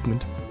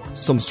excitement,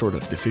 some sort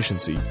of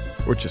deficiency,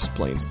 or just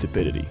plain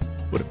stupidity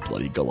with a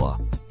bloody galah.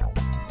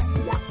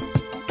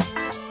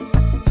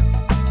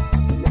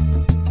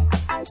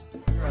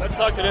 Let's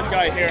talk to this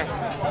guy here.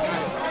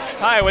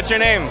 Hi, what's your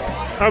name?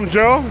 I'm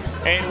Joe.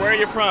 And where are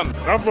you from?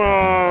 I'm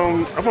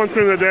from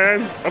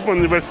Trinidad. I'm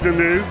from the West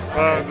Indies.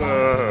 I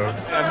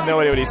have no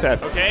idea what he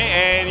said. Okay,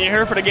 and you're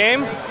here for the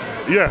game?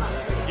 Yeah.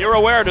 You're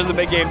aware there's a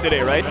big game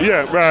today, right?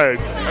 Yeah, right.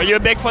 Are you a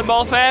big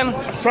football fan?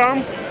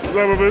 Some,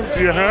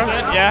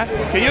 Yeah.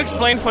 Can you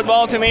explain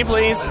football to me,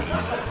 please?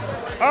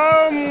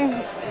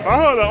 I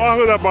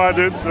heard about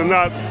it.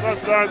 Not.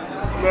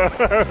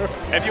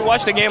 Have you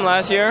watched the game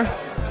last year?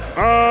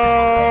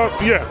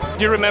 Yeah.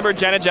 Do you remember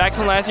Janet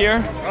Jackson last year?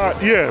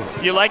 Yeah.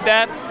 You like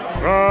that?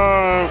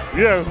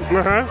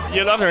 Yeah.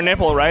 You love her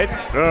nipple, right?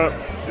 Yeah.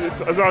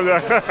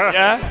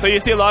 So you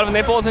see a lot of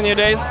nipples in your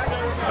days?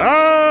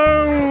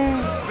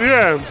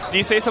 Yeah. Do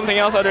you say something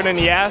else other than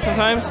yeah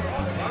sometimes?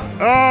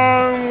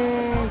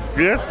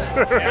 Yes.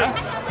 Yeah.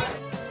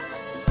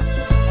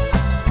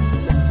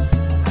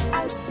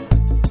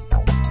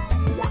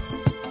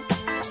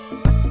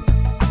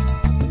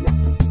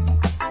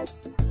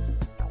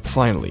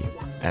 Finally,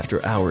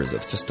 after hours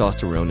of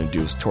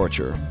testosterone-induced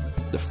torture,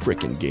 the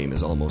frickin' game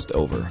is almost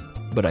over.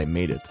 But I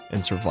made it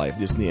and survived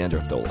this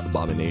Neanderthal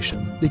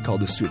abomination they call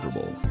the Super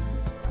Bowl.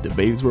 The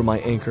babes were my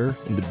anchor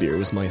and the beer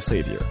was my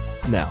savior.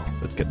 Now,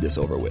 let's get this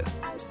over with.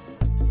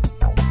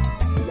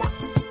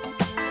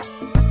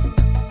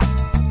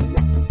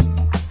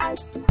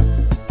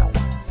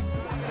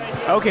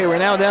 Okay, we're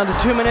now down to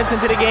 2 minutes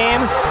into the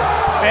game,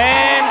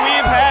 and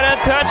we've had a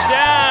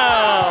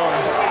touchdown.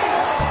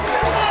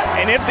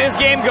 And if this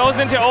game goes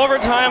into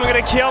overtime, I'm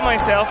going to kill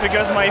myself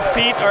because my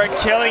feet are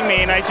killing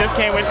me, and I just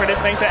can't wait for this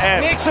thing to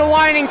end. Nick's a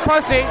whining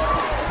pussy.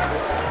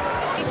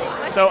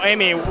 So,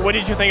 Amy, what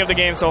did you think of the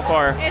game so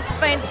far? It's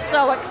been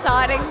so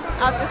exciting.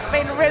 I've just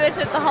been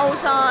riveted the whole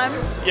time.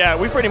 Yeah,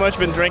 we've pretty much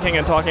been drinking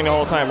and talking the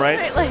whole time,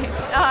 right? Really.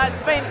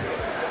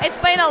 It's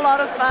been a lot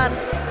of fun.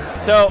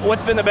 So,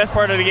 what's been the best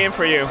part of the game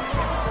for you?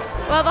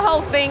 Well, the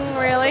whole thing,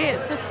 really.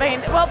 It's just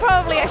been,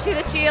 probably actually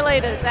the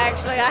cheerleaders,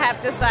 actually, I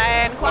have to say.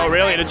 And Oh,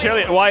 really? The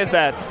cheerleaders? Why is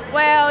that?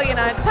 Well,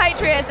 the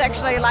Patriots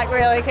actually,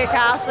 really kick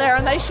ass there,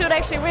 and they should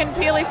actually win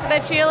purely for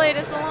their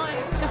cheerleaders alone.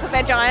 Because of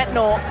their giant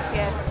norks,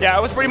 yes. Yeah, I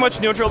was pretty much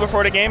neutral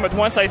before the game, but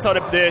once I saw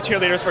the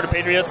cheerleaders for the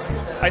Patriots,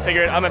 I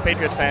figured I'm a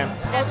Patriot fan.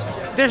 Yes.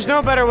 there's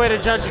no better way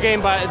to judge a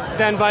game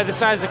than by the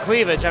size of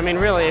cleavage. I mean,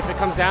 really, if it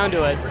comes down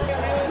to it.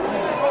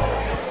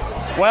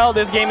 Well,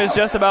 this game is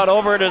just about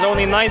over. There's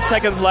only 9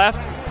 seconds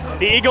left.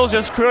 The Eagles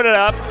just screwed it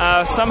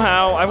up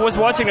somehow. I was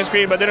watching the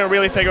screen but didn't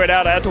really figure it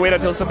out. I had to wait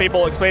until some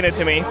people explained it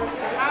to me.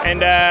 And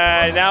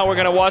now we're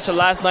going to watch the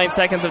last 9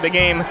 seconds of the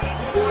game.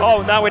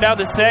 Oh, now we're down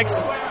to 6,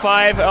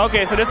 5.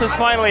 Okay, so this is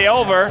finally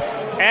over.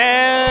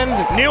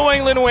 And New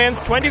England wins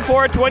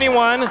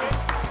 24-21.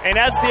 And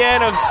that's the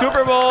end of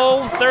Super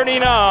Bowl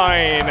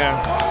 39.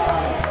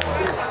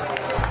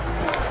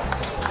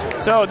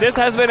 So this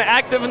has been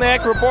Active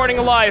Neck reporting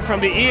live from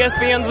the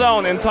ESPN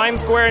Zone in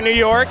Times Square, New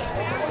York.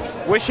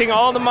 Wishing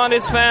all the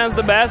Mondays fans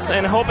the best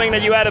and hoping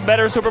that you had a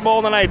better Super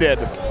Bowl than I did.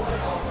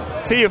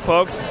 See you,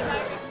 folks.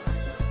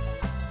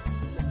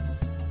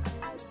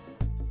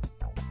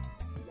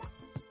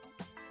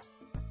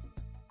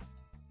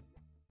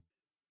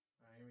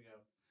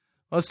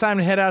 Well, it's time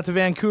to head out to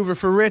Vancouver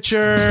for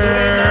Richard,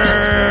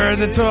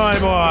 the toy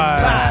boy.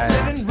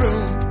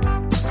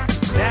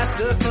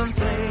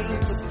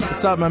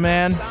 What's up, my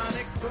man?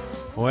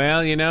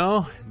 Well, you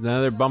know,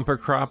 another bumper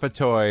crop of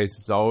toys.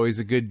 It's always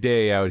a good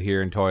day out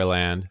here in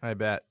Toyland. I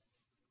bet.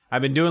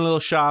 I've been doing a little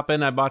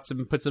shopping. I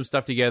put some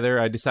stuff together.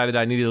 I decided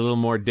I needed a little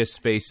more disk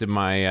space in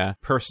my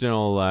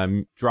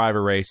personal drive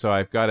array, so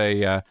I've got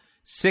a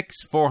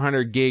 6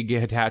 400 gig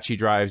Hitachi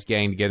drives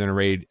gang together in a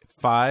RAID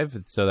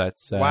 5. So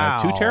that's 2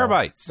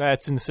 terabytes.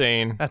 That's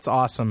insane. That's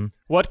awesome.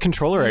 What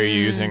controller are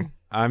you using?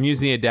 I'm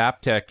using the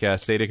Adaptec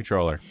SATA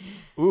controller.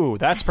 Ooh,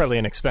 that's probably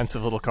an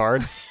expensive little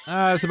card.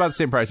 It's about the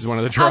same price as one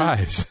of the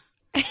drives.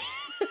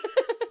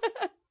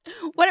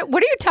 What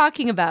are you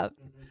talking about?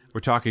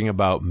 We're talking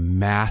about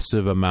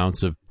massive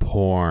amounts of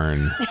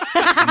porn.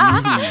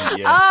 Yes.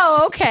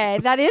 Oh, okay.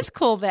 That is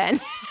cool then.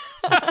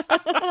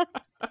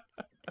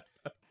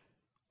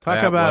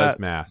 Talk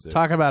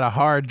about a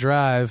hard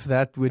drive.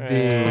 That would be.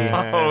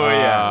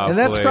 And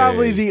that's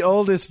probably the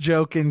oldest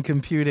joke in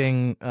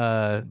computing.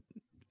 Right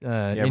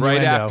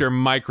after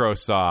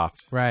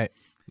Microsoft. Right.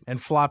 And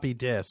floppy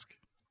disk.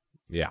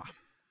 Yeah.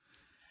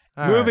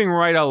 Moving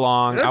right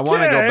along, I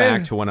want to go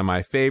back to one of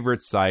my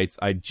favorite sites.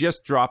 I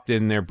just dropped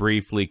in there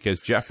briefly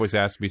because Jeff was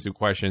asking me some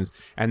questions,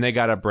 and they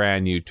got a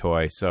brand new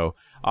toy. So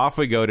off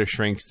we go to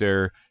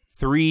Shrinkster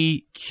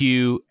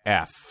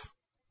 3QF.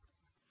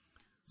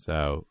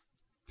 So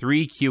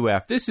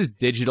 3QF. This is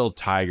Digital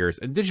Tigers,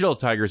 and Digital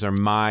Tigers are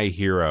my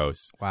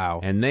heroes. Wow.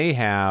 And they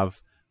have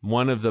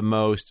one of the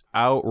most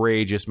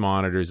outrageous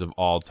monitors of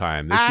all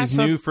time. This is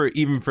new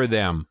even for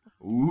them.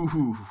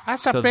 Ooh.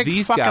 That's a so big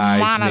these fucking guys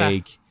monitor.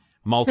 make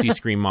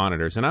multi-screen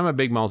monitors, and I'm a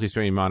big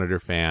multi-screen monitor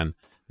fan.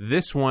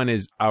 This one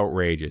is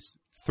outrageous.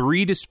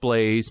 3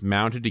 displays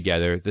mounted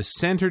together. The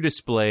center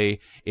display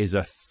is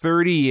a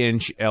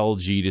 30-inch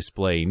LG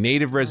display,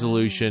 native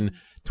resolution,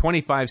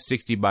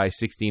 2560 by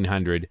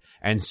 1600,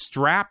 and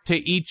strapped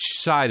to each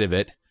side of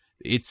it,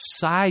 its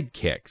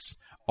sidekicks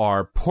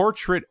are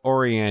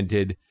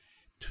portrait-oriented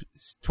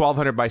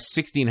 1200 by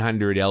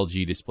 1600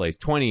 LG displays,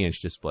 20-inch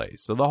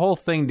displays. So the whole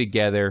thing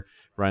together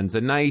runs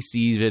a nice,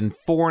 even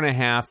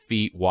 4.5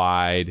 feet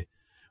wide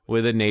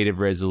with a native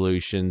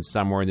resolution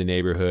somewhere in the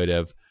neighborhood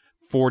of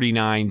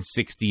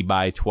 4960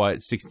 by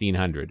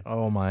 1600.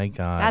 Oh, my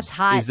God. That's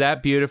hot. Is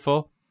that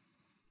beautiful?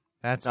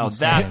 That's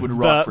that would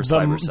rock for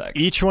cybersex.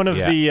 Each one of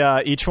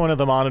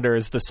the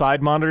monitors, the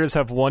side monitors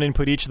have one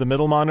input each. The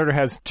middle monitor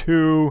has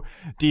 2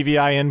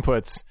 DVI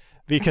inputs.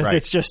 Because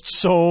it's just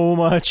so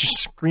much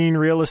screen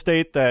real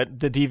estate that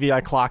the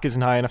DVI clock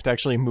isn't high enough to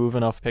actually move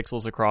enough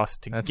pixels across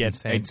to get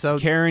insane. So,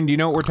 Karen, do you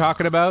know what we're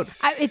talking about?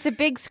 It's a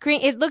big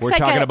screen. It looks we're like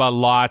talking about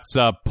lots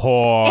of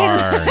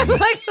porn.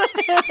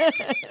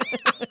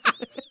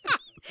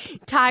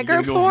 Tiger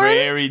You're gonna porn? go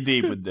very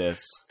deep with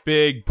this.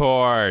 Big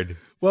porn.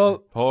 Well,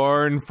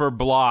 porn for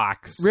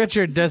blocks.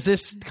 Richard, does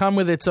this come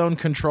with its own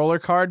controller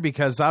card?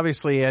 Because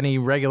obviously any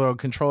regular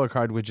controller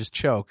card would just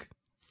choke.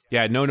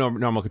 Yeah, no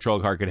normal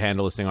control card could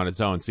handle this thing on its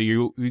own. So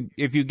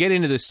if you get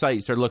into this site,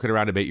 you start looking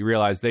around a bit, you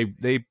realize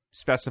they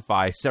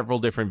specify several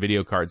different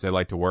video cards they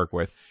like to work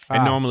with.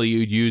 And normally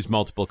you'd use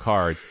multiple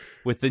cards.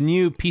 With the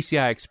new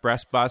PCI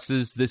Express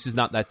buses, this is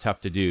not that tough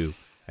to do.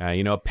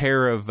 A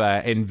pair of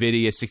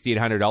NVIDIA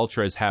 6800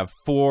 Ultras have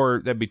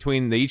 4, they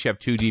each have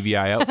 2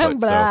 DVI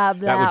outputs, so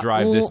that would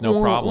drive this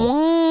no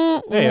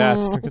problem. Hey,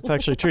 that's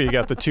actually true. You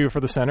got the 2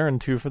 for the center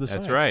and 2 for the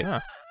sides. That's right.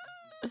 Yeah.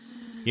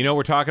 You know what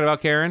we're talking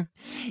about, Karen?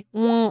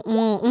 Actually,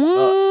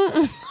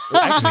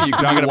 you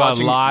could talking be about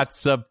watching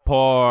lots of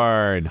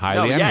porn.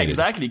 Highly yeah, animated.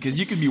 exactly, because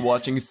you could be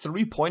watching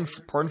 3 porn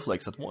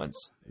flicks at once.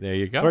 There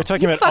you go. We're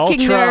talking about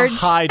ultra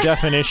high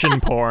definition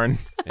porn.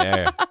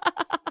 Yeah.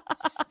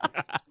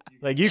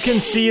 Like you can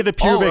see the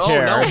pubic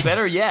hair. No,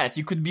 better yet,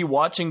 you could be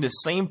watching the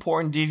same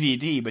porn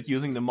DVD, but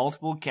using the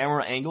multiple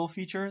camera angle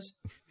features.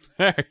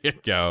 There you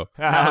go.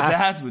 Now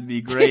that would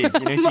be great.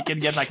 If you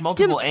could get like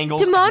multiple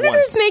angles. Do at monitors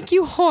once. make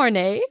you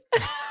horny?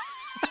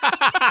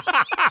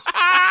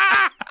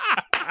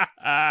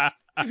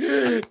 I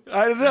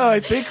don't know.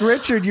 I think,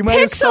 Richard, you might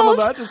have stumbled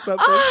onto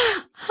something.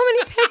 How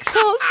many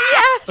pixels?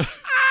 Yes.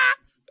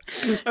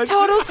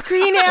 Total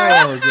screen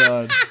area. Oh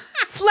god.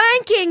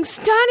 Flanking,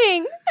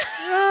 stunning.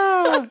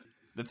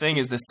 The thing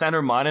is, the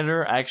center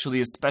monitor actually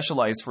is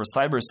specialized for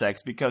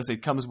cybersex because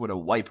it comes with a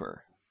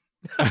wiper.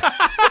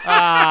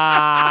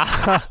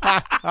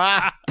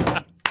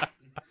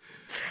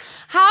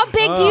 How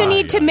big do you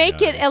need to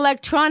make it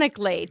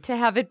electronically to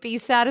have it be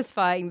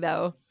satisfying,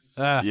 though?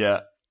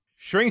 Yeah.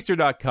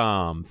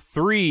 Shrinkster.com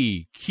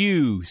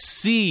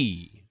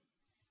 3QC.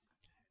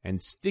 And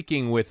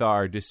sticking with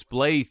our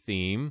display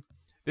theme,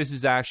 this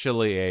is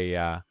actually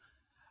a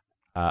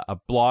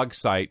blog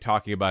site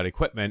talking about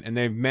equipment, and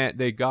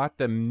they got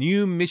the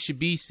new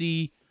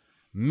Mitsubishi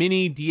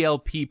Mini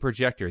DLP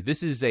projector.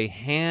 This is a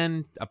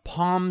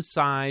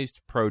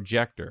palm-sized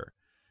projector,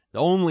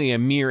 only a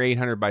mere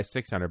 800 by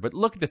 600. But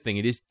look at the thing;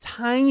 it is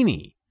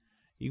tiny.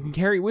 You can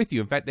carry it with you.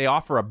 In fact, they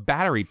offer a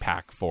battery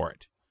pack for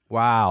it.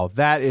 Wow,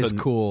 that is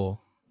cool.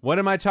 What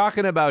am I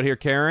talking about here,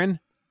 Karen?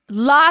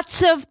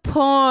 Lots of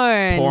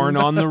porn. Porn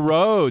on the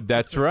road.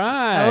 That's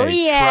right. Oh,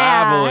 yeah.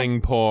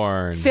 Traveling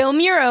porn. Film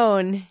your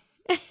own.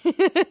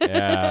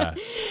 Yeah.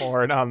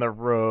 Porn on the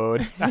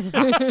road.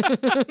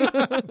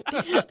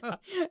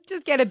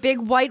 Just get a big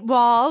white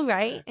wall,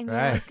 right? And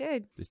Right. you're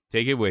good. Just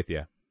take it with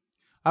you.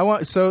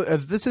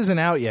 This isn't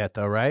out yet,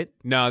 though, right?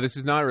 No, this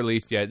is not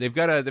released yet. They've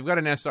got an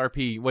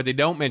SRP. What they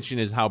don't mention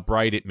is how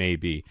bright it may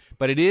be,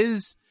 but it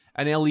is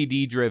an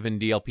LED-driven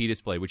DLP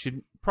display, which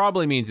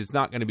probably means it's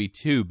not going to be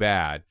too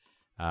bad,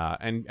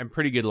 and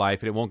pretty good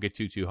life, and it won't get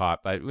too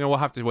hot. But we'll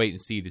have to wait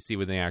and see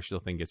when the actual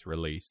thing gets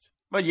released.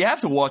 But you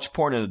have to watch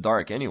porn in the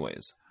dark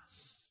anyways.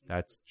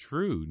 That's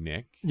true,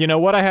 Nick. You know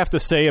what I have to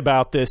say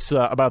about this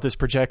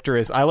projector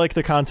is I like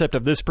the concept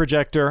of this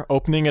projector,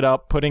 opening it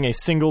up, putting a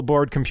single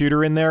board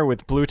computer in there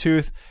with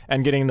Bluetooth,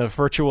 and getting the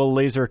virtual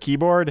laser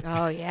keyboard.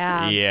 Oh,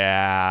 yeah.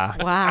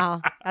 Yeah.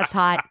 Wow, that's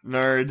hot.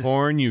 Nerd.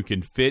 Porn you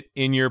can fit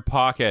in your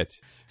pocket.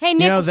 Hey,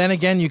 Nick. Then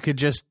again, you could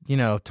just,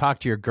 talk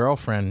to your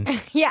girlfriend.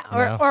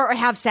 Yeah, or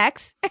have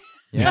sex.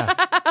 Yeah.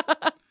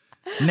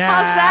 How's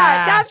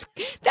that?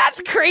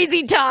 That's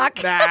crazy talk.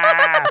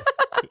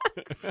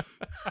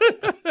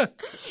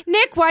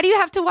 Nick, why do you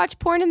have to watch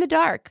porn in the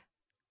dark?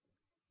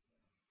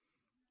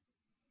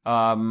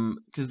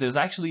 Because there's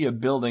actually a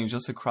building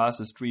just across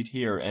the street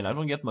here, and I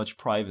don't get much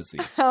privacy.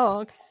 Oh,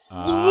 okay.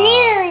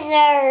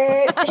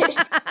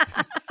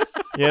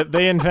 Yeah,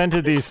 they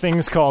invented these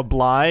things called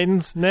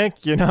blinds,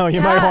 Nick. You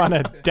might want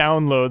to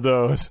download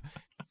those.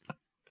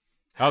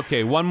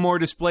 Okay, one more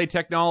display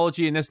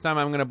technology, and this time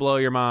I'm going to blow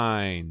your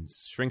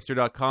minds.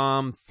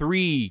 Shrinkster.com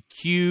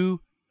 3QD.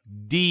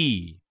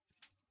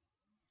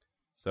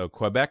 So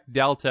Quebec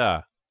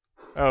Delta.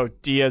 Oh,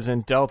 D as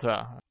in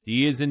Delta.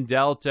 D as in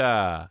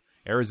Delta.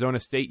 Arizona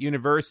State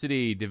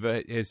University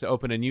has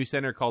opened a new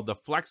center called the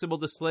Flexible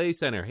Display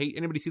Center. Hey,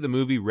 anybody see the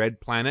movie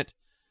Red Planet?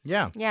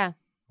 Yeah. Yeah.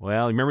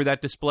 Well, remember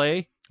that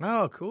display?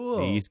 Oh,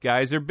 cool. These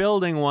guys are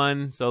building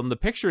one. So in the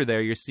picture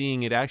there, you're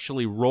seeing it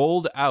actually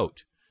rolled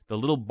out. The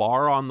little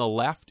bar on the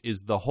left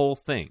is the whole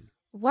thing.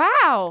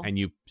 Wow. And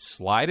you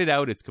slide it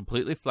out. It's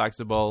completely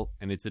flexible,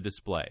 and it's a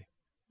display.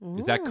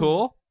 Is that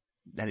cool?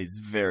 That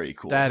is very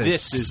cool.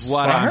 This is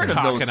what I'm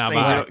talking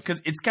about.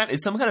 Because it's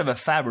some kind of a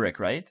fabric,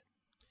 right?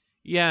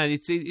 Yeah,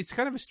 it's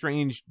kind of a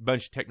strange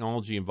bunch of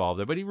technology involved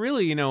there. But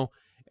really, the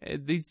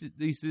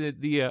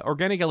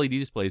organic LED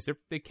displays,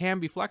 they can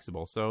be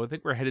flexible. So I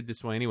think we're headed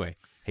this way anyway.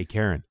 Hey,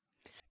 Karen.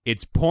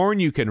 It's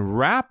porn you can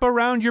wrap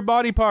around your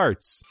body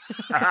parts.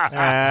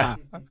 Yeah.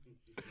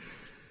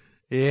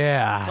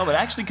 No, but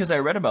actually, because I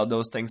read about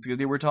those things, because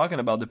they were talking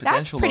about the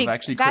potential of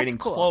actually creating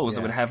clothes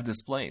that would have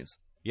displays.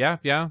 Yeah.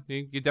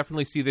 You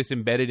definitely see this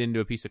embedded into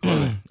a piece of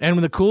clothing. And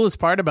the coolest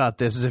part about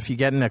this is if you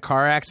get in a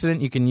car accident,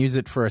 you can use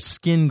it for a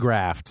skin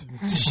graft.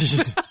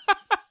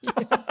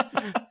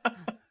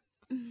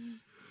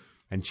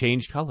 And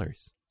change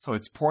colors. So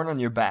it's porn on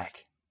your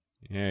back.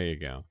 There you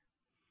go.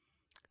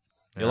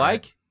 You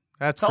like?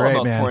 That's it's great,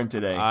 all about man. porn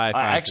today.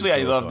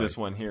 I love this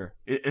one here.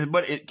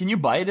 But can you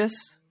buy this?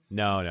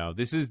 No.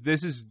 This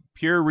is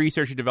pure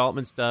research and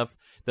development stuff.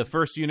 The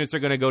first units are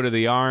going to go to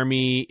the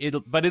Army.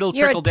 It'll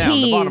trickle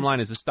down. The bottom line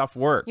is the stuff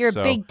works. You're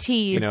a big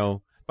tease.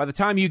 By the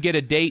time you get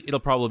a date, it'll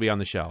probably be on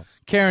the shelves.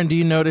 Karen, do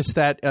you notice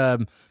that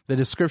the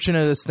description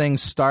of this thing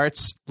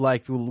starts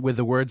like with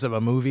the words of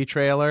a movie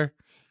trailer?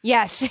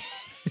 Yes.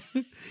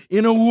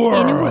 In a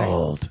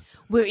world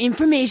where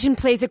information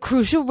plays a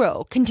crucial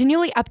role,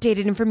 continually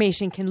updated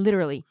information can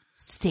literally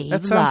save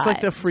lives. That sounds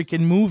like the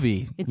freaking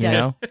movie. It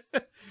does.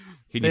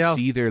 Can you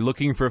see they're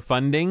looking for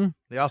funding?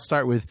 They all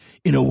start with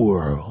 "in a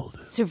world."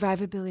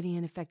 Survivability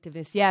and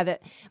effectiveness. Yeah,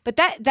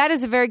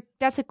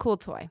 that's a cool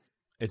toy.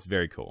 It's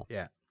very cool.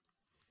 Yeah.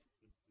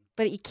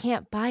 But you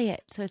can't buy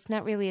it, so it's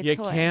not really a toy. You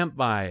can't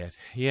buy it.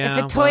 Yeah.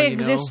 If a toy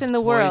exists in the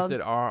world, toys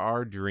that are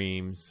our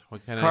dreams.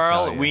 What can I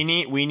Carl, tell you?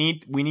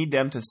 we need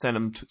them to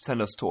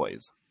send us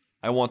toys.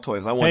 I want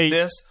toys. I want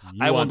this.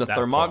 I want the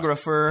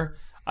thermographer.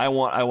 I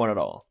want it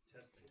all.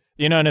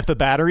 And if the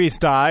batteries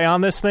die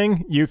on this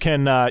thing, you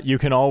can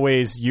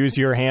always use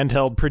your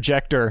handheld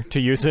projector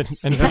to use it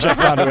and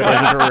project onto it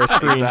as if it were a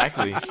screen.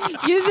 Exactly.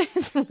 Use it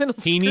as a little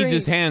He needs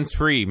his hands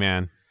free,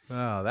 man.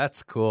 Oh,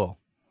 that's cool.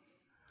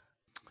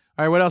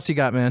 All right, what else you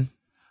got, man?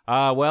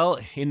 Well,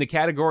 in the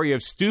category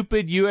of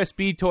stupid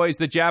USB toys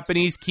the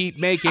Japanese keep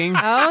making.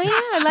 Oh, yeah.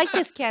 I like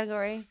this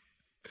category.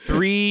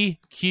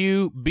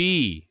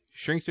 3QB.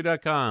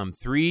 Shrinkster.com.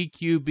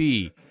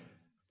 3QB.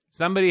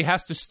 Somebody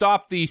has to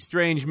stop these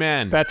strange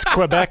men. That's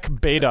Quebec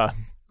Beta.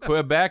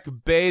 Quebec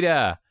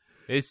Beta.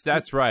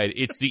 That's right.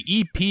 It's the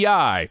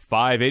EPI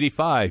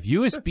 585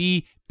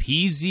 USB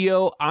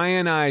piezo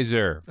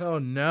ionizer. Oh,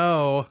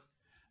 no.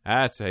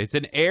 It's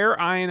an air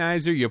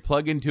ionizer you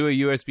plug into a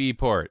USB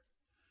port.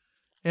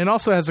 And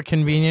also has a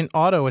convenient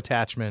auto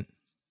attachment.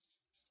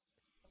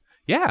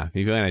 Yeah,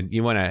 you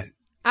want to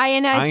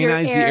ionize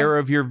your the air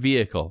of your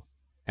vehicle,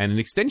 and an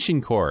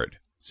extension cord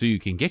so you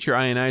can get your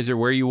ionizer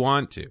where you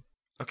want to.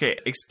 Okay,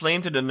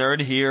 explain to the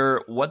nerd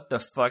here, what the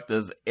fuck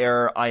does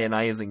air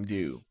ionizing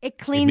do? It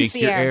cleans It makes the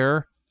your air.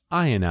 air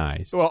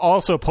ionized. Well,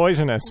 also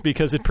poisonous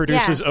because it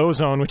produces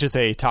ozone, which is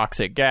a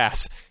toxic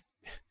gas.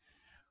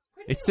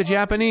 It's the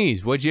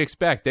Japanese. What'd you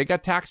expect? They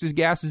got toxic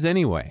gases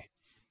anyway.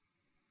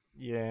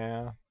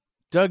 Yeah.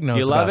 Doug knows Do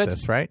you love about it?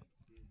 this, right?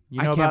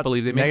 You I know can't about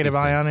believe they make negative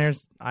these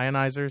things.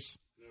 ionizers?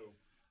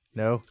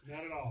 No?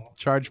 Not at all.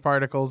 Charge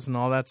particles and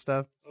all that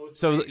stuff?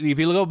 So if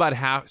you go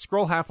about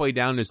scroll halfway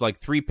down, there's like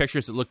 3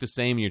 pictures that look the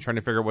same, and you're trying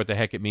to figure out what the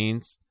heck it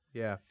means.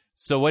 Yeah.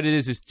 So what it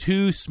is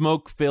 2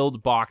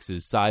 smoke-filled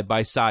boxes side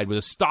by side with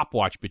a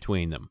stopwatch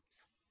between them.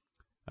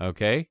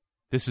 Okay?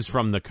 This is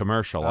from the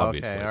commercial,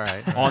 obviously. Okay, all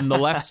right. On the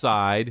left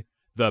side,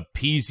 the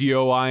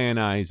piezo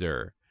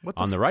ionizer.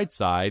 On the right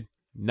side,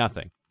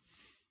 nothing.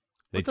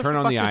 They What the turn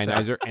on the fuck is that?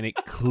 ionizer, and it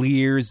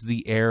clears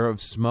the air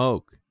of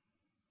smoke.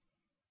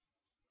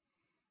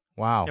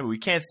 Wow. Yeah, but we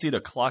can't see the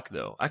clock,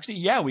 though. Actually,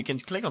 yeah, we can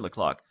click on the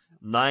clock.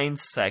 9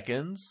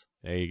 seconds.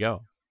 There you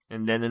go.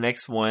 And then the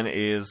next one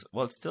is,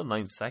 well, it's still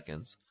 9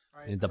 seconds.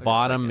 At the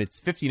bottom, it's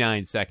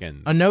 59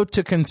 seconds. A note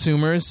to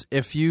consumers,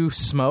 if you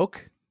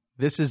smoke,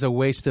 this is a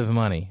waste of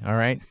money, all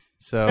right?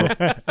 So,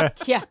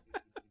 yeah.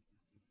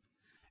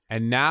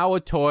 And now a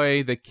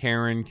toy that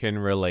Karen can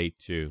relate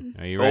to.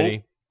 Are you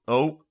ready?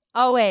 Oh.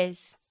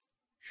 Always.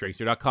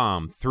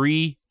 Shrinkster.com.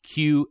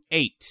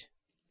 3Q8.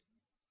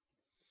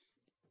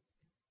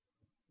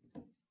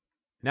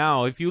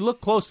 Now, if you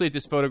look closely at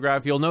this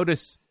photograph, you'll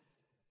notice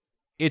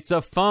it's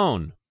a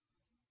phone.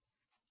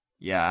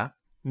 Yeah.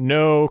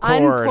 No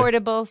cord.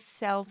 Unportable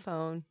cell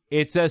phone.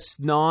 It's a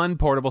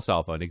non-portable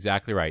cell phone.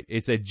 Exactly right.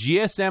 It's a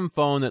GSM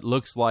phone that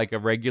looks like a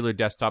regular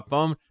desktop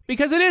phone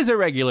because it is a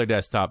regular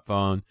desktop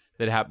phone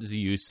that happens to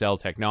use cell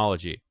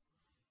technology.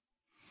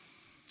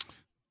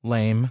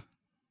 lame.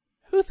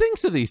 Who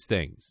thinks of these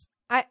things?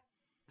 I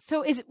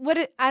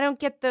don't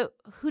get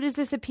who does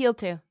this appeal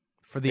to?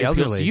 For the It appeals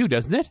elderly. to you,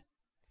 doesn't it?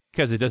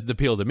 Because it doesn't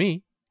appeal to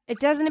me. It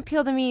doesn't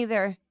appeal to me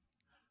either.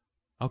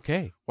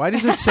 Okay. Why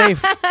does it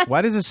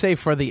say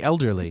for the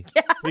elderly?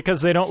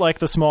 Because they don't like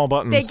the small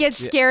buttons. They get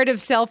scared of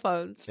cell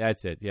phones.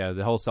 That's it. Yeah,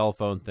 the whole cell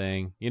phone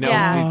thing. You know,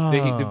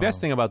 Yeah. the best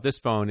thing about this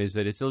phone is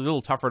that it's a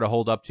little tougher to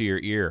hold up to your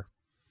ear.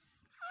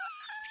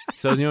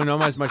 So,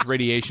 not as much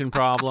radiation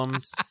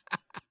problems.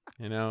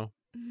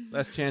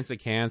 Less chance of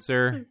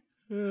cancer.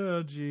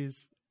 Oh,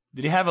 jeez.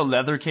 Did you have a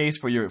leather case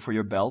for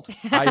your belt?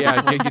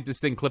 Yeah, get this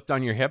thing clipped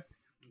on your hip.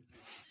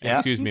 Yeah.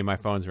 Excuse me, my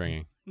phone's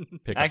ringing. Pick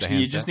up the Actually, you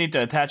handset. just need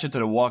to attach it to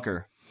the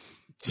walker.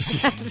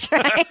 That's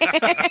right.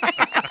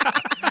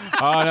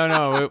 Oh,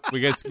 no. We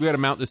got to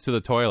mount this to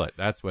the toilet.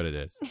 That's what it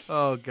is.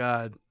 Oh,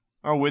 God.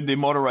 Or with the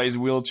motorized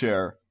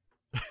wheelchair.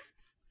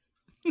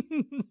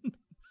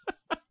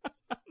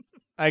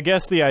 I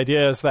guess the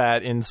idea is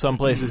that in some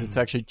places it's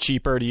actually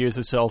cheaper to use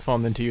a cell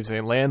phone than to use a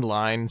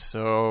landline,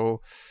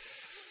 so...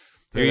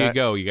 Here you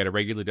go. You got a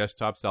regular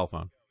desktop cell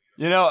phone.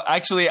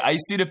 Actually, I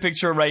see the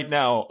picture right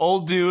now.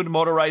 Old dude,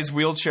 motorized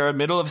wheelchair,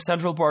 middle of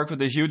Central Park with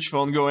a huge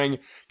phone going,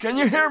 "Can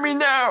you hear me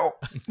now?"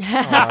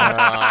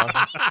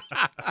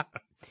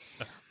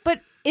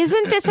 But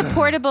isn't this a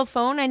portable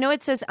phone? I know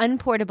it says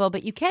unportable,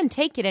 but you can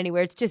take it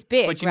anywhere. It's just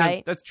big, But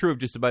right? that's true of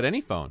just about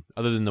any phone,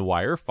 other than the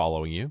wire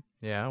following you.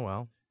 Yeah,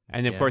 well.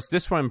 And, of yeah. course,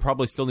 this one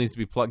probably still needs to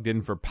be plugged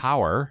in for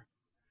power.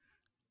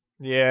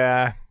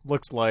 Yeah,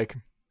 looks like.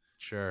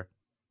 Sure.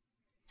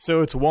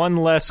 So it's one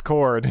less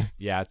cord.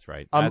 Yeah, that's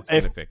right. That's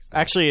going to fix that.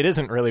 Actually, it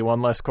isn't really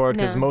one less cord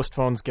because No. most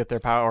phones get their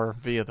power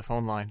via the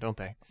phone line, don't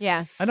they?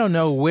 Yeah. I don't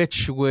know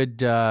which would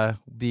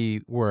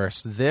be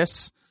worse,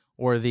 this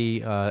or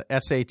the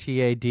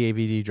SATA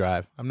DVD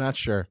drive. I'm not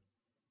sure.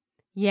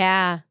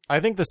 Yeah.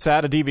 I think the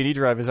SATA DVD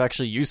drive is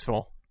actually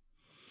useful.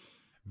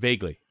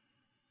 Vaguely.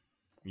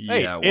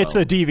 Hey, it's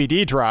a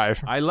DVD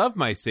drive. I love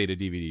my SATA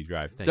DVD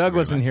drive. Thank you Doug very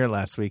wasn't much. here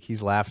last week.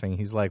 He's laughing.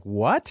 He's like,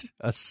 what?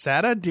 A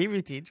SATA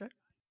DVD drive?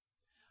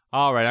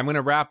 All right, I'm going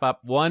to wrap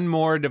up one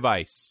more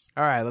device.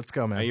 All right, let's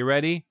go, man. Are you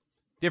ready?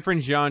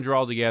 Different genre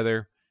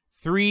altogether.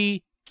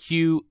 3QA.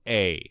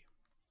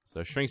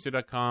 So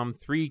Shrinkster.com,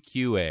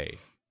 3QA.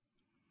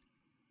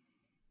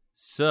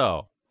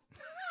 So.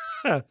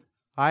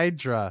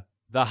 Hydra.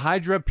 The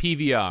Hydra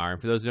PVR.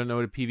 And for those who don't know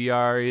what a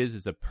PVR is,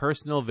 it's a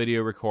personal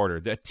video recorder.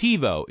 The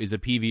TiVo is a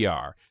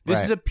PVR. This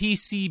Right. is a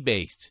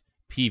PC-based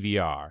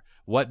PVR.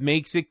 What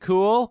makes it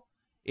cool?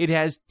 It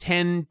has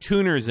 10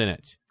 tuners in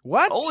it.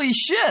 What? Holy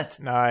shit!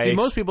 Nice. See,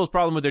 most people's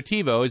problem with their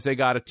TiVo is they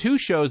got 2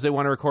 shows they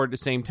want to record at the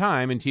same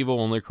time, and TiVo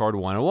will only record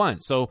one at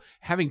once. So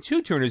having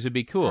 2 tuners would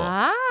be cool.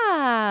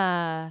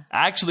 Ah.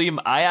 Actually,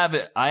 I have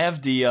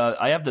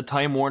the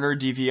Time Warner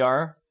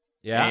DVR.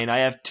 Yeah. And I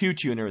have 2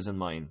 tuners in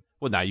mine.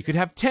 Well, now you could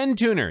have 10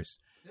 tuners.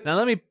 Now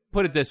let me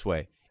put it this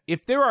way: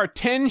 if there are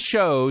 10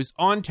 shows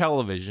on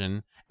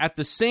television at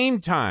the same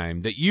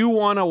time that you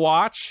want to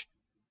watch,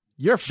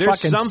 there's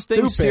fucking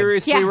something stupid.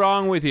 seriously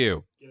wrong with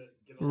you.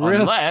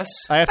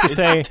 Unless I have to it's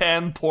say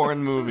 10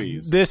 porn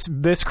movies.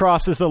 This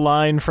crosses the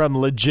line from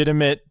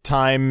legitimate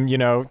time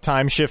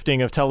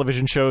shifting of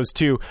television shows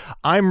to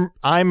I'm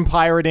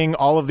pirating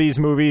all of these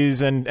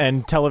movies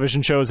and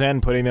television shows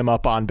and putting them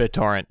up on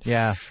BitTorrent.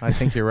 Yeah, I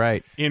think you're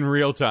right. In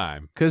real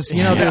time. Because,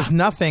 there's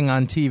nothing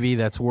on TV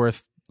that's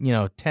worth,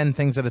 10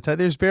 things at a time.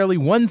 There's barely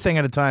one thing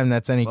at a time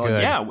that's any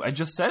good. Yeah, I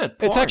just said it.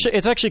 Porn.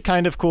 It's actually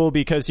kind of cool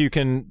because you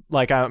can,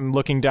 like, I'm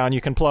looking down, you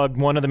can plug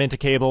one of them into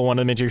cable, one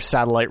of them into your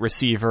satellite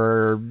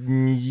receiver.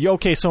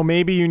 Okay, so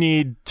maybe you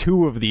need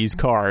 2 of these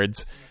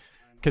cards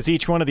because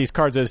each one of these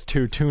cards has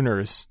 2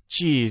 tuners.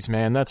 Jeez,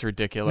 man, that's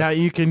ridiculous. Now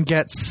you can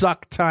get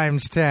suck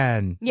times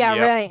 10. Yeah,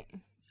 right.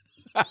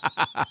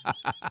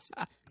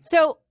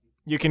 So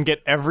you can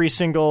get every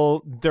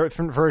single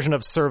different version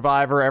of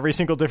Survivor, every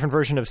single different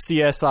version of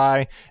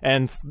CSI,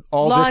 and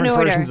all Law different and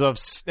versions of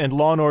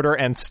Law and Order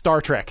and Star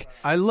Trek.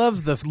 I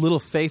love the little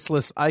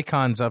faceless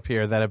icons up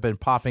here that have been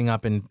popping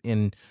up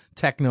in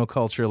techno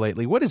culture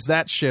lately. What is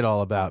that shit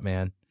all about,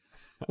 man?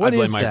 What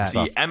is that?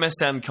 The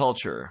MSN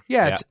culture.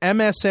 Yeah, it's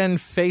MSN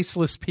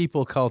faceless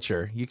people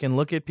culture. You can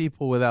look at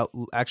people without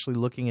actually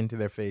looking into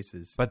their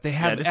faces. But they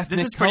have ethnic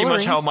this is pretty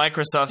much how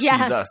Microsoft sees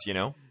us,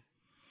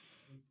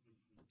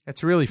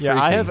 It's really freaky.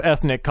 Yeah, I have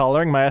ethnic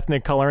coloring. My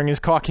ethnic coloring is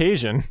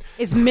Caucasian.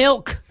 It's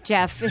milk,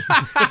 Jeff.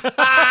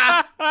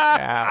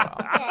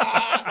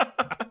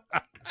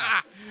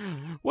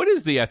 What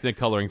is the ethnic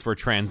coloring for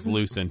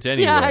translucent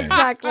anyway? Yeah,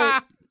 exactly.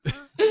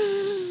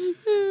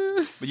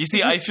 But you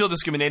see, I feel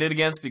discriminated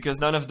against because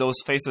none of those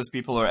faceless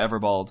people are ever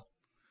bald.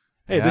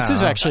 Hey, this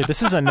is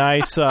a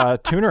nice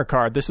tuner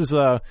card. This is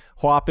a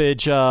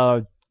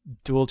Huapage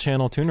dual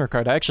channel tuner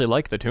card. I actually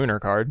like the tuner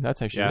card.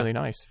 That's actually really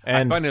nice.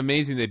 And I find it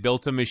amazing they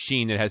built a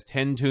machine that has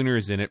 10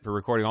 tuners in it for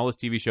recording all this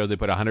TV show. They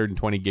put a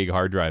 120 gig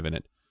hard drive in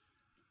it.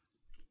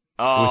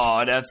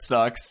 Oh, that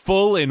sucks.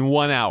 Full in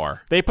 1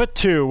 hour. They put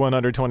 2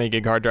 120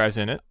 gig hard drives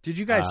in it. Did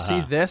you guys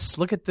see this?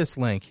 Look at this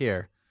link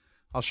here.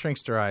 I'll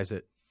shrinksterize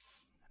it.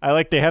 I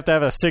like they have to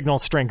have a signal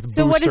strength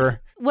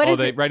booster. What is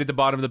right at the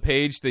bottom of the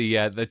page,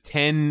 the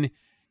 10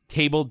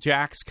 cable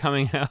jacks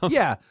coming out.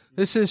 Yeah,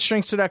 this is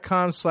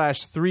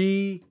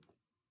shrinkster.com/3.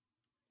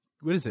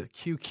 What is it?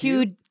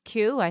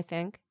 QQ, I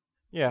think.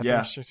 Yeah.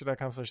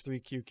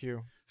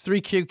 shrinkster.com/3QQ.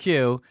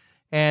 3QQ,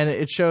 and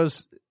it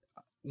shows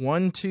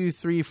 1, 2,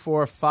 3,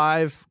 4,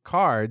 5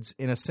 cards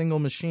in a single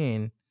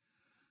machine.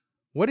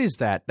 What is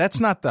that?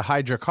 That's not the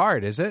Hydra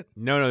card, is it?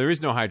 No, there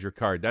is no Hydra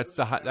card. That's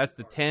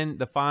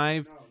the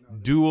 5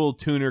 dual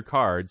tuner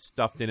cards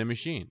stuffed in a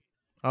machine.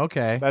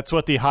 Okay. That's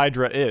what the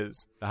Hydra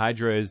is. The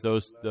Hydra is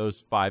those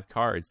 5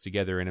 cards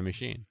together in a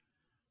machine.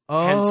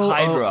 Oh, Hence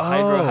Hydra.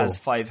 Hydra has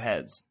 5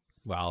 heads.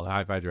 Well,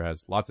 Hydra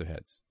has lots of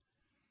heads.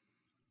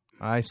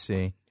 I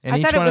see. And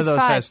each one of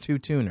those has 2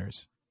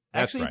 tuners.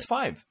 Actually, it's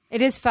 5.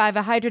 It is 5.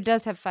 A Hydra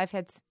does have 5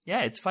 heads.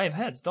 Yeah, it's 5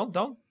 heads.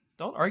 Don't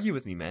argue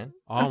with me, man.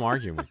 I'm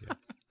arguing with you.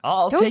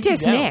 I'll Don't take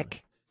diss you down.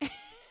 Nick.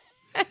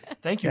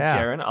 Thank you, Yeah.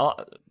 Karen.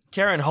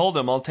 Karen, hold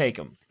him. I'll take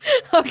him.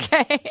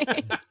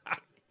 Okay.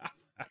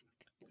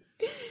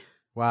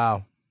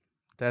 Wow.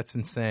 That's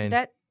insane.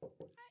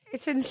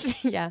 It's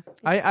insane. Yeah.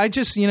 I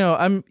just,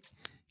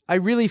 I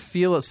really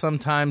feel it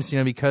sometimes,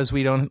 because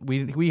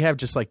we have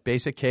just like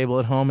basic cable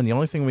at home, and the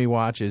only thing we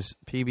watch is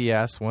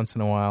PBS once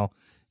in a while,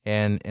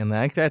 and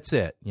that's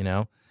it,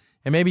 and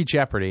maybe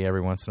Jeopardy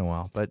every once in a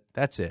while, but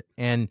that's it.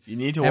 And you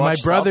need to and watch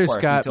my brother's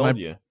South Park,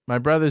 got my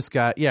brother's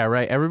got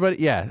right, everybody,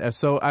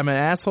 so I'm an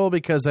asshole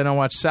because I don't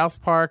watch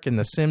South Park and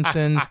The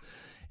Simpsons.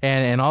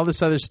 And all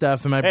this other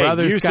stuff, and my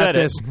brother's got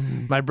this.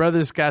 My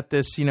brother's got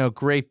this,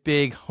 great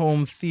big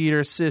home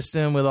theater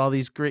system with all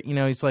these great.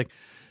 He's like,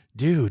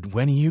 dude,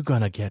 when are you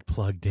gonna get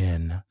plugged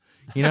in?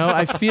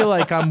 I feel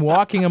like I'm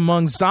walking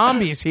among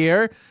zombies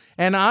here,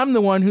 and I'm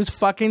the one who's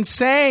fucking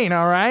sane.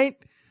 All right,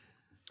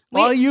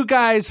 all you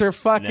guys are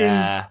fucking.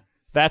 Nah.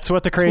 That's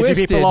what the crazy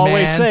Twisted, people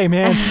always man. say,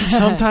 man.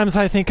 Sometimes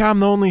I think I'm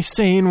the only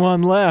sane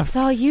one left.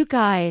 It's all you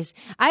guys.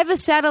 I have a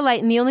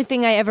satellite, and the only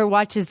thing I ever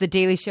watch is The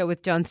Daily Show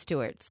with Jon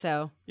Stewart.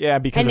 So yeah,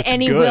 because and it's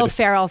any good. Will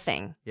Ferrell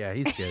thing. Yeah,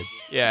 he's good.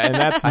 Yeah, and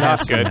that's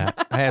not good.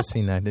 I have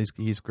seen that.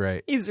 He's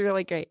great. He's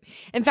really great.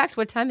 In fact,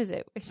 what time is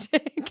it?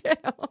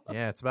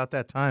 Yeah, it's about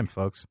that time,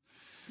 folks.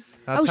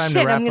 Oh time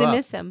shit! to wrap I'm gonna up.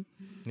 miss him.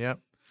 Yep.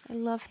 I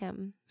love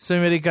him. So,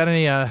 anybody got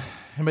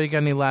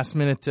any last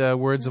minute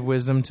words of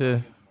wisdom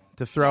to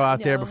throw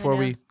out there before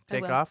we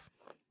take off?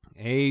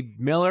 Hey,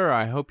 Miller,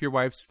 I hope your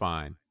wife's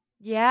fine.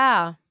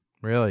 Yeah.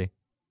 Really?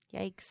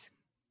 Yikes.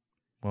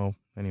 Well,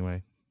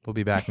 anyway, we'll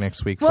be back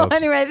next week, Well, folks.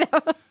 anyway.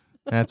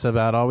 That's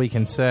about all we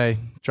can say.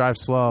 Drive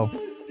slow.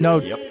 No,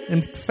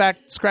 in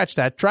fact, scratch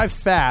that. Drive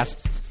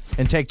fast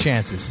and take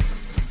chances.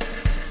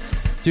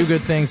 Do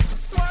good things.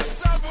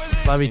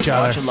 Love each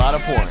other. Watch a lot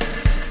of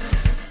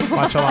porn.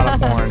 Watch a lot of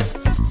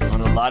porn.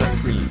 On a lot of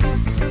screens.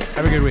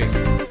 Have a good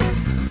week.